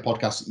where you get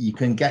podcasts, you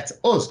can get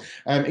us,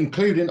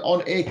 including on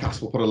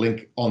Acast. We'll put a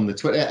link on the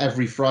Twitter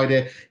every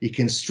Friday. You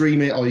can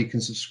stream it, or you can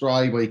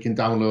subscribe, or you can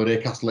download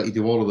Acast. Let you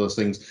do all of those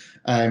things.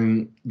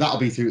 That'll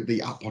be through the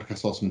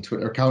Podcast Horseman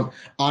Twitter account,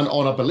 and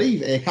on, I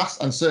believe, Acast,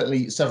 and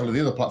certainly several of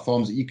the other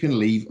platforms, you can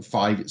leave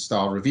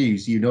 5-star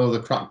reviews. You know the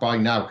crack by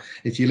now.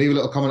 If you leave a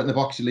little comment in the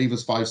box, you leave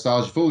us 5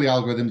 stars, you fool the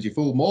algorithms, you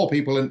fool more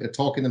people into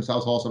talking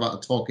themselves hoarse about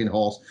a talking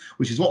horse,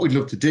 which is what we'd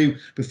love to do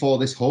before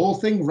this whole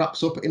thing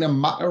wraps up in a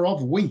matter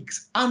of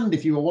weeks. And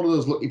if you are one of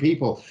those lucky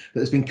people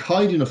that has been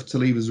kind enough to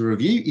leave us a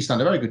review, you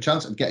stand a very good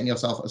chance of getting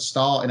yourself a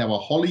star in our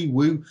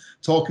Hollywood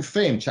Talk of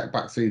Fame. Check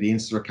back through the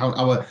Insta account,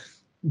 our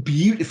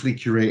beautifully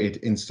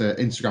curated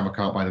Instagram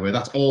account, by the way.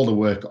 That's all the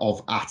work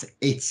of at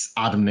It's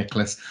Adam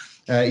Nicholas.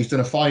 He's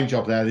done a fine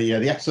job there.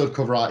 The episode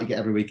cover art you get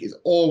every week is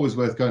always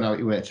worth going out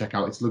your way to check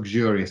out. It's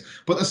luxurious.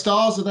 But the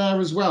stars are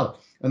there as well.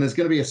 And there's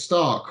going to be a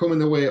star coming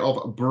the way of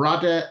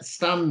Brader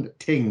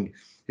Standting,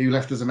 who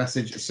left us a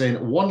message saying,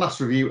 one last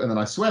review, and then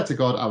I swear to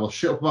God, I will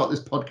shut up about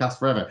this podcast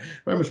forever.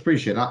 Very much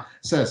appreciate that.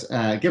 Says,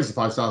 gives us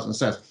 5 stars and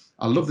says,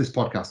 I love this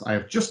podcast. I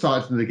have just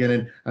started from the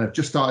beginning and I've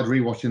just started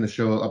rewatching the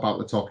show about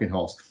the talking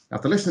horse.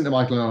 After listening to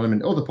Michael and Adam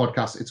and other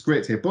podcasts, it's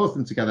great to hear both of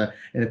them together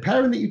in a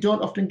pairing that you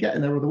don't often get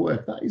in their other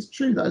work. That is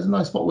true. That is a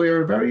nice spot.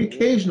 We're a very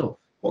occasional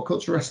What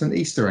Culture Wrestling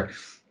Easter egg.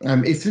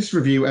 If this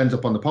review ends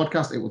up on the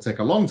podcast, it will take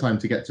a long time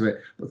to get to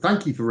it, but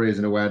thank you for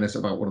raising awareness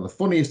about one of the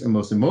funniest and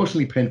most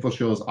emotionally painful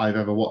shows I've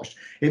ever watched.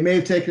 It may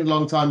have taken a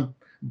long time,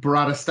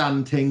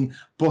 Bradistan thing,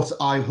 but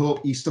I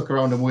hope you stuck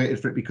around and waited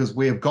for it, because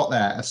we have got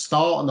there a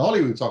star on the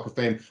Hollywood Talk of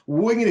Fame,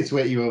 winging its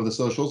way to you over the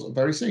socials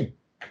very soon.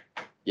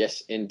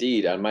 Yes,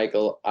 indeed. And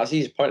Michael, as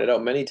he's pointed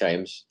out many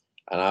times,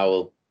 and I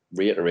will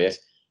reiterate,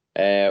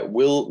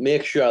 we'll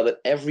make sure that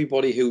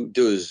everybody who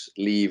does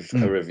leave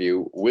a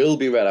review will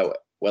be read out,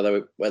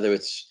 whether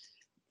it's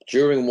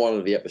during one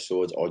of the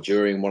episodes or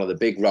during one of the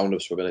big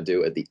roundups we're going to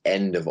do at the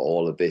end of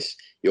all of this.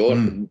 They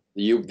will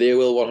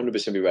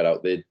 100% be read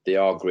out. They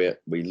are great.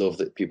 We love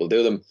that people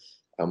do them,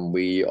 and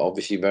we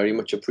obviously very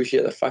much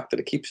appreciate the fact that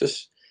it keeps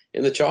us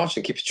in the charts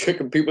and keeps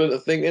tricking people into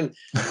thinking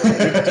we're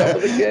at the top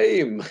of the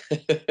game.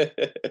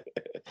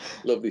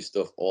 Lovely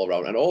stuff all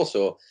around. And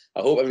also,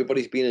 I hope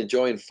everybody's been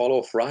enjoying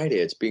Follow Friday.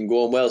 It's been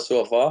going well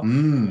so far.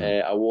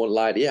 I won't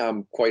lie to you,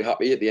 I'm quite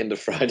happy at the end of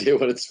Friday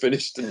when it's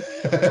finished and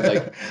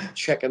like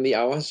checking the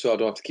hours so I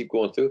don't have to keep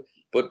going through.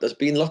 But there's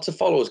been lots of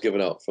follows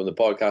given out from the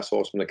Podcast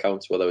Horseman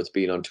accounts, whether it's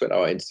been on Twitter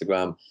or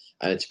Instagram,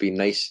 and it's been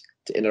nice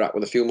to interact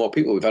with a few more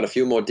people. We've had a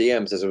few more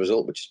DMs as a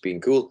result, which has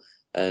been cool,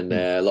 and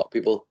a lot of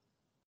people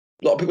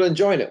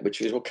enjoying it,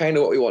 which is kind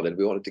of what we wanted.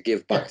 We wanted to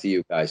give back to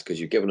you guys because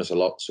you've given us a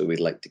lot, so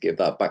we'd like to give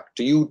that back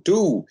to you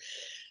too.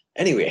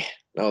 Anyway,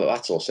 now that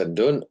that's all said and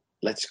done,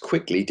 let's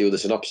quickly do the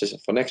synopsis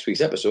for next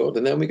week's episode,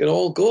 and then we can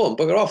all go and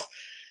bugger off.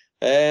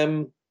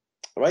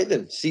 Right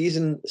then,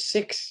 season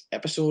 6,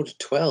 episode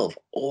 12.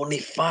 Only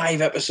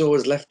 5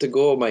 episodes left to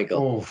go,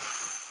 Michael.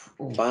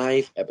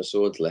 5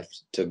 episodes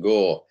left to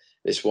go.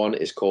 This one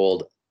is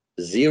called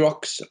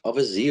Xerox of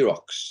a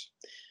Xerox.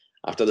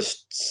 After the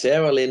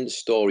Sarah Lynn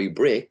story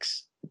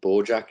breaks,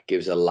 BoJack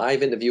gives a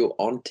live interview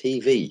on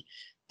TV.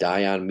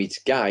 Diane meets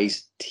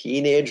Guy's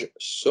teenage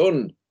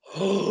son.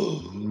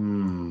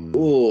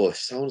 Oh,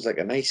 sounds like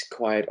a nice,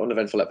 quiet,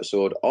 uneventful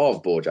episode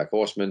of BoJack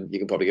Horseman. You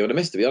can probably give it a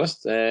miss, to be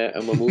honest,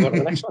 and we'll move on to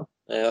the next one.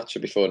 That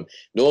should be fun.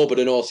 No, but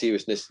in all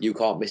seriousness, you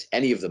can't miss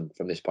any of them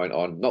from this point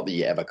on. Not that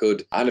you ever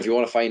could. And if you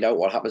want to find out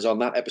what happens on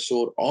that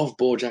episode of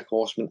BoJack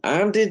Horseman,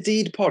 and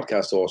indeed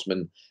Podcast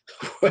Horseman,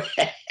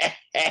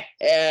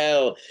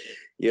 well,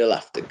 you'll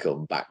have to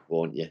come back,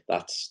 won't you?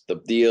 That's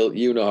the deal.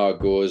 You know how it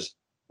goes.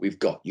 We've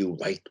got you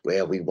right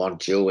where we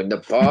want you, in the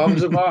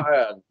palms of our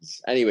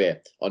hands. Anyway,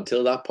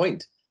 until that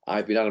point,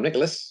 I've been Adam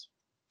Nicholas.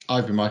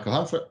 I've been Michael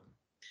Hamflett.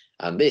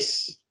 And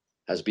this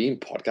has been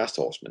Podcast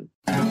Horseman.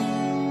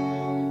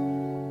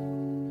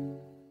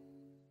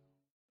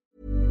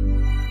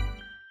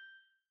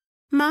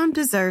 Mom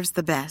deserves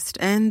the best,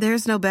 and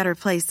there's no better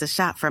place to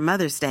shop for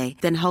Mother's Day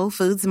than Whole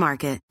Foods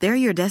Market. They're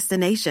your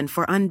destination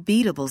for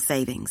unbeatable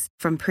savings,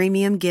 from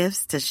premium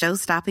gifts to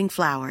show-stopping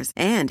flowers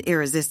and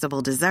irresistible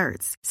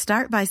desserts.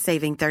 Start by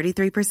saving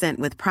 33%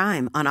 with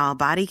Prime on all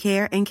body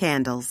care and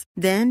candles.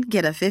 Then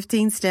get a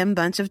 15-stem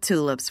bunch of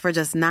tulips for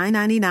just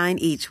 $9.99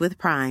 each with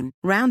Prime.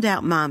 Round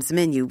out Mom's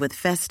menu with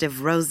festive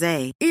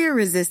rosé,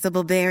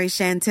 irresistible berry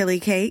chantilly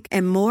cake,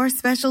 and more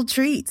special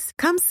treats.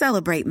 Come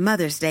celebrate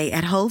Mother's Day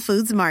at Whole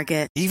Foods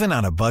Market. Even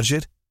on a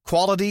budget,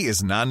 quality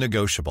is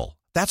non-negotiable.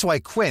 That's why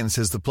Quince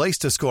is the place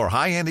to score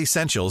high-end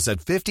essentials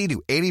at 50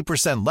 to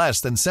 80% less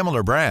than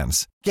similar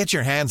brands. Get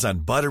your hands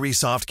on buttery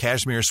soft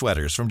cashmere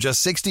sweaters from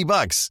just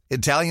 $60,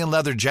 Italian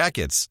leather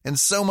jackets, and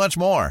so much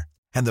more.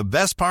 And the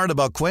best part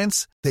about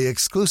Quince, they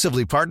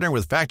exclusively partner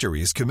with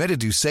factories committed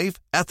to safe,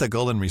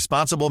 ethical, and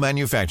responsible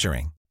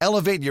manufacturing.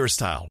 Elevate your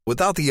style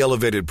without the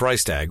elevated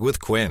price tag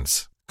with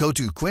Quince. Go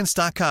to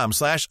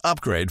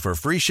quince.com/upgrade for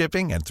free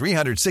shipping and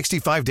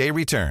 365-day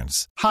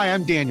returns. Hi,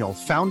 I'm Daniel,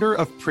 founder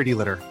of Pretty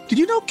Litter. Did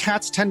you know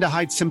cats tend to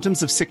hide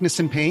symptoms of sickness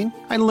and pain?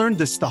 I learned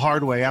this the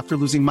hard way after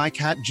losing my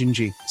cat,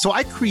 Gingy. So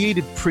I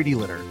created Pretty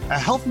Litter, a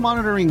health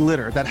monitoring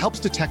litter that helps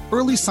detect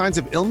early signs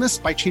of illness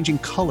by changing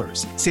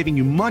colors, saving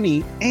you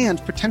money and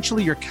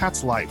potentially your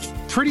cat's life.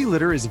 Pretty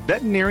Litter is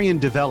veterinarian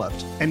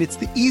developed, and it's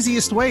the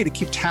easiest way to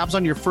keep tabs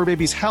on your fur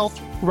baby's health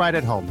right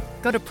at home.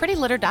 Go to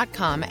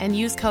prettylitter.com and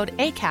use code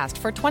ACAST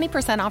for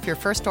 20% off your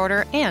first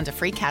order and a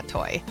free cat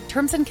toy.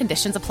 Terms and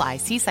conditions apply.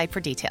 See site for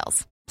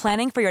details.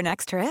 Planning for your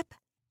next trip?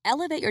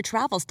 Elevate your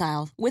travel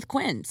style with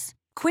Quince.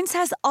 Quince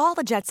has all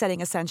the jet-setting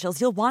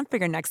essentials you'll want for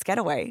your next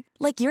getaway,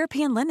 like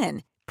European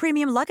linen,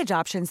 premium luggage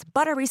options,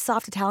 buttery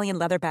soft Italian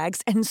leather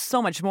bags, and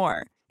so much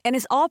more. And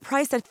is all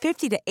priced at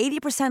 50 to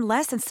 80%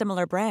 less than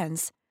similar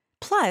brands.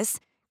 Plus,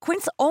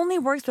 Quince only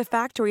works with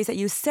factories that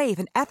use safe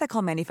and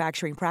ethical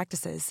manufacturing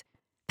practices.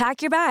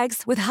 Pack your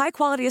bags with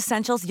high-quality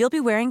essentials you'll be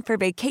wearing for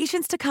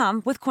vacations to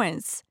come with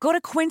Quince. Go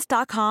to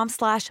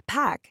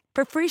quince.com/pack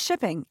for free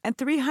shipping and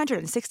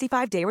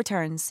 365-day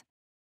returns.